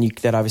people, then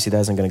that obviously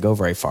isn't going to go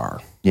very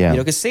far. Yeah,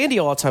 because Sandy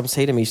all the time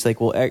say to me, she's like,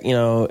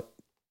 well,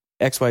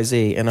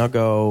 XYZ. And I'll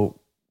go,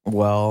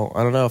 well,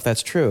 I don't know if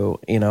that's true,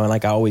 and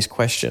like I always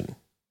question.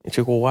 And she's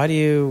like, well, why do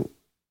you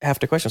have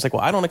to question? It's like,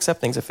 well, I don't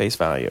accept things at face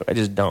value. I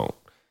just don't,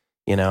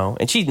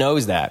 and she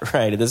knows that,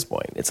 right? At this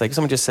point, it's like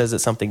someone just says that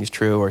something is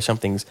true or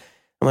something's,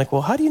 I'm like,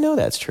 well, how do you know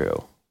that's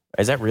true?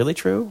 Is that really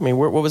true? I mean,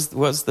 where's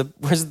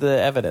the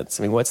evidence?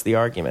 I mean, what's the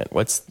argument?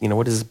 What is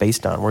this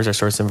based on? Where's our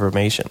source of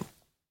information?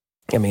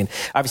 I mean,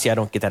 obviously I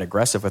don't get that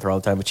aggressive with her all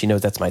the time, but she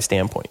knows that's my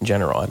standpoint in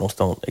general. I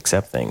don't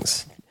accept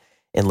things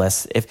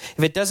unless, if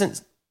it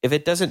doesn't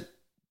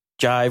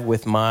jive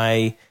with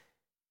my,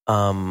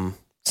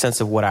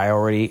 sense of what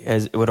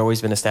what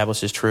always been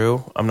established as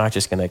true, I'm not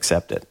just going to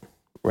accept it.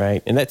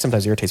 Right. And that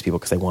sometimes irritates people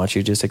because they want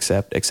you to just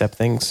accept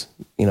things.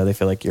 They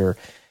feel like you're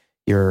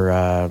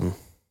I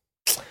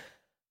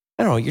don't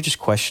know. You're just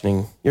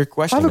questioning. I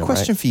have a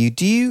question for you.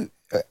 Do you,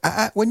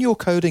 when you're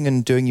coding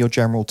and doing your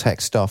general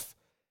tech stuff,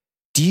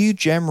 do you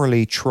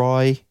generally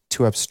try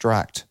to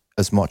abstract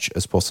as much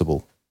as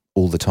possible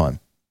all the time?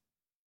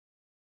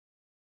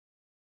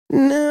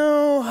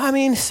 No, I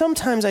mean,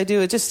 sometimes I do.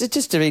 It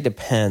just really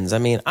depends. I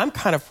mean, I'm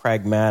kind of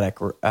pragmatic.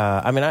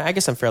 I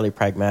guess I'm fairly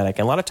pragmatic.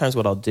 And a lot of times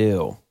what I'll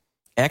do,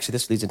 actually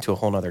this leads into a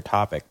whole other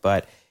topic,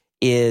 but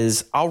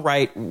is I'll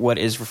write what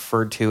is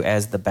referred to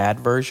as the bad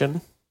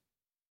version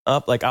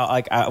up. Like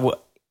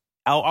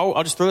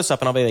I'll just throw this up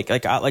and I'll be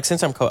like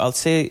since I'll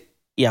say,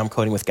 yeah, I'm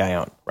coding with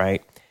Gaon,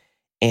 right?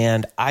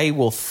 And I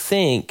will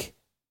think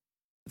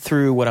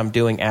through what I'm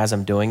doing as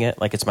I'm doing it.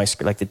 Like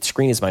the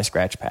screen is my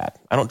scratch pad.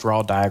 I don't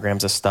draw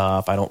diagrams of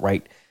stuff. I don't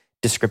write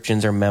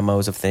descriptions or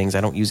memos of things.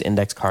 I don't use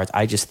index cards.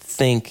 I just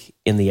think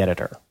in the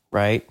editor,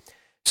 right?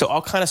 So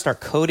I'll kind of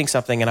start coding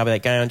something and I'll be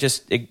like, Gaon,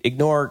 just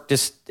ignore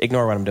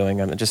what I'm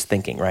doing. I'm just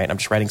thinking, right? I'm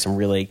just writing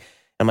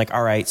I'm like,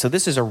 all right, so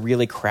this is a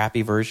really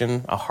crappy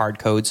version. I'll hard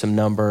code some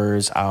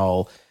numbers.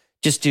 I'll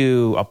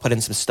put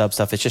in some stub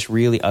stuff. It's just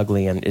really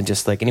ugly. And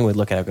just like anyone would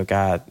look at it and go,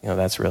 God,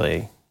 that's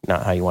really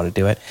not how you want to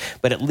do it.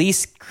 But at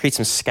least create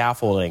some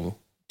scaffolding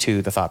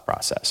to the thought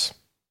process,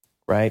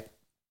 right?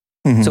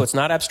 Mm-hmm. So it's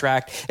not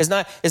abstract. It's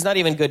not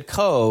even good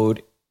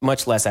code,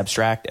 much less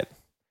abstracted.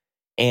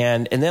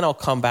 And then I'll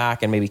come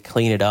back and maybe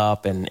clean it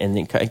up and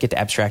get to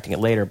abstracting it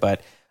later.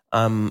 But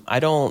I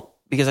don't,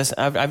 because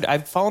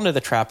I've fallen into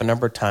the trap a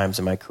number of times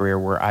in my career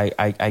where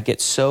I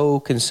get so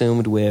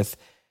consumed with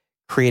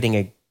creating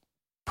a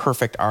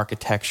perfect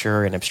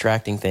architecture and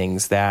abstracting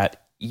things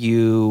that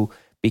you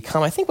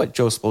become, I think what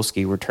Joe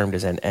Spolsky were termed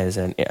as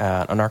an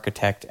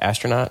architect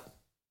astronaut,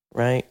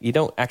 right? You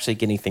don't actually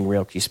get anything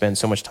real because you spend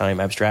so much time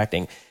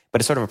abstracting, but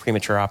it's sort of a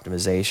premature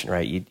optimization,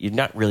 right? You're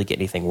not really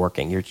getting anything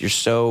working.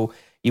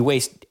 You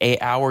waste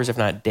hours, if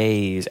not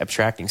days,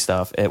 abstracting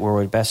stuff where it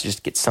would best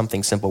just get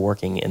something simple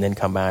working and then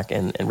come back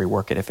and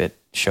rework it if it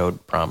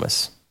showed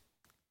promise.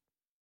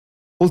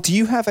 Well, do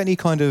you have any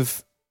kind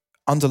of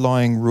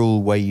underlying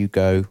rule where you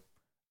go,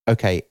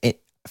 okay,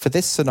 for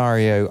this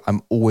scenario,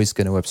 I'm always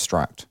going to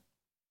abstract.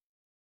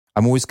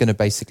 I'm always going to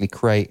basically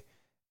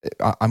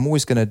I'm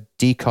always going to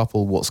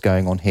decouple what's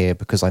going on here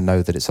because I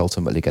know that it's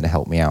ultimately going to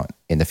help me out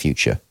in the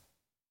future.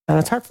 And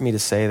it's hard for me to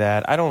say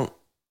that.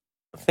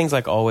 Things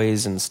like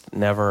always and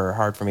never are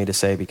hard for me to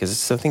say because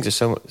some things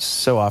are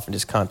so often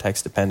just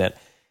context dependent.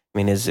 I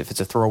mean, if it's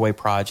a throwaway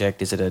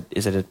project, is it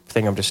a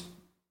thing I'm just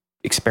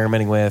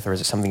experimenting with, or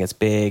is it something that's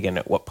big, and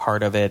what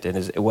part of it,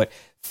 and what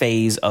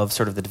phase of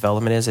sort of the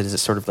development is it? Is it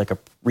sort of like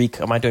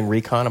am I doing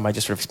recon? Am I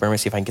just sort of experimenting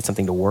to see if I can get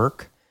something to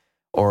work?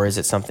 Or is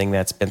it something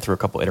that's been through a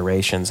couple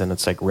iterations and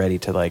it's like ready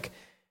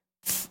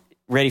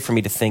for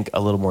me to think a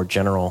little more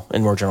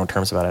in more general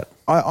terms about it?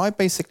 I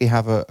basically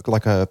have a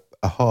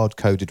hard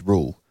coded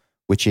rule,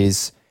 which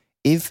is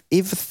if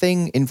a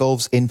thing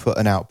involves input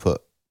and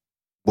output,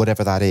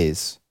 whatever that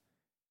is,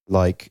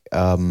 like,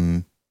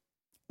 now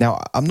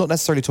I'm not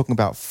necessarily talking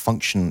about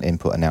function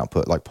input and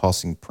output, like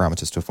passing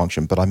parameters to a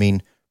function, but I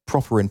mean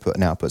proper input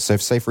and output. So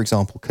say, for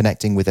example,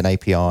 connecting with an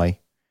API,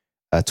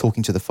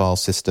 talking to the file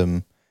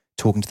system,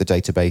 talking to the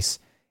database,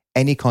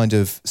 any kind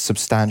of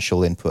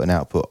substantial input and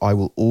output, I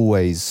will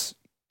always,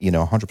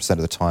 100% of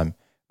the time,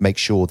 make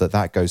sure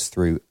that goes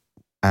through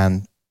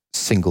an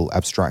single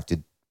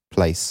abstracted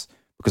place,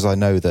 because I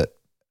know that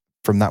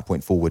from that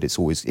point forward,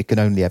 it can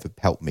only ever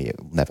help me. It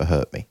will never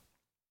hurt me.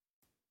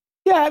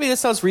 Yeah, I mean, that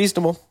sounds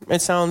reasonable.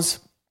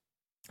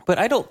 But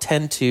I don't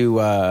tend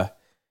to, I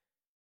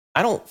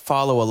don't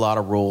follow a lot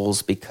of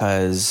rules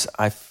because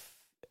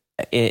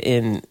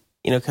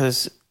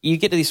because you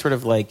get to these sort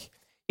of like,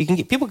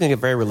 people can get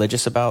very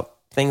religious about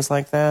things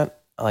like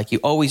that. Like you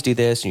always do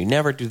this and you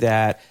never do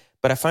that.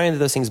 But I find that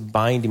those things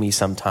bind me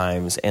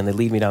sometimes and they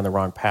lead me down the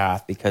wrong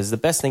path, because the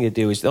best thing to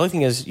do is, the only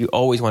thing is you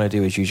always want to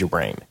do is use your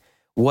brain.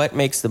 What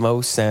makes the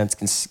most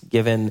sense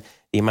given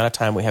the amount of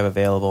time we have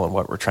available and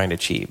what we're trying to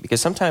achieve?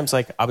 Because sometimes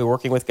like I'll be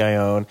working with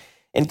Gaon,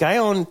 and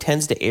Gaon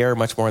tends to err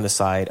much more on the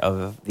side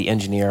of the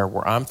engineer,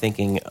 where I'm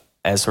thinking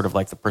as sort of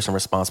like the person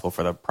responsible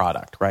for the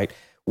product, right?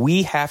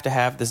 We have to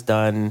have this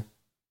done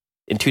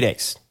in 2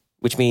 days,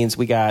 which means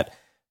we got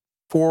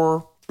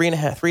 3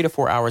 to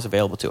 4 hours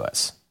available to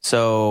us.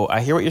 So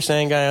I hear what you're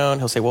saying, Gaon.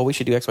 He'll say, well, we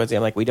should do X, Y, Z.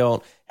 I'm like, we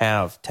don't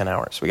have 10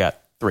 hours. We got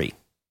 3.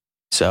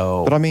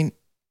 So, but I mean,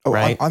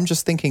 right? I'm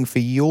just thinking for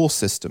your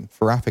system,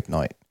 for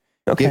AppIgnite.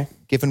 Okay.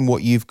 Given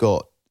what you've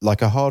got,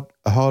 like a hard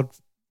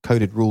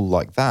coded rule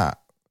like that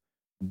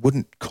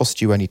wouldn't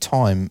cost you any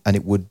time, and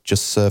it would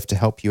just serve to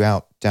help you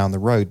out down the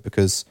road,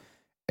 because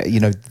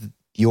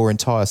your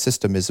entire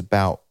system is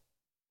about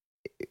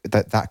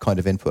that kind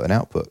of input and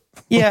output.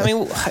 Yeah, I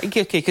mean,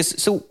 okay, because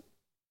so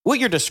what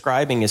you're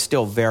describing is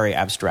still very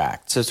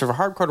abstract. So sort of a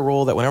hard-coded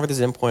rule that whenever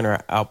there's input or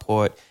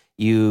output,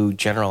 you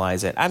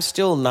generalize it. I'm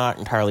still not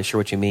entirely sure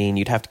what you mean.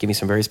 You'd have to give me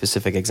some very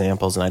specific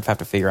examples, and I'd have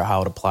to figure out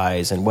how it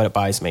applies and what it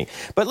buys me.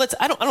 But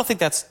I don't think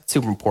that's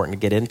super important to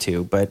get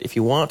into, but if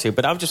you want to.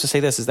 But I'm just to say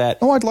this is that...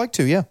 Oh, I'd like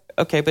to, yeah.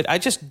 Okay, but I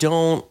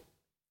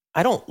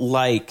don't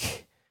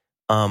like,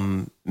 a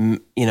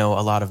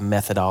lot of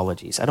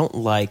methodologies. I don't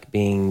like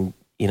being...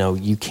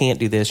 you can't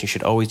do this, you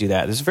should always do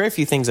that. There's very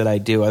few things that I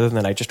do other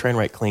than I just try and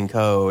write clean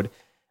code.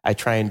 I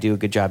try and do a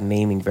good job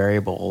naming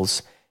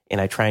variables,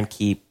 and I try and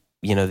keep,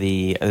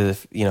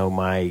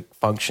 my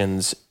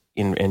functions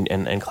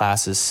in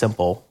classes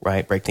simple,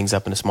 right? Break things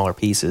up into smaller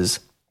pieces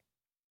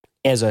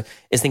as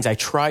things I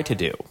try to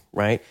do,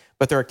 right?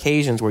 But there are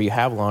occasions where you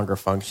have longer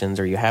functions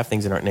or you have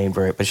things that aren't named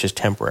very, but it's just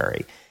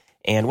temporary.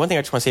 And one thing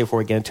I just want to say before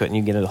we get into it and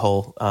you get into the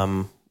whole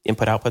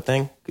input-output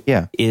thing,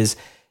 is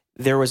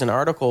there was an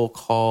article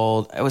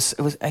called,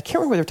 I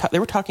can't remember, they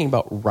were talking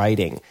about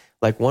writing,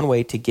 like one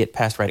way to get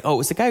past writing. Oh, it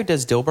was the guy who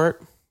does Dilbert,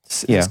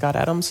 Scott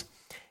Adams.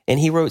 And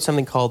he wrote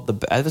something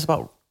called I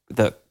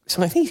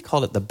think he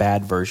called it the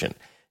bad version.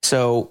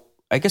 So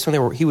I guess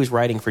he was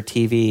writing for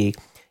TV,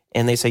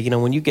 and they say,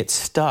 when you get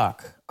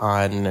stuck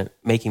on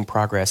making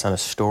progress on a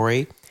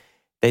story,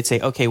 they'd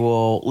say, okay,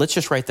 well, let's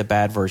just write the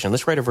bad version.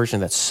 Let's write a version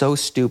that's so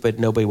stupid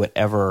we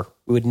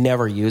would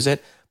never use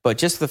it. But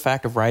just the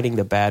fact of writing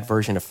the bad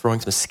version, of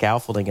throwing some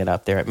scaffolding it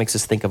up there, it makes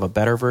us think of a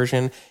better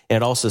version, and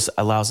it also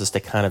allows us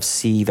to kind of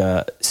see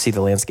the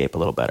landscape a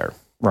little better.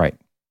 Right.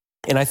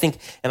 And I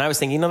was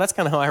thinking, that's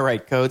kind of how I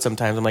write code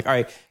sometimes. I'm like, all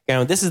right,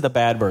 this is the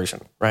bad version,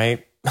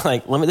 right?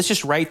 Like, let's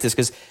just write this,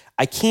 because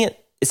I can't,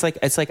 it's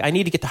like I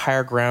need to get to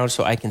higher ground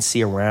so I can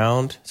see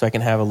around, so I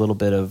can have a little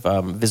bit of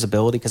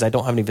visibility, because I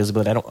don't have any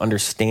visibility. I don't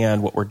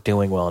understand what we're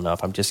doing well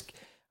enough. I'm just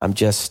a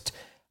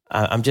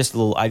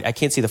little, I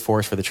can't see the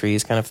forest for the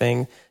trees kind of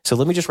thing. So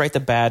let me just write the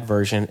bad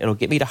version. It'll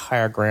get me to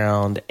higher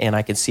ground, and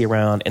I can see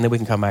around, and then we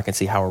can come back and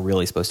see how we're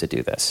really supposed to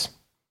do this.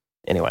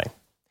 Anyway.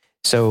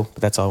 So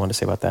that's all I wanted to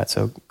say about that.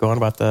 So go on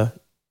about the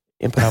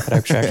input-output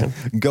abstraction.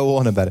 Go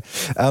on about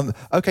it.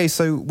 Okay,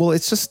 so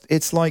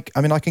it's like,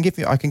 I mean, I can give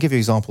you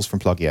examples from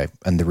Plugio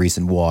and the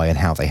reason why and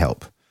how they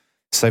help.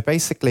 So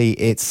basically,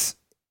 it's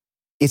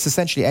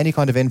essentially any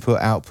kind of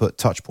input-output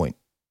touch point.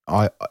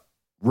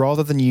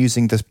 Rather than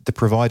using the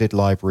provided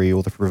library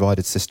or the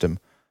provided system,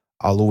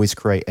 I'll always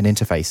create an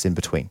interface in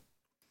between.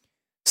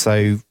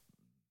 So,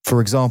 for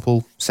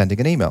example, sending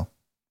an email.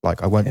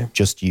 Like I won't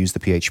just use the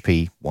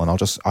PHP one.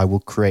 I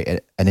will create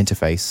an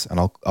interface, and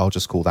I'll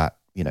just call that,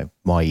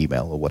 my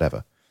email or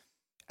whatever.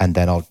 And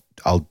then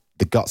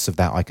the guts of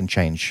that I can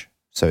change.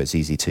 So it's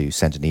easy to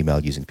send an email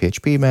using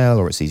PHP mail,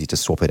 or it's easy to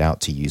swap it out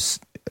to use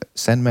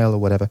SendMail or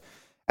whatever.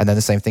 And then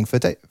the same thing for a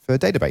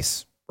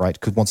database, right?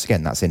 Because once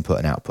again, that's input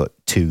and output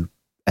to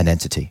an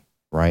entity,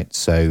 right?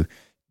 So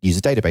use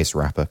a database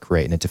wrapper,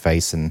 create an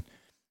interface, and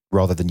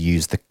rather than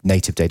use the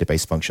native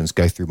database functions,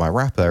 go through my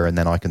wrapper, and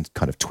then I can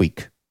kind of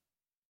tweak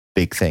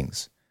big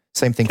things.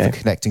 Same thing for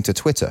connecting to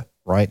Twitter,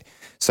 right?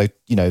 So,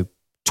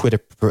 Twitter,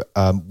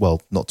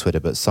 not Twitter,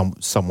 but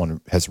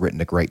someone has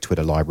written a great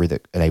Twitter library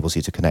that enables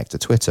you to connect to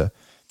Twitter.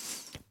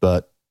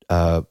 But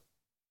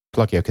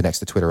Plugio connects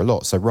to Twitter a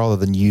lot. So rather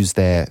than use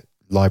their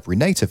library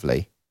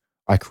natively,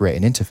 I create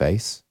an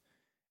interface,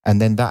 and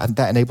then that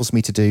enables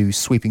me to do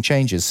sweeping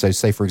changes. So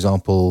say, for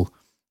example,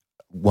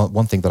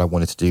 one thing that I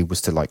wanted to do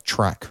was to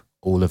track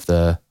all of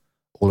the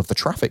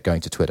traffic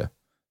going to Twitter.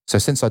 So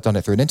since I'd done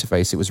it through an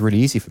interface, it was really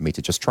easy for me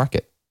to just track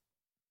it,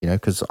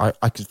 because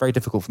it's very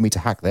difficult for me to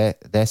hack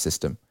their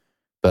system.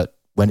 But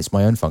when it's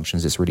my own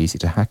functions, it's really easy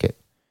to hack it.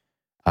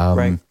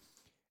 Right.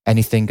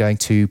 Anything going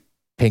to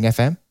Ping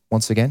FM,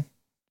 once again,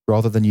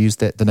 rather than use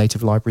the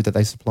native library that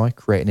they supply,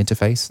 create an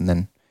interface, and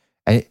then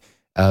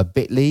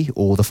Bitly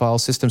or the file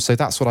system. So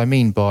that's what I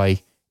mean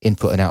by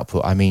input and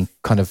output. I mean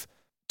kind of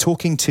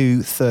talking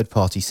to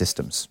third-party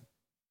systems.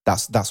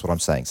 That's what I'm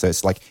saying. So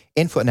it's like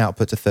input and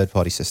output to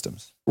third-party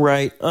systems.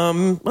 Right.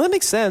 Well, that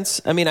makes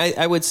sense. I mean,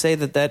 I would say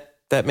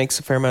that makes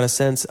a fair amount of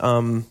sense. But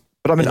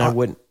I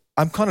mean,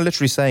 I'm kind of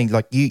literally saying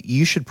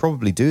you should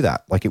probably do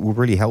that. Like it will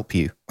really help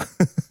you.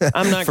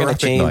 I'm not going to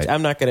change.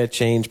 I'm not going to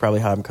change probably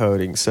how I'm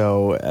coding.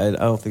 So I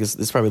don't think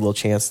there's probably a little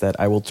chance that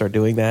I will start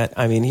doing that.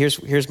 I mean,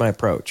 here's my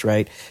approach,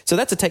 right? So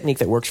that's a technique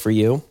that works for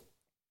you.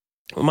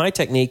 My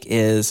technique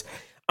is,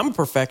 I'm a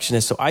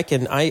perfectionist, so I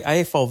can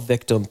fall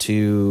victim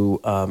to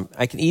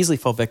I can easily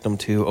fall victim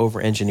to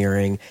over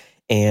engineering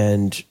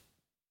and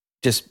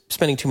just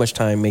spending too much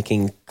time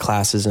making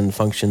classes and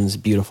functions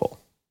beautiful,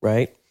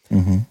 right?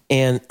 Mm-hmm.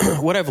 And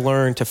what I've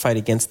learned to fight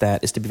against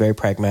that is to be very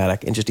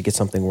pragmatic and just to get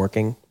something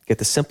working, get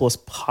the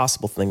simplest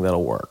possible thing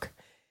that'll work.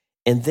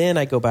 And then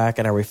I go back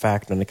and I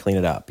refactor and I clean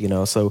it up,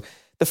 So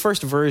the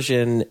first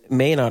version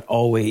may not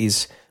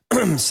always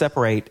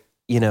separate,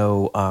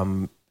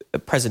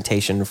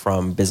 presentation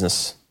from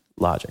business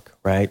logic,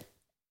 right?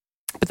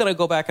 But then I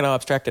go back and I'll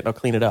abstract it and I'll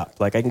clean it up.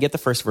 Like I can get the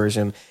first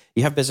version.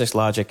 You have business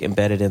logic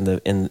embedded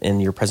in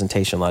your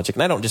presentation logic.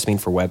 And I don't just mean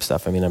for web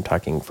stuff. I mean, I'm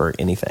talking for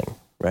anything,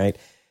 right?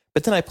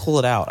 But then I pull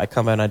it out. I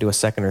come out and I do a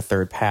second or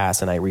third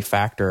pass and I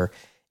refactor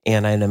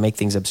and I make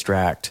things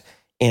abstract.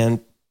 And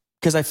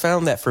because I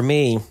found that for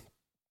me,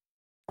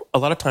 a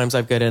lot of times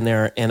I've got in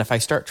there, and if I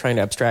start trying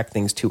to abstract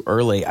things too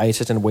early, I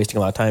just end up wasting a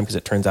lot of time because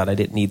it turns out I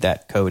didn't need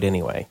that code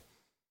anyway.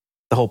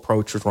 The whole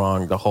approach was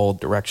wrong. The whole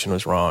direction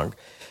was wrong.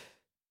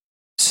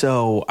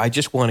 So I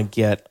just want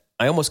to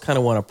I almost kind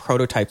of want to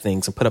prototype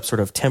things and put up sort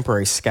of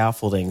temporary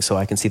scaffolding so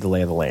I can see the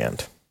lay of the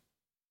land.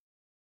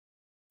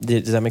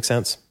 Does that make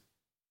sense?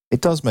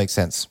 It does make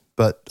sense.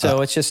 But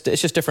so it's just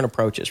different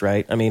approaches,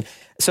 right? I mean,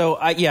 so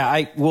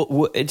I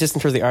will just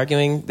in terms of the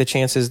arguing, the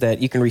chances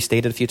that you can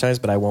restate it a few times,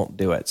 but I won't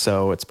do it.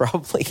 So it's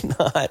probably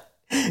not,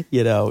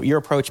 your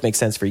approach makes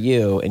sense for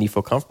you and you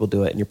feel comfortable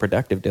doing it and you're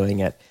productive doing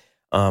it.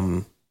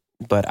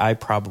 But I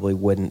probably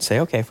wouldn't say,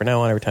 okay, for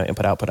now on, every time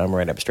input output, I'm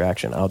writing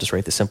abstraction. I'll just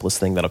write the simplest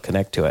thing that'll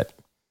connect to it,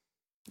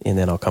 and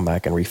then I'll come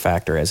back and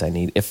refactor as I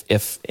need,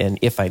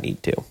 if I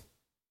need to.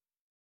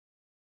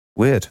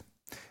 Weird,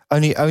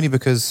 only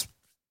because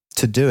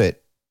to do it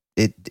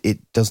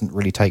doesn't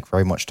really take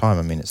very much time.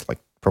 I mean, it's like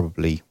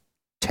probably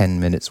 10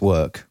 minutes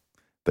work,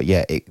 but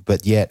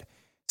yet,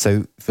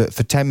 so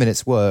for 10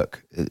 minutes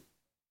work,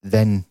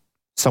 then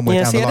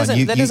somewhere down the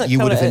line, you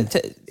would have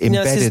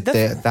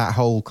embedded that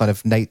whole kind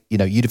of,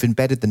 you'd have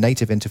embedded the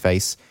native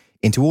interface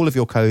into all of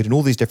your code in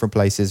all these different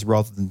places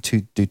rather than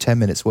to do 10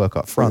 minutes work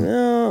up front.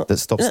 That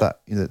stops that,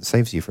 that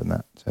saves you from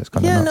that. So it's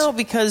kind of nuts. No,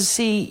 because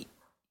see,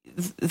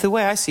 the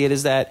way I see it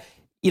is that,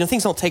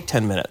 things don't take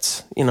 10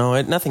 minutes.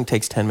 Nothing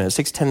takes 10 minutes. It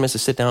takes 10 minutes to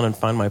sit down and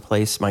find my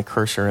place, my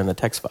cursor in the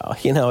text file.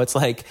 It's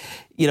like,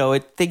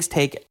 things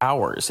take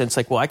hours. And it's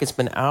like, well, I can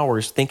spend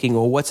hours thinking,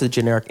 well, what's the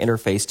generic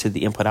interface to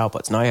the input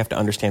outputs? Now I have to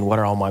understand what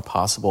are all my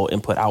possible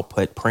input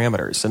output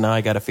parameters. So now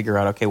I got to figure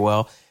out, okay,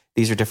 well,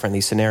 these are different,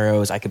 these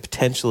scenarios. I could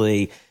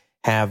potentially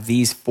have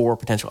these 4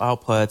 potential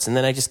outputs. And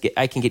then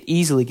I can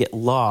easily get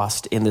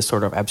lost in this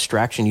sort of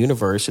abstraction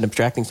universe and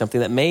abstracting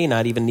something that I may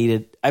not even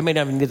need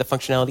the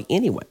functionality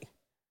anyway.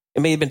 It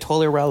may have been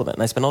totally irrelevant,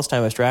 and I spent all this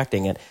time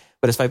abstracting it.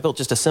 But if I built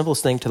just the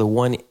simplest thing to the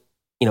one,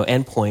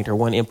 endpoint or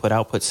one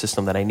input-output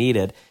system that I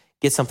needed,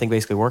 get something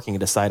basically working and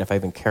decide if I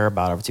even care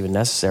about it, if it's even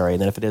necessary.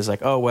 And then if it is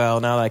like, oh, well,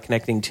 now that I'm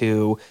connecting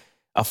to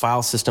a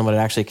file system, but it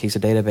actually keeps a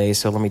database,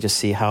 so let me just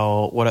see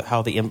what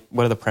are the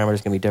parameters going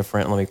to be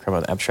different, and let me create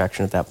an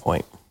abstraction at that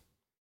point.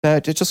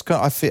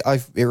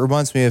 It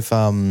reminds me of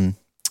some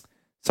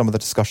of the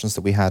discussions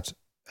that we had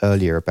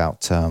earlier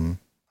about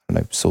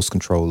source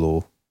control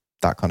or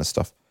that kind of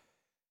stuff.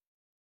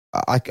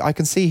 I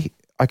can see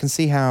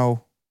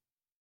how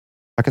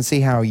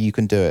you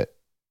can do it.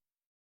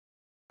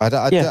 I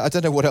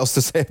don't know what else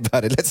to say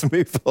about it. Let's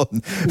move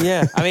on.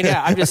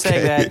 I'm just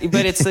saying that,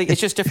 but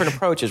it's just different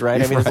approaches, right?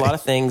 I mean, there's a lot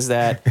of things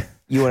that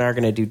you and I are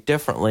going to do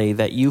differently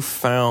that you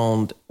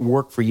found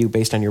work for you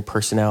based on your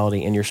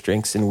personality and your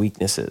strengths and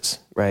weaknesses,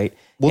 right?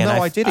 Well,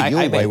 I did it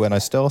your way when I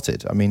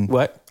started. I mean,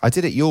 what? I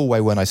did it your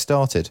way when I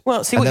started.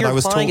 Well, see, what you're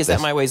implying is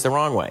that my way is the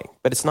wrong way,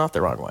 but it's not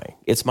the wrong way.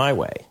 It's my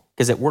way.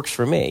 Because it works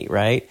for me,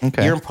 right?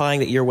 Okay. You're implying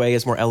that your way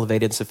is more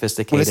elevated,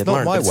 sophisticated. Well,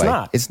 it's not my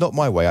way. It's not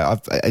my way.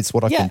 It's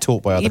what I've been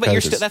taught by other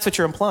coders. That's what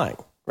you're implying,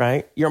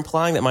 right? You're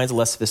implying that mine's a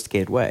less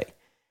sophisticated way.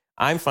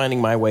 I'm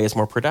finding my way is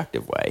more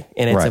productive way,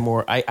 and it's a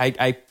more.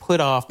 I put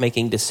off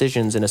making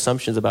decisions and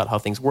assumptions about how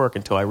things work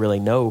until I really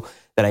know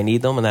that I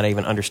need them and that I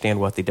even understand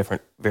what the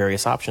different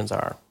various options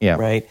are. Yeah.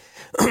 Right.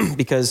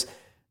 Because,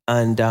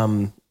 and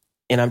I'm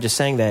just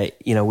saying that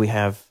we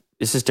have.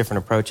 It's just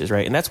different approaches,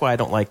 right? And that's why I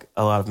don't like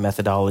a lot of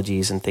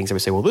methodologies and things that we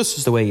say, well, this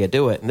is the way you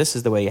do it, and this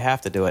is the way you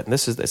have to do it, and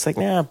it's like,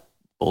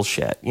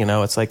 bullshit.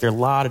 It's like there are a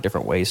lot of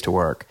different ways to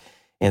work,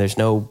 and there's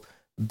no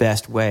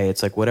best way.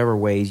 It's like whatever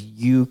ways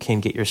you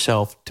can get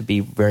yourself to be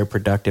very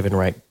productive and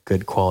write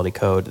good quality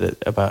code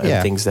about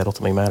things that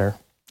ultimately matter.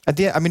 At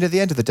the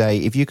end of the day,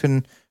 if you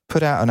can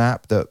put out an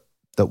app that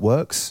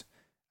works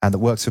and that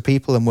works for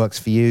people and works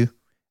for you,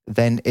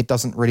 then it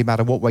doesn't really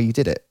matter what way you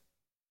did it.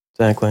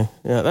 Exactly.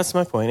 Yeah, that's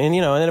my point. And,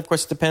 and then of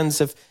course it depends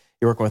if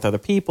you're working with other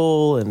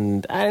people,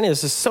 and I don't know,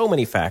 there's just so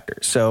many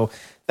factors. So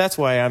that's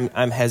why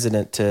I'm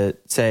hesitant to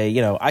say,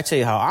 I tell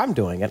you how I'm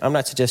doing it. I'm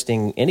not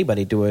suggesting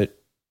anybody do it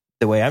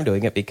the way I'm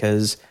doing it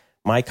because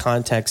my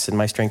context and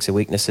my strengths and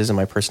weaknesses and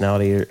my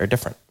personality are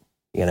different,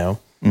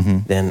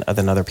 than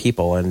other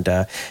people. And,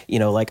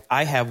 like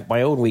I have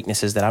my own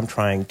weaknesses that I'm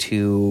trying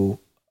to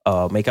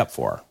make up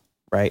for,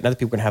 right? And other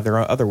people can have their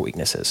own other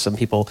weaknesses. Some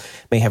people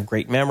may have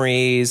great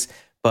memories,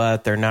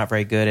 but they're not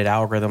very good at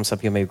algorithms. Some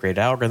people may be great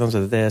at algorithms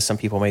or this. Some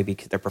people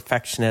they're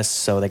perfectionists,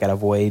 so they got to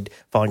avoid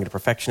falling into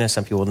perfectionists.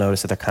 Some people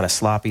notice that they're kind of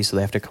sloppy, so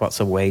they have to come up with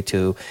some way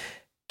to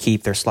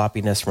keep their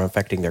sloppiness from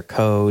affecting their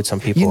code. Some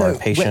people are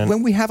impatient.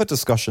 When we have a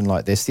discussion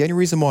like this, the only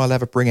reason why I'll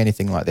ever bring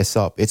anything like this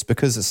up, it's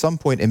because at some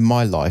point in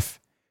my life,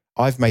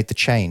 I've made the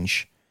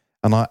change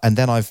and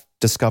then I've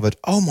discovered,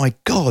 oh my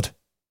God,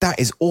 that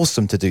is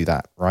awesome to do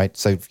that, right?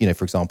 So,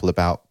 for example,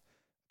 about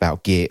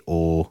Git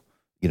or,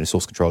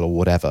 source control or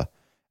whatever.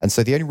 And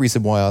so the only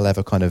reason why I'll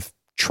ever kind of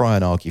try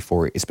and argue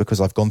for it is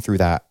because I've gone through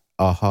that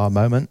aha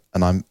moment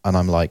and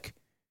I'm like,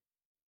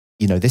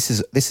 this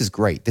is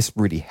great. This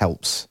really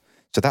helps.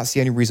 So that's the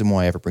only reason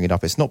why I ever bring it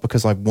up. It's not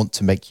because I want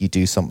to make you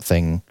do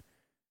something,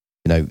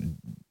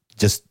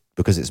 just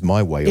because it's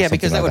my way. Yeah,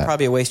 because that would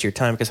probably waste your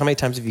time. Because how many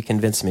times have you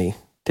convinced me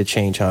to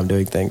change how I'm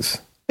doing things?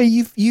 Hey,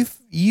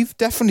 you've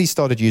definitely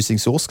started using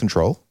source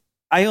control.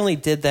 I only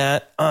did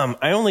that.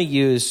 I only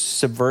used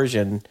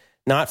Subversion,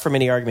 not from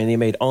any argument they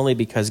made, only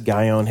because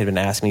Guyon had been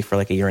asking me for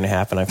like a year and a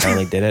half, and I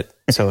finally did it.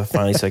 So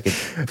I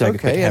could.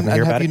 Okay, and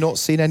have you not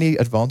seen any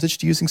advantage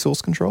to using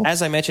source control?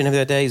 As I mentioned the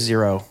other day,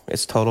 zero.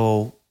 It's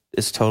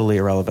totally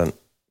irrelevant.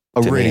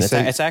 Oh, really?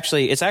 It's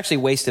actually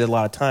wasted a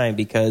lot of time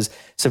because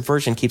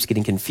Subversion keeps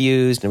getting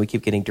confused, and we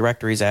keep getting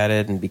directories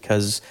added, and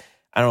because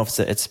I don't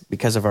know if it's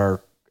because of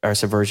our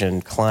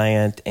Subversion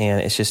client,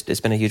 and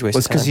it's been a huge waste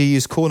of time. It's because you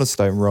use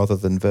Cornerstone rather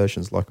than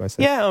versions, like I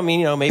said. Yeah, I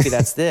mean, maybe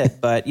that's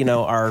it, but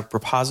our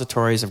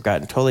repositories have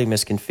gotten totally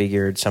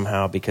misconfigured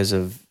somehow because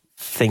of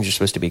things are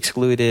supposed to be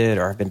excluded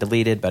or have been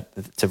deleted, but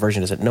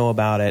Subversion doesn't know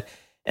about it.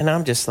 And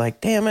I'm just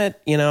like, damn it,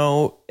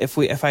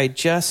 if I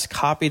just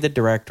copy the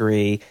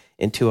directory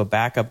into a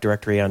backup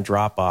directory on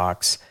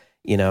Dropbox,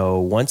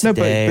 once a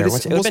day,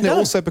 wasn't it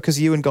also because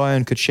you and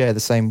Guyon could share the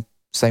same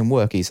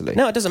work easily?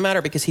 No, it doesn't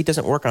matter because he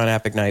doesn't work on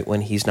AppIgnite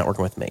when he's not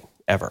working with me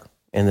ever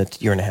in the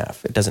year and a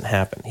half. It doesn't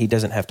happen. He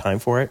doesn't have time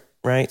for it,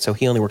 right? So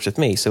he only works with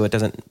me. So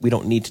we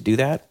don't need to do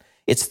that.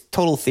 It's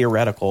total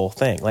theoretical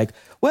thing. Like,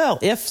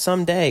 if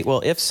someday,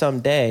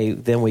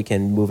 then we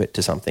can move it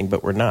to something,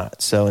 but we're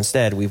not. So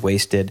instead, we've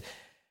wasted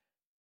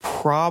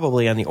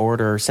probably on the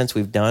order, since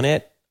we've done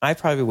it, I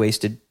probably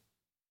wasted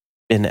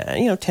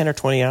 10 or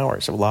 20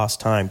 hours of lost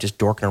time just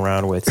dorking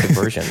around with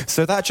Subversion.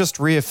 So that just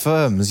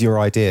reaffirms your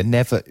idea.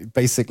 Never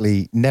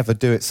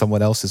do it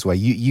someone else's way.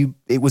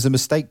 It was a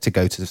mistake to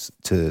go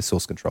to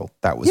source control.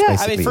 That was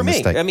basically for a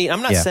mistake. Me,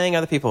 I'm not saying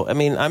other people.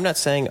 I'm not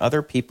saying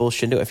other people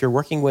shouldn't do it. If you're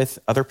working with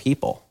other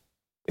people,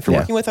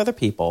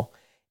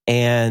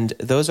 and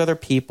those other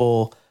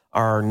people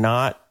are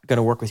not going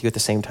to work with you at the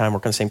same time,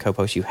 work on the same code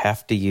post, you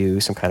have to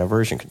use some kind of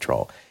version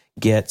control.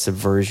 Git,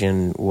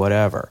 Subversion,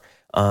 whatever.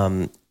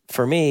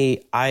 For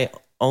me, I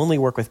only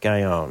work with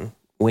Guyon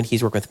when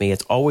he's working with me.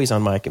 It's always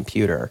on my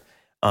computer.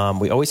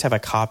 We always have a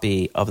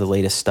copy of the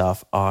latest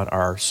stuff on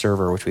our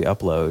server, which we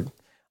upload.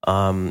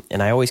 And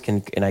I always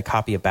I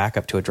copy a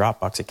backup to a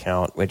Dropbox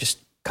account. We just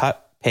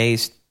cut,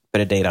 paste,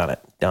 put a date on it.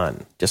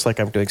 Done. Just like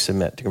I'm doing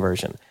submit to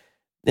conversion.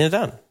 And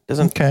done.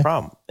 Doesn't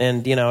problem.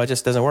 And, it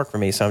just doesn't work for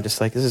me. So I'm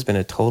just like, this has been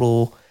a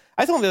total...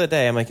 I told him the other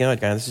day, I'm like, guys,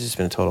 this has just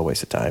been a total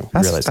waste of time.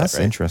 That's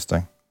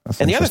interesting.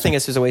 The other thing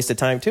is a waste of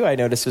time too. I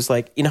noticed was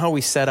like, how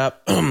we set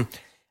up. I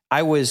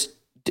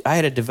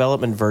had a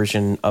development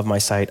version of my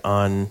site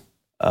on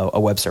a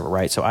web server,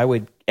 right? So I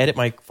would edit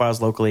my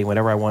files locally.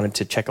 Whenever I wanted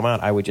to check them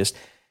out, I would just,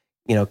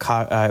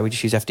 I would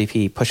just use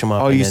FTP, push them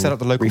up. Oh, you set up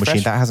the local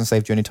machine. That hasn't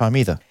saved you any time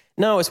either.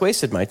 No, it's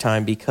wasted my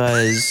time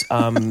because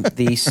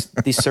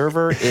the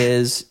server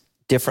is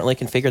differently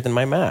configured than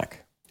my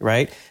Mac,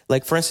 right?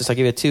 Like for instance, I'll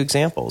give you two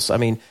examples. I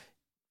mean,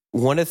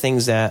 one of the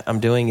things that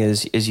I'm doing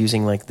is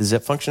using like the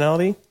zip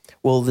functionality.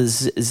 Well, the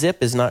zip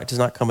does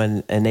not come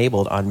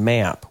enabled on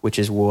MAMP, which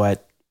is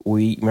what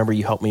remember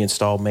you helped me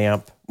install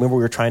MAMP. Remember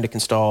we were trying to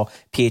install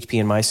PHP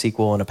and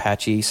MySQL and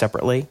Apache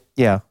separately?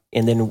 Yeah.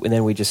 And then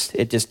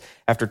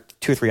after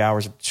 2 or 3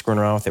 hours of screwing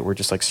around with it, we're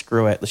just like,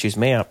 screw it, let's use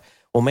MAMP.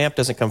 Well, MAMP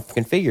doesn't come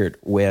configured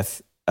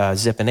with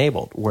zip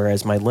enabled,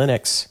 whereas my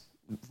Linux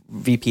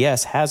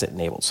VPS has it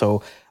enabled.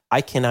 So I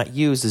cannot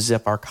use the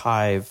zip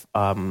archive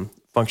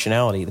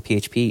functionality, the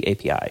PHP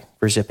API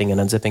for zipping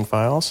and unzipping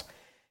files.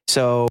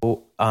 So,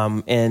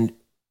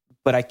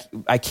 but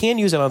I can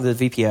use it on the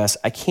VPS.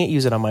 I can't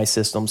use it on my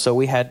system. So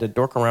we had to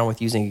dork around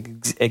with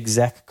using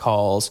exec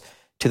calls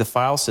to the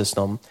file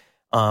system,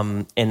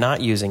 and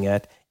not using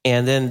it.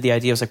 And then the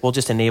idea was like, well,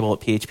 just enable it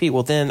PHP.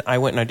 Well, then I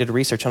went and I did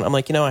research on it. I'm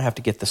like, I have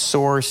to get the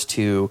source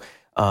to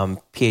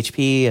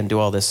PHP and do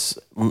all this,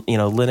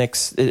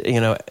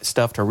 Linux,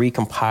 stuff to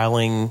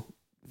recompiling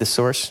the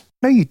source.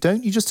 No, you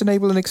don't. You just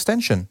enable an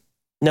extension.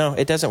 No,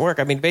 it doesn't work.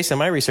 I mean, based on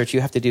my research,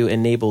 you have to do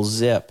enable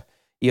zip.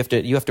 You have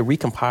to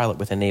recompile it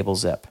with enable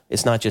zip.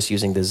 It's not just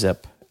using the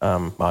zip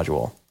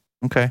module.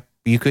 Okay.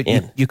 You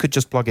could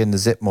just plug in the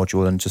zip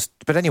module and just.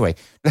 But anyway,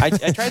 I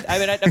tried. I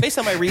mean, based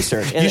on my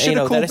research, and, you should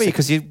have called me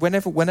because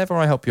whenever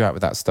I help you out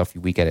with that stuff,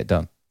 we get it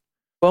done.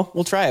 Well,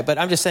 we'll try it. But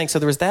I'm just saying. So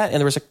there was that,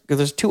 and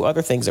there's two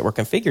other things that were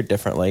configured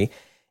differently,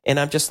 And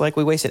I'm just like,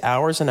 we wasted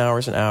hours and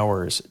hours and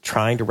hours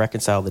trying to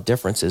reconcile the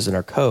differences in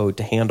our code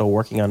to handle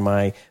working on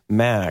my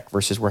Mac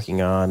versus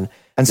working on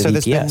and the so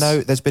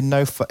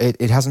VPS.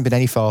 it hasn't been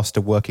any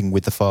faster working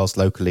with the files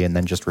locally and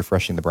then just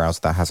refreshing the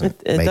browser. That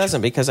hasn't. It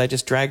doesn't, because I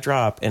just drag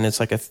drop and it's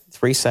like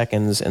 3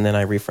 seconds and then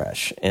I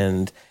refresh.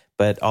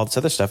 But all this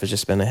other stuff has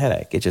just been a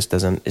headache. It just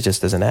doesn't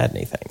add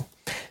anything.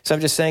 So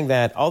I'm just saying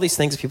that all these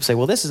things that people say,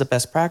 well, this is a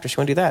best practice, you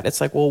want to do that. It's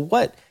like, well,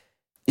 what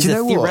is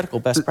a theoretical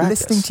best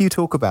practice? Listening to you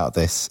talk about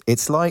this,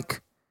 it's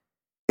like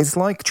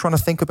trying to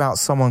think about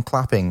someone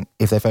clapping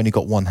if they've only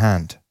got one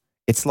hand.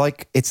 It's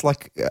like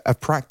a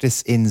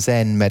practice in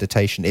Zen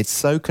meditation. It's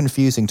so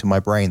confusing to my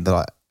brain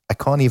that I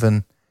can't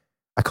even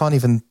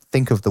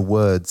think of the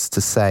words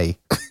to say.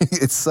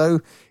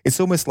 It's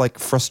almost like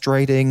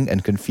frustrating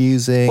and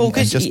confusing and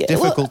just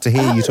difficult to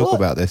hear you talk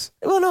about this.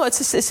 Well, no, it's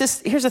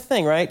just here's the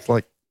thing, right? It's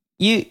like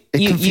it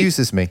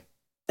confuses me.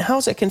 How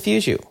does it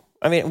confuse you?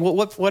 I mean,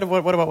 what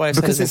about what I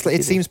said? Because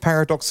it seems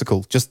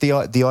paradoxical. Just the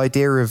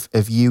idea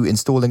of you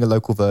installing a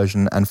local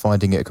version and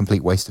finding it a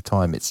complete waste of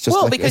time. It's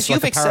just because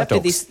you've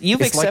accepted these.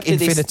 It's like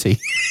infinity.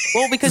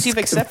 Well, because you've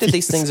accepted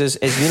these things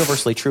as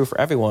universally true for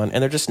everyone,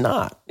 and they're just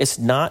not. It's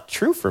not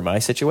true for my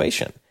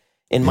situation.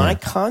 In my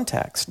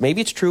context, maybe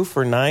it's true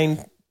for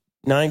nine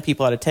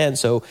people out of 10.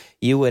 So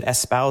you would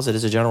espouse it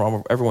as a general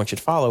rule everyone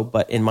should follow.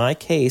 But in my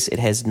case, it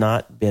has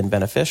not been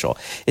beneficial.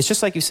 It's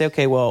just like you say,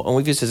 okay, well, and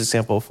we've used this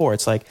example before.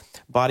 It's like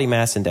body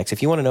mass index.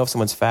 If you want to know if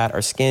someone's fat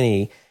or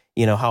skinny,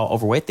 you know, how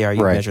overweight they are,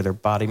 you measure their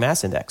body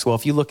mass index. Well,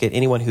 if you look at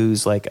anyone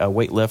who's like a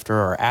weightlifter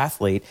or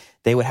athlete,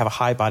 they would have a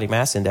high body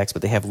mass index,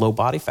 but they have low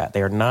body fat.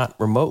 They are not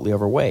remotely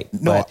overweight.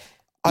 No,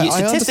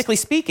 statistically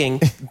speaking,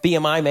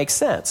 BMI makes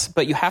sense,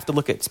 but you have to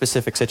look at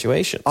specific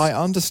situations. I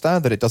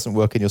understand that it doesn't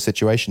work in your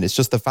situation. It's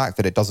just the fact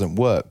that it doesn't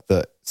work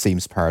that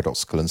seems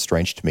paradoxical and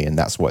strange to me, and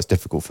that's why it's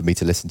difficult for me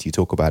to listen to you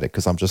talk about it,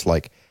 because I'm just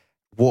like,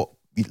 how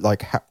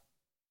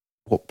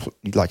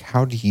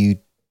do you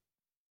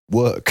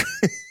work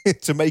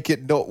to make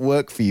it not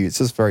work for you? It's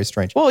just very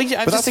strange. Well,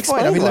 I've just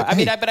explained.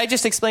 I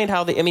just explained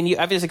how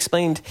I've just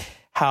explained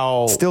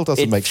how still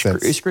doesn't make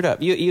sense. It's screwed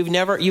up. You've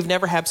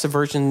never had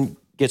Subversion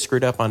get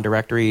screwed up on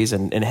directories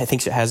and it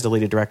thinks it has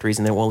deleted directories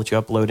and then it won't let you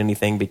upload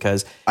anything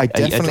because I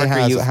definitely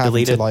have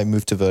until I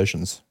move to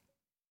versions.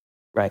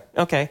 Right.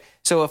 Okay.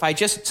 So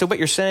what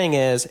you're saying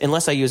is,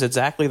 unless I use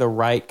exactly the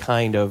right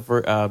kind of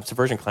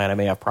Subversion client, I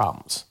may have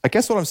problems. I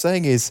guess what I'm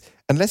saying is,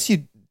 unless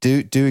you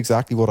do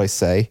exactly what I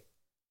say,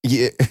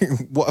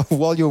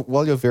 while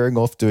you're veering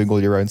off doing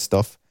all your own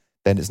stuff,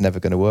 then it's never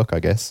going to work, I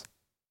guess.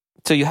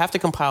 So you have to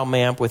compile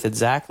MAMP with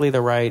exactly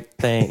the right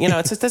thing. You know,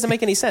 it just doesn't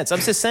make any sense. I'm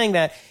just saying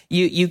that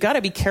you got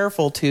to be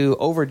careful to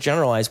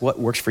overgeneralize what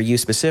works for you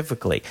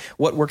specifically.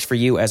 What works for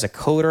you as a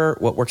coder?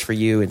 What works for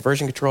you in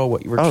version control?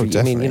 What works for you?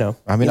 Definitely.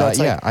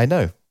 I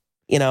know.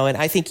 You know, and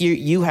I think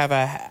you have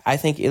I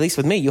think, at least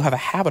with me, you have a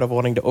habit of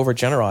wanting to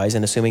overgeneralize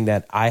and assuming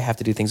that I have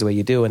to do things the way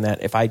you do, and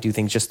that if I do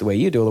things just the way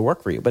you do, it'll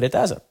work for you. But it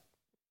doesn't.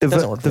 It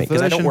doesn't work for me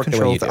because I don't work the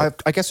way you do.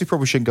 I guess we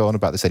probably shouldn't go on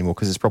about this anymore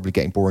because it's probably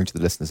getting boring to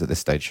the listeners at this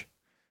stage.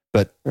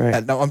 But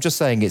no, I'm just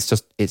saying it's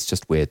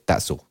just weird.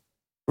 That's all.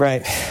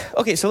 Right.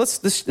 Okay. So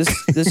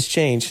let's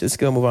change. Let's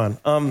go move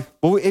on.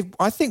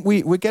 I think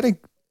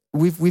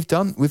we've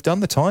done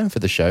the time for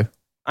the show.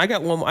 I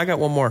got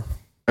one more.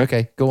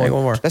 Okay, go on.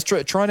 One more. Let's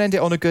try and end it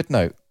on a good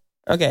note.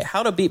 Okay.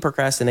 How to beat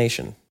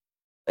procrastination.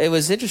 It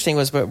was interesting.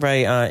 Was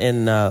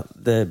in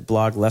the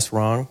blog Less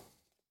Wrong,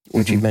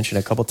 which you mentioned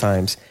a couple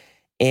times,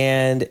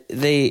 and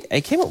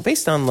it came up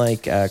based on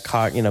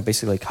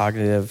basically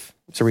cognitive.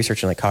 So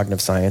researching like cognitive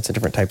science and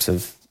different types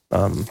of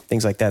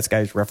things like that. This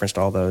guy's referenced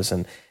all those.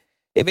 And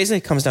it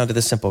basically comes down to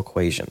this simple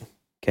equation.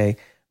 Okay.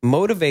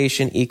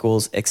 Motivation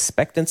equals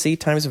expectancy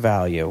times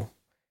value.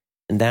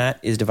 And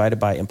that is divided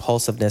by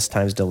impulsiveness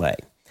times delay.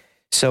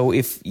 So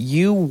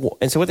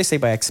what they say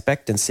by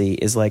expectancy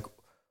is like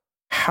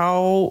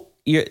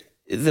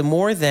the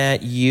more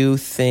that you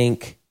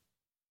think,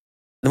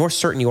 the more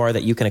certain you are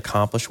that you can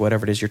accomplish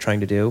whatever it is you're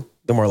trying to do,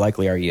 the more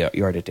likely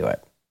you are to do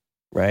it.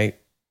 Right.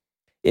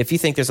 If you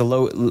think there's a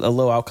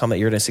low outcome that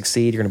you're going to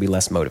succeed, you're going to be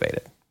less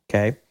motivated.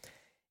 Okay.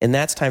 And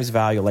that's times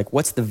value. Like,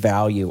 what's the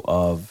value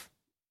of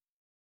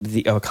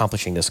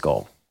accomplishing this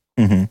goal?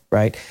 Mm-hmm.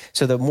 Right.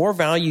 So the more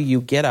value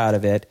you get out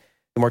of it,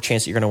 the more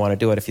chance that you're going to want to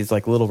do it. If there's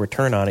like little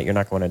return on it, you're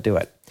not going to do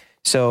it.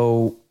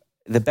 So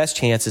the best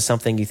chance is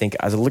something you think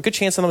there's a good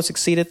chance that I'm going to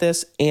succeed at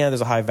this, and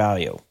there's a high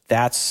value.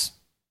 That's,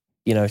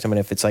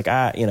 if it's like,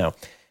 the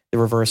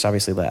reverse,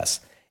 obviously less.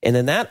 And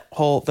then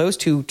those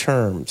two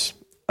terms,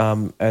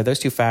 those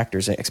two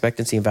factors,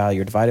 expectancy and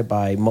value, are divided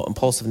by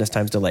impulsiveness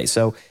times delay.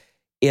 So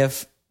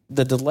if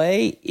the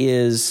delay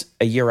is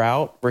a year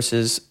out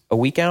versus a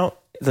week out,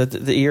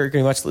 you're going to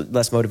be much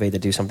less motivated to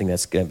do something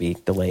that's going to be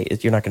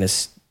delayed. You're not going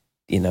to,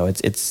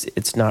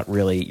 it's not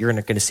really, you're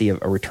not going to see a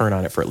return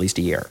on it for at least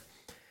a year.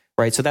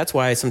 Right. So that's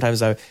why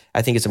sometimes I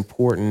think it's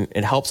important.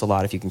 It helps a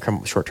lot if you can come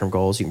up with short-term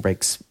goals. You can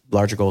break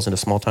larger goals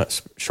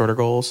into shorter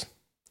goals.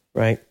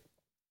 Right.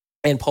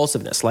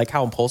 Impulsiveness, like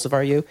how impulsive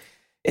are you?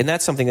 And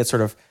that's something that's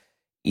sort of,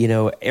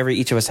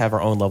 each of us have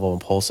our own level of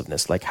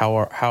impulsiveness. Like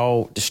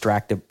how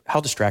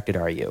distracted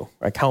are you?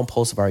 Like how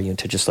impulsive are you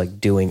into just like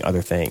doing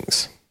other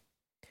things?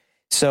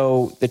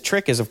 So the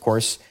trick is, of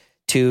course,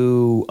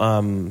 to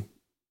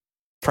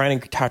try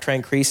and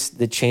increase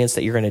the chance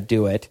that you're going to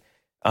do it,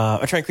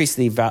 or try and increase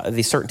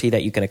the certainty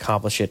that you can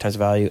accomplish it times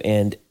value,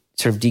 and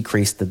sort of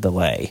decrease the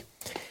delay.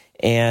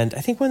 And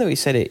I think one way we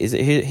said it is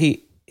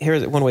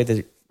here's one way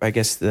that I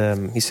guess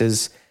he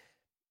says,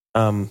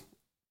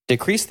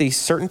 decrease the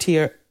certainty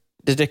or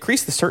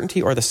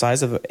the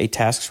size of a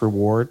task's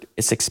reward,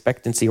 its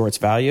expectancy or its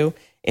value,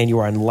 and you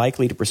are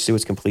unlikely to pursue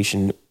its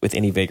completion with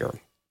any vigor.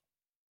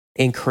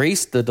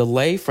 Increase the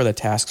delay for the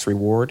task's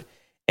reward,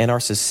 and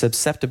our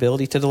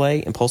susceptibility to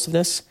delay,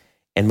 impulsiveness,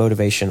 and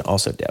motivation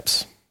also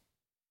dips.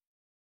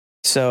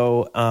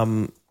 So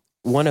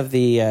one of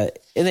the and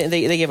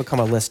they gave a kind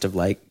of list of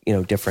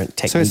different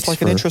techniques. So it's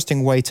like an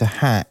interesting way to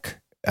hack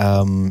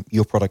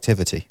your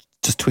productivity.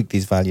 Just tweak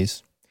these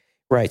values.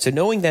 Right. So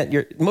knowing that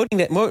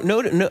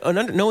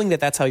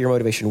that's how your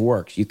motivation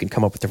works, you can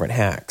come up with different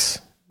hacks.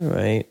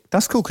 Right.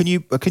 That's cool. Can you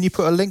put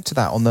a link to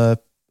that on the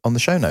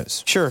show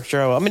notes? Sure.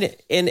 I mean,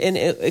 and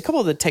a couple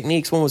of the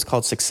techniques. One was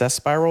called success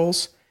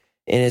spirals,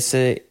 and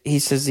he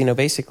says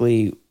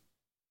basically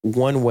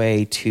one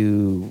way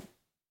to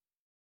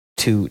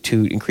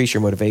increase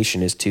your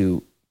motivation is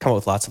to come up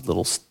with lots of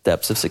little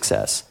steps of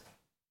success,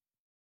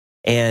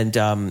 and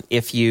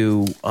if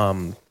you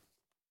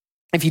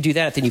do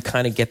that, then you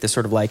kind of get this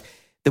sort of like,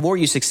 the more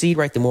you succeed,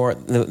 right, the more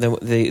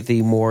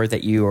that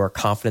you are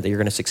confident that you're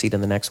going to succeed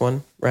in the next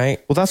one, right?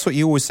 Well, that's what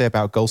you always say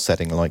about goal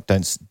setting. Like,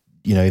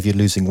 if you're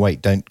losing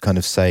weight, don't kind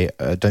of say,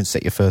 don't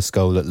set your first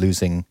goal at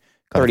losing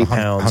 30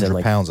 pounds,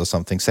 100 pounds or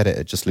something. Set it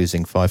at just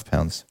losing 5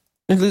 pounds.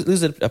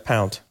 Lose a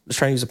pound. Just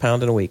try and lose a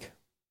pound in a week.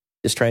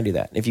 Just try and do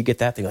that. And if you get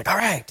that, then you're like, all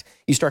right,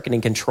 you start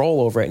getting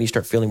control over it, and you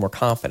start feeling more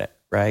confident,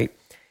 right?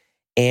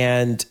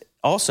 And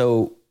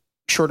also,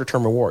 shorter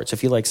term rewards.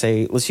 If you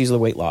say, let's use the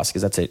weight loss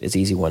because that's an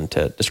easy one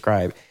to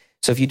describe.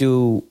 So if you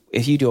do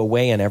a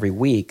weigh-in every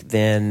week,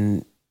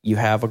 then you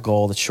have a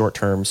goal that's short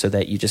term, so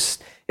that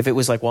if it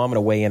was like, well, I'm going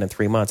to weigh in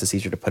 3 months, it's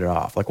easier to put it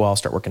off. Like, well, I'll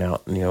start working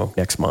out,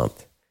 next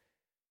month.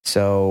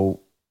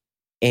 So,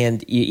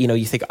 and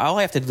you think all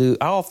I have to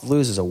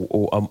lose is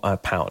a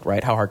pound,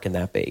 right? How hard can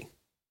that be,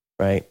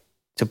 right?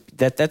 So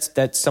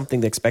that's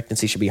something the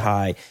expectancy should be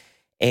high,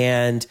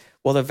 and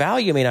while the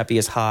value may not be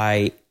as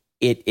high,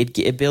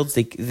 it builds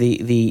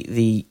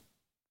the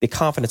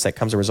confidence that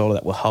comes as a result of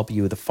that will help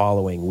you the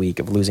following week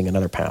of losing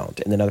another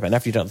pound and another pound.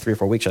 After you've done 3 or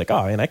 4 weeks, you're like,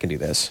 oh man, I can do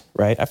this,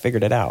 right? I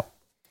figured it out.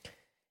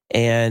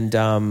 And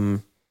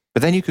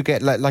but then you could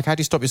get like how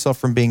do you stop yourself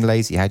from being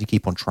lazy? How do you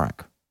keep on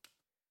track?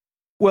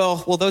 Well,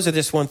 those are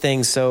just one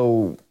thing.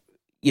 So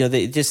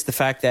just the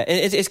fact that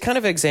it's kind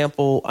of an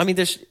example. I mean,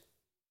 there's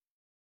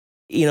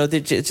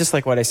just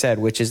like what I said,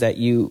 which is that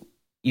you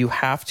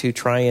have to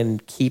try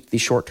and keep the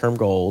short term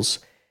goals.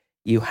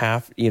 You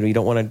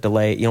don't want to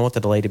delay. You don't want the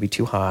delay to be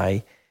too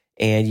high,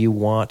 and you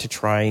want to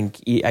try and.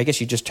 I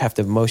guess you just have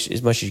to as much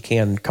as you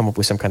can come up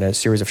with some kind of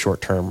series of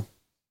short-term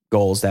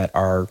goals that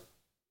are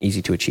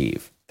easy to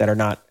achieve, that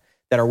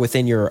are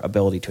within your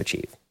ability to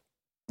achieve.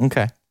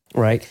 Okay,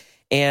 right.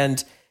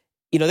 And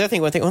the other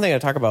thing, one thing I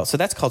talk about. So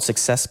that's called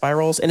success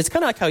spirals, and it's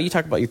kind of like how you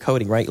talk about your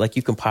coding, right? Like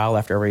you compile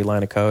after every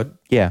line of code.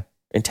 Yeah.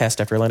 And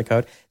test after a line of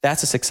code.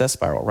 That's a success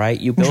spiral,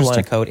 right? You build a line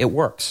of code, it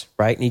works,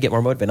 right? And you get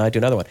more motivated. And I do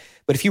another one.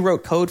 But if you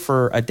wrote code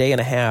for a day and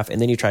a half and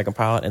then you try to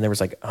compile it and there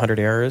was like 100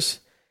 errors,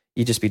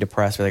 you'd just be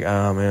depressed. You're like,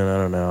 oh man, I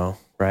don't know,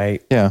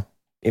 right? Yeah.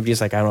 If you're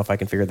just like, I don't know if I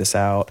can figure this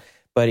out.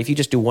 But if you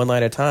just do one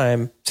line at a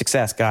time,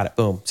 success, got it,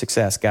 boom,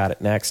 success, got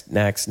it,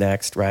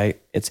 next, right?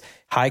 It's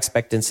high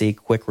expectancy,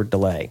 quick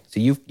delay. So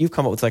you've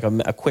come up with like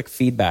a quick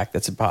feedback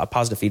that's a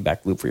positive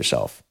feedback loop for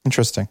yourself.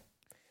 Interesting.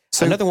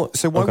 So, another one,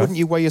 so why wouldn't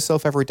you weigh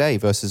yourself every day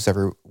versus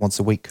once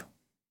a week?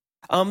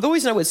 The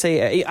reason I would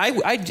say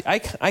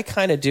I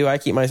kind of do. I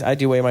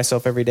do weigh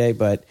myself every day,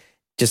 but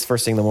just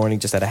first thing in the morning,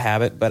 just out of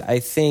habit. But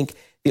I think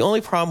the only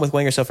problem with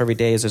weighing yourself every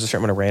day is there's a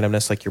certain amount of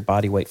randomness, like your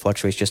body weight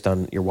fluctuates just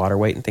on your water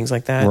weight and things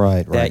like that.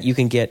 Right. That you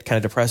can get kind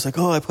of depressed, like,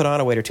 oh, I put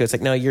on a weight or two. It's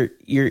like, no,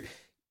 you're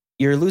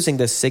losing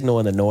the signal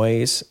and the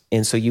noise,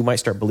 and so you might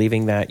start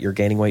believing that you're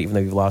gaining weight even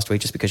though you've lost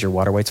weight just because your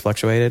water weight's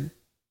fluctuated.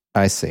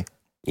 I see.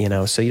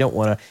 So you don't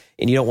want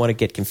to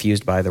get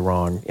confused by the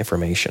wrong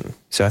information.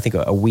 So I think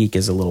a week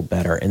is a little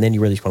better. And then you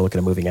really want to look at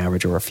a moving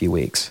average over a few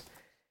weeks.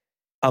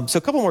 So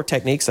a couple more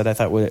techniques that I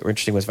thought were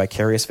interesting was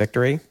vicarious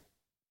victory.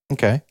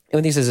 Okay.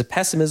 And he says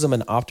pessimism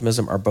and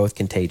optimism are both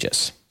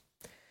contagious.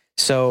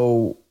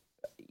 So,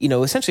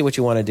 essentially what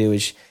you want to do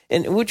is,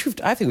 and which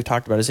I think we've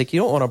talked about, is like, you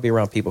don't want to be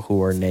around people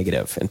who are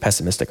negative and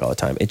pessimistic all the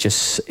time. It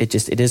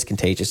is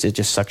contagious. It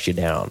just sucks you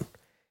down.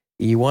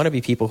 You want to be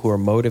people who are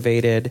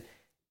motivated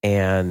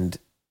and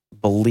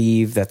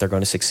believe that they're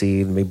going to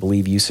succeed, and they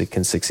believe you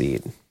can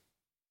succeed.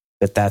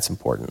 That's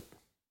important.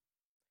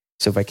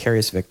 So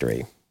vicarious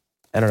victory.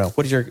 I don't know.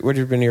 What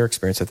has been your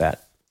experience with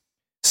that?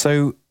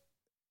 So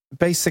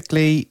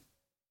basically,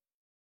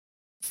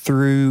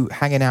 through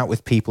hanging out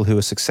with people who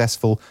are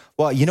successful.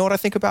 Well, you know what I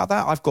think about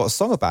that? I've got a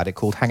song about it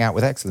called "Hang Out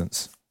with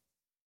Excellence."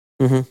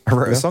 Mm-hmm. I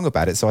wrote a song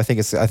about it, so I think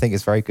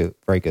it's very good.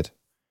 Very good.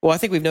 Well, I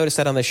think we've noticed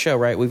that on this show,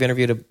 right? We've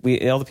interviewed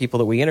all the people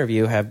that we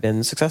interview have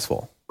been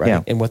successful,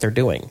 right, in what they're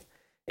doing,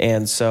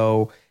 and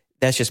so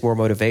that's just more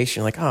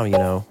motivation. Like,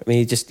 oh,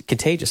 it's just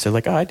contagious. They're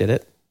like, oh, I did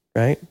it,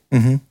 right?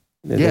 Mm-hmm.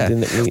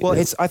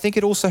 Well, I think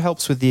it also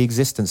helps with the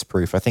existence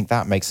proof. I think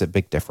that makes a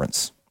big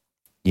difference.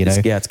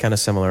 It's kind of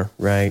similar,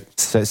 right?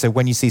 So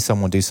when you see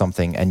someone do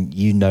something and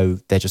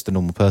they're just a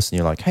normal person,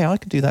 you're like, hey, I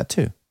can do that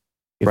too.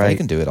 If they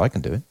can do it, I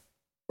can do it.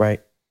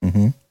 Right.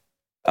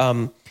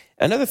 Mm-hmm.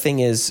 Another thing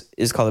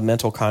is called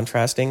mental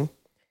contrasting. And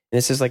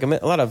this is like a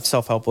lot of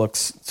self-help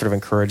books sort of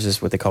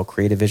encourages what they call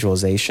creative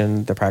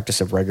visualization, the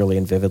practice of regularly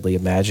and vividly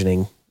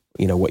imagining,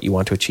 what you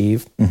want to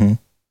achieve. Mm-hmm.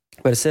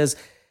 But it says,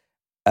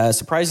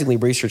 surprisingly,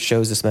 research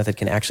shows this method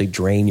can actually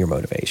drain your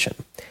motivation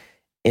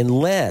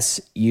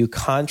unless you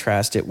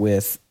contrast it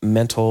with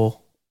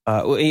mental.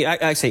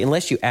 I say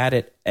unless you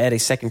add a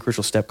second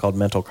crucial step called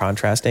mental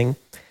contrasting.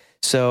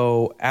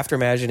 So after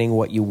imagining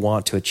what you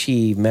want to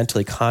achieve,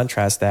 mentally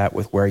contrast that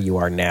with where you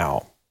are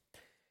now.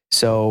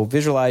 So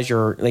visualize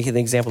like the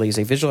example you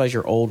say, visualize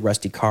your old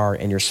rusty car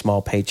and your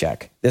small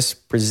paycheck. This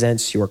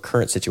presents your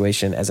current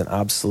situation as an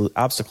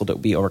obstacle to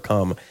be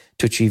overcome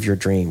to achieve your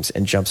dreams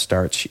and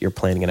jumpstarts your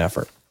planning and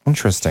effort.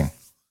 Interesting.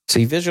 So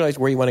you visualize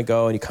where you want to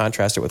go and you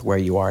contrast it with where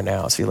you are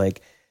now. So you're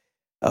like,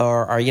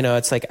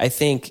 it's like, I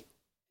think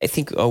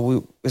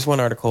there's one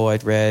article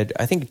I'd read.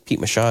 I think Pete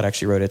Machad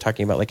actually wrote it,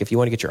 talking about like if you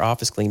want to get your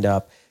office cleaned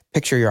up,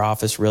 picture your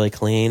office really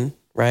clean,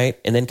 right?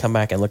 And then come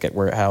back and look at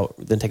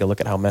then take a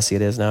look at how messy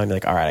it is now, and you're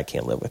like, all right, I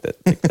can't live with it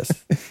like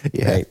this,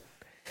 yeah.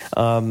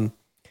 Right?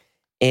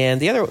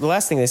 And the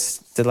last thing,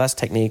 the last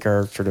technique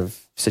or sort of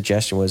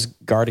suggestion was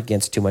guard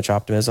against too much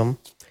optimism.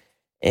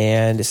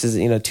 And this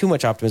is, too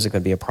much optimism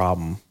can be a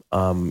problem.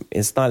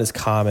 It's not as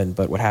common,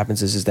 but what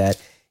happens is that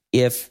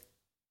if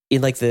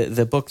in like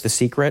the book The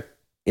Secret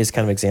is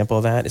kind of an example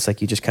of that. It's like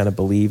you just kind of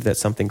believe that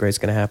something great's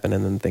going to happen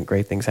and then think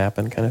great things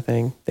happen, kind of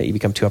thing. That you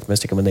become too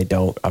optimistic, and when they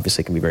don't,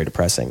 obviously it can be very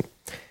depressing.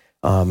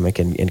 It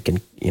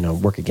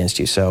can work against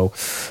you. So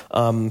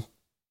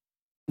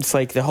it's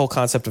like the whole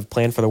concept of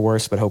plan for the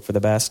worst but hope for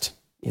the best.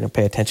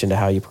 Pay attention to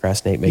how you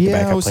procrastinate, make the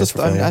backup plans for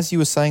failure. As you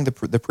were saying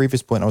the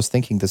previous point, I was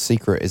thinking The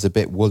Secret is a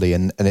bit woolly,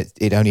 and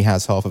it only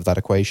has half of that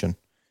equation.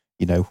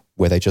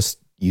 Where you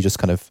just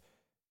kind of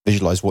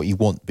visualize what you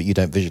want, but you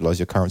don't visualize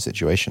your current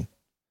situation.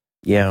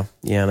 Yeah,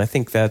 and I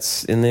think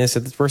that's in this.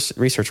 The first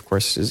research, of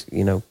course, is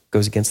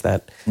goes against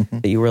that. Mm-hmm.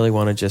 That you really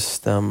want to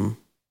just you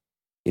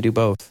do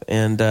both,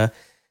 and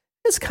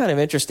it's kind of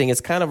interesting.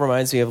 It kind of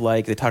reminds me of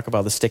like they talk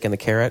about the stick and the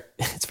carrot.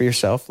 It's for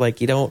yourself.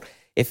 Like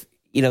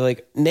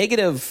like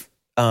negative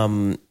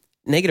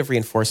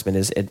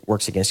reinforcement it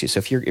works against you. So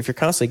if you're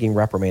constantly getting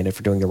reprimanded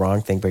for doing the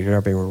wrong thing, but you're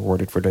not being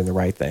rewarded for doing the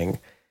right thing,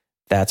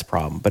 that's a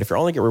problem. But if you're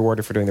only get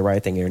rewarded for doing the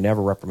right thing, and you're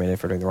never reprimanded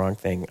for doing the wrong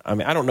thing. I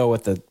mean, I don't know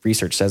what the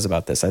research says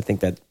about this. I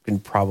think that can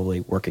probably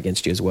work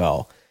against you as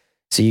well.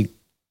 So you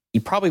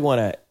probably want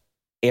to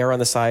err on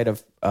the side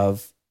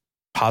of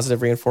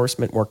positive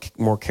reinforcement,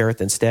 more carrot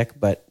than stick.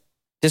 But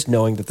just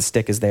knowing that the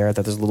stick is there,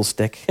 that there's a little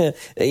stick,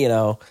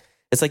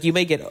 it's like you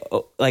may get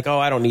like, oh,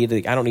 I don't need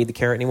the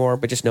carrot anymore.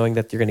 But just knowing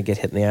that you're going to get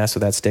hit in the ass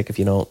with that stick if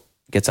you don't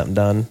get something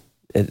done,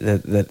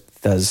 that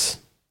does,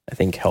 I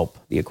think, help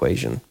the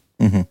equation.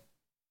 Mm-hmm.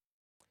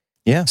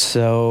 Yeah.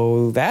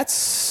 So I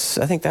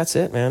think that's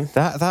it, man.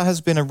 That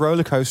has been a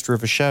roller coaster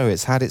of a show.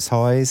 It's had its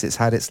highs, it's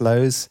had its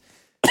lows.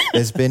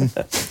 There's been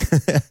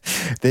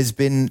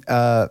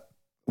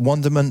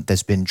wonderment,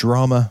 there's been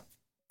drama,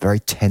 very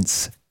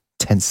tense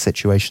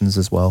situations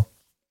as well.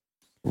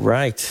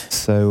 Right.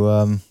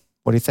 So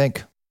what do you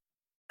think?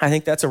 I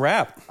think that's a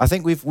wrap. I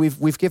think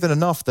we've given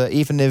enough that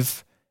even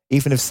if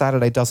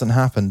Saturday doesn't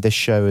happen, this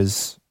show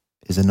is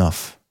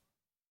enough.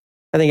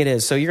 I think it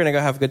is. So you're going to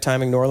go have a good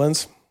time in New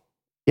Orleans?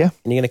 Yeah.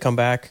 And you're going to come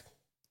back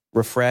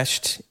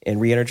refreshed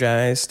and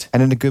re-energized.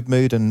 And in a good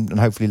mood and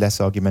hopefully less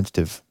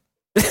argumentative.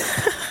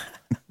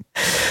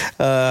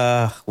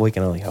 We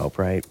can only hope,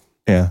 right?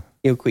 Yeah.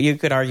 You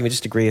could argue,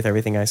 just agree with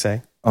everything I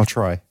say. I'll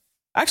try.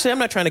 Actually, I'm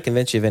not trying to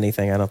convince you of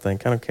anything, I don't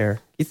think. I don't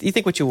care. You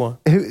think what you want.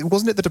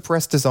 Wasn't it the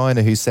Depressed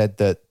Designer who said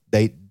that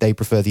they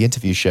prefer the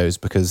interview shows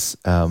because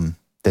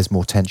there's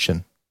more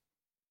tension?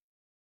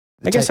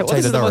 I guess so. Well,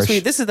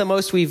 this is the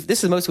most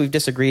we've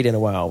disagreed in a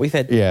while. We've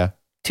had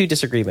 2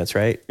 disagreements,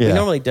 right? Yeah. We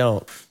normally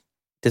don't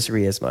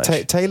disagree as much.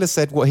 Taylor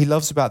said what he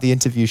loves about the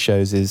interview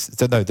shows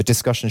the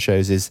discussion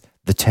shows is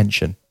the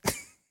tension.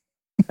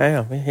 I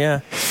know,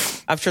 yeah.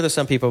 I'm sure there's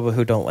some people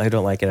who don't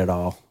like it at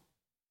all.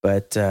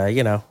 But,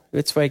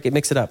 it's like, it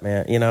makes it up,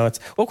 man. Of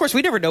course,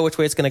 we never know which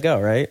way it's going to go,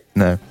 right?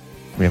 No.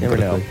 We never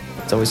know.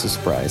 It's always a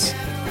surprise.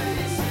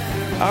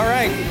 All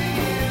right.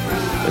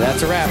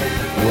 That's a wrap.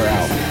 We're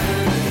out.